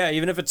anyway. it. Yeah,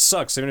 even if it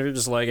sucks, even if you're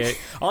just like,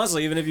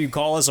 honestly, even if you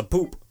call us a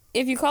poop.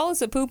 If you call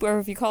us a poop or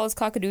if you call us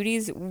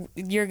cockadooties,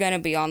 you're gonna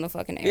be on the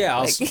fucking air. Yeah,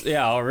 Like,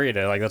 I'll read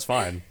it. Like, that's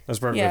fine. That's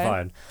perfectly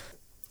fine.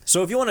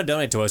 So if you want to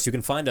donate to us, you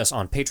can find us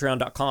on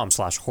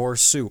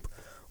patreon.com/horrorsoup.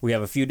 We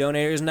have a few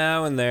donators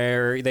now, and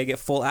they get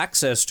full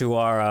access to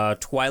our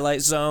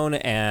Twilight Zone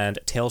and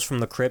Tales from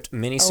the Crypt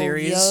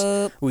miniseries.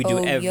 yup. We do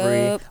Oh,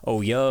 every... yup.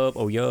 Oh, yup.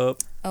 Oh, yup.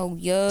 oh,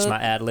 It's yup.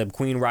 my ad-lib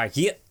queen right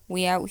here.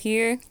 We out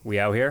here. We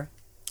out here.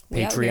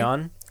 We out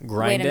Patreon.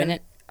 Grinding. Wait a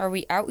minute. Are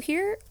we out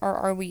here or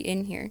are we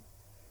in here?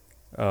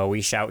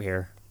 We shout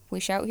here. We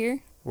shout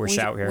here? We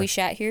shout here. We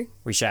shat here?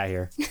 We chat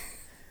here.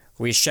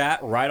 We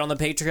chat right on the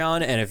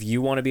Patreon, and if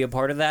you want to be a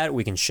part of that,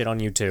 we can shit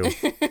on you too.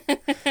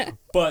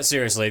 But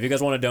seriously, if you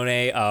guys want to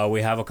donate,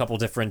 we have a couple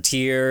different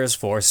tiers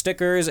for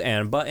stickers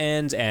and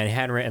buttons and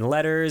handwritten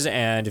letters,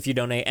 and if you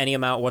donate any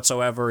amount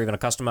whatsoever, even a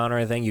custom amount or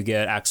anything, you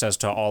get access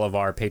to all of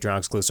our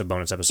Patreon-exclusive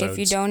bonus episodes. If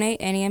you donate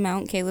any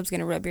amount, Caleb's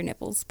gonna rub your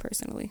nipples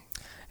personally.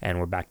 And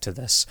we're back to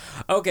this.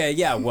 Okay,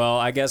 yeah, well,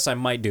 I guess I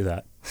might do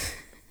that.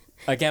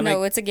 I can't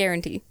No, it's a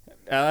guarantee.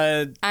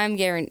 I'm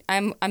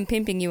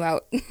pimping you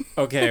out.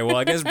 Okay, well,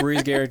 I guess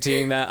Bree's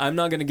guaranteeing that. I'm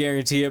not going to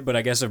guarantee it, but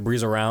I guess if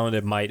Bree's around,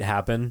 it might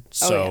happen.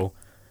 So,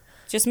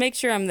 Just make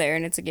sure I'm there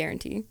and it's a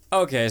guarantee.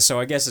 Okay, so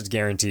I guess it's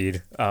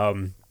guaranteed.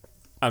 I'm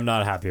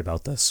not happy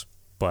about this.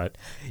 But,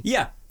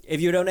 yeah,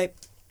 if you donate,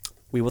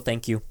 we will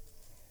thank you.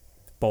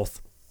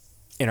 Both.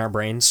 In our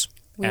brains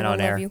We and will on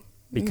love air. you.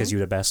 Because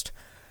you're the best.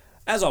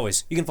 As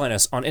always, you can find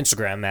us on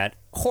Instagram at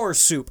Horror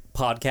Soup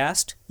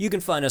Podcast. You can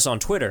find us on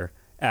Twitter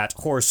at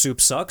Horror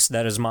Soup Sucks.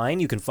 That is mine.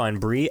 You can find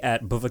Bree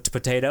at Booked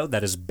Potato.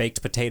 That is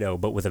baked potato,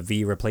 but with a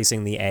V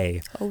replacing the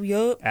A. Oh,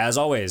 yup. As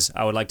always,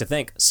 I would like to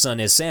thank Son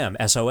is Sam,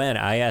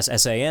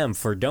 SONISSAM,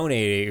 for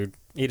donating.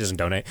 He doesn't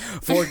donate.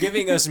 For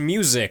giving us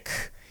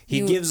music.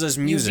 He gives us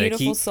music.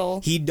 beautiful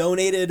soul. He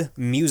donated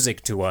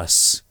music to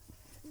us.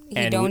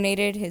 He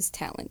donated his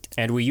talent.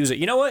 And we use it.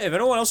 You know what? If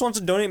anyone else wants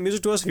to donate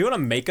music to us, if you want to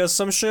make us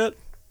some shit,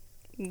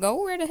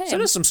 Go right ahead.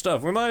 send us some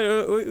stuff. We might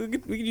we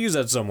could use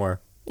that somewhere.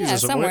 Use Yeah,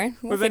 us somewhere.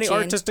 We'll With any fit you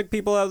in. artistic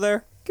people out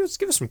there, give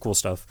us some cool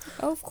stuff.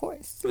 Oh, of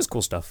course. Give us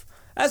cool stuff.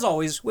 As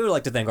always, we would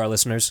like to thank our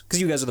listeners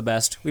because you guys are the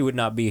best. We would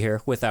not be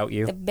here without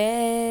you. The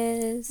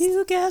best.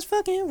 You guys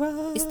fucking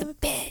rock. It's the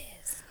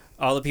best.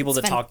 All the people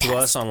It's that talk to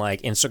us on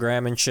like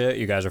Instagram and shit,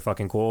 you guys are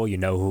fucking cool. You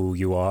know who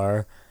you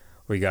are.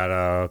 We got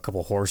a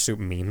couple Horror Soup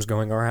memes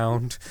going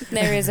around.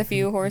 There is a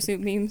few horror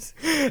soup memes.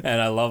 And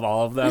I love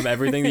all of them.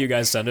 Everything that you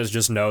guys send us,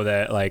 just know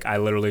that like I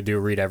literally do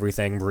read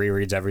everything. Bree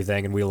reads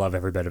everything, and we love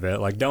every bit of it.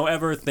 Like, don't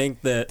ever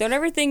think that. Don't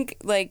ever think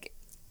like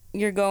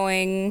you're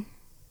going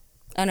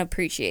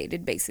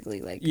unappreciated. Basically,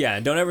 like Yeah,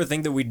 and don't ever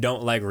think that we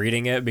don't like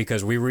reading it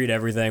because we read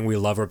everything. We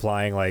love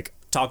replying. Like,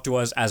 talk to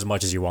us as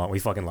much as you want. We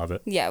fucking love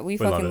it. yeah, we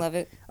love fucking it. love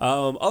it.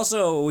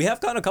 Also, we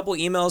have gotten a couple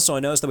emails, so I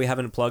noticed that we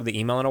haven't plugged the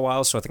email in a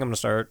while. So I think I'm gonna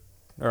start.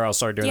 Or I'll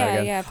start doing that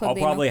again. Yeah, plug I'll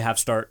the probably have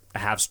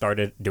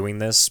started doing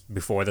this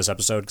before this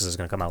episode because it's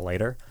going to come out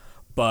later.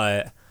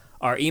 But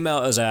our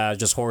email is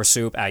just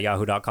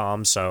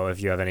horrorsoup@yahoo.com. So if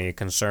you have any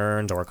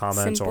concerns or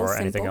comments Simple, or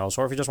anything simple. else,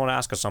 or if you just want to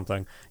ask us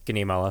something, you can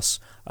email us.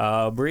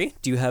 Bree,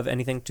 do you have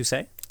anything to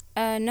say?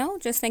 No,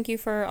 just thank you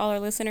for all our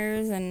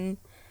listeners and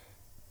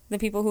the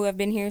people who have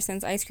been here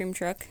since Ice Cream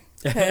Truck.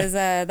 Because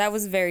that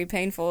was very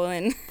painful,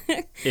 and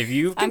If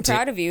you, I'm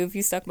proud of you if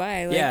you stuck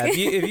by. Like, Yeah, if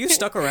you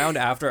stuck around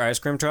after Ice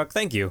Cream Truck,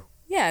 thank you.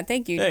 yeah,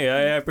 thank you. Hey,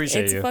 I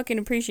appreciate It's you. fucking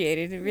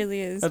appreciated. It really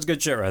is. That's good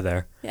shit right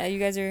there. Yeah, you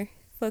guys are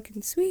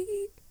fucking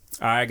sweet.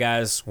 All right,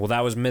 guys. Well,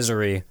 that was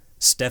Misery,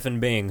 Stephen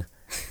Bing,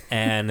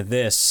 and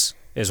this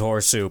is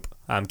Horror Soup.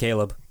 I'm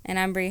Caleb. And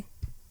I'm Bree.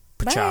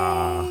 Pacha.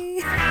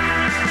 Bye.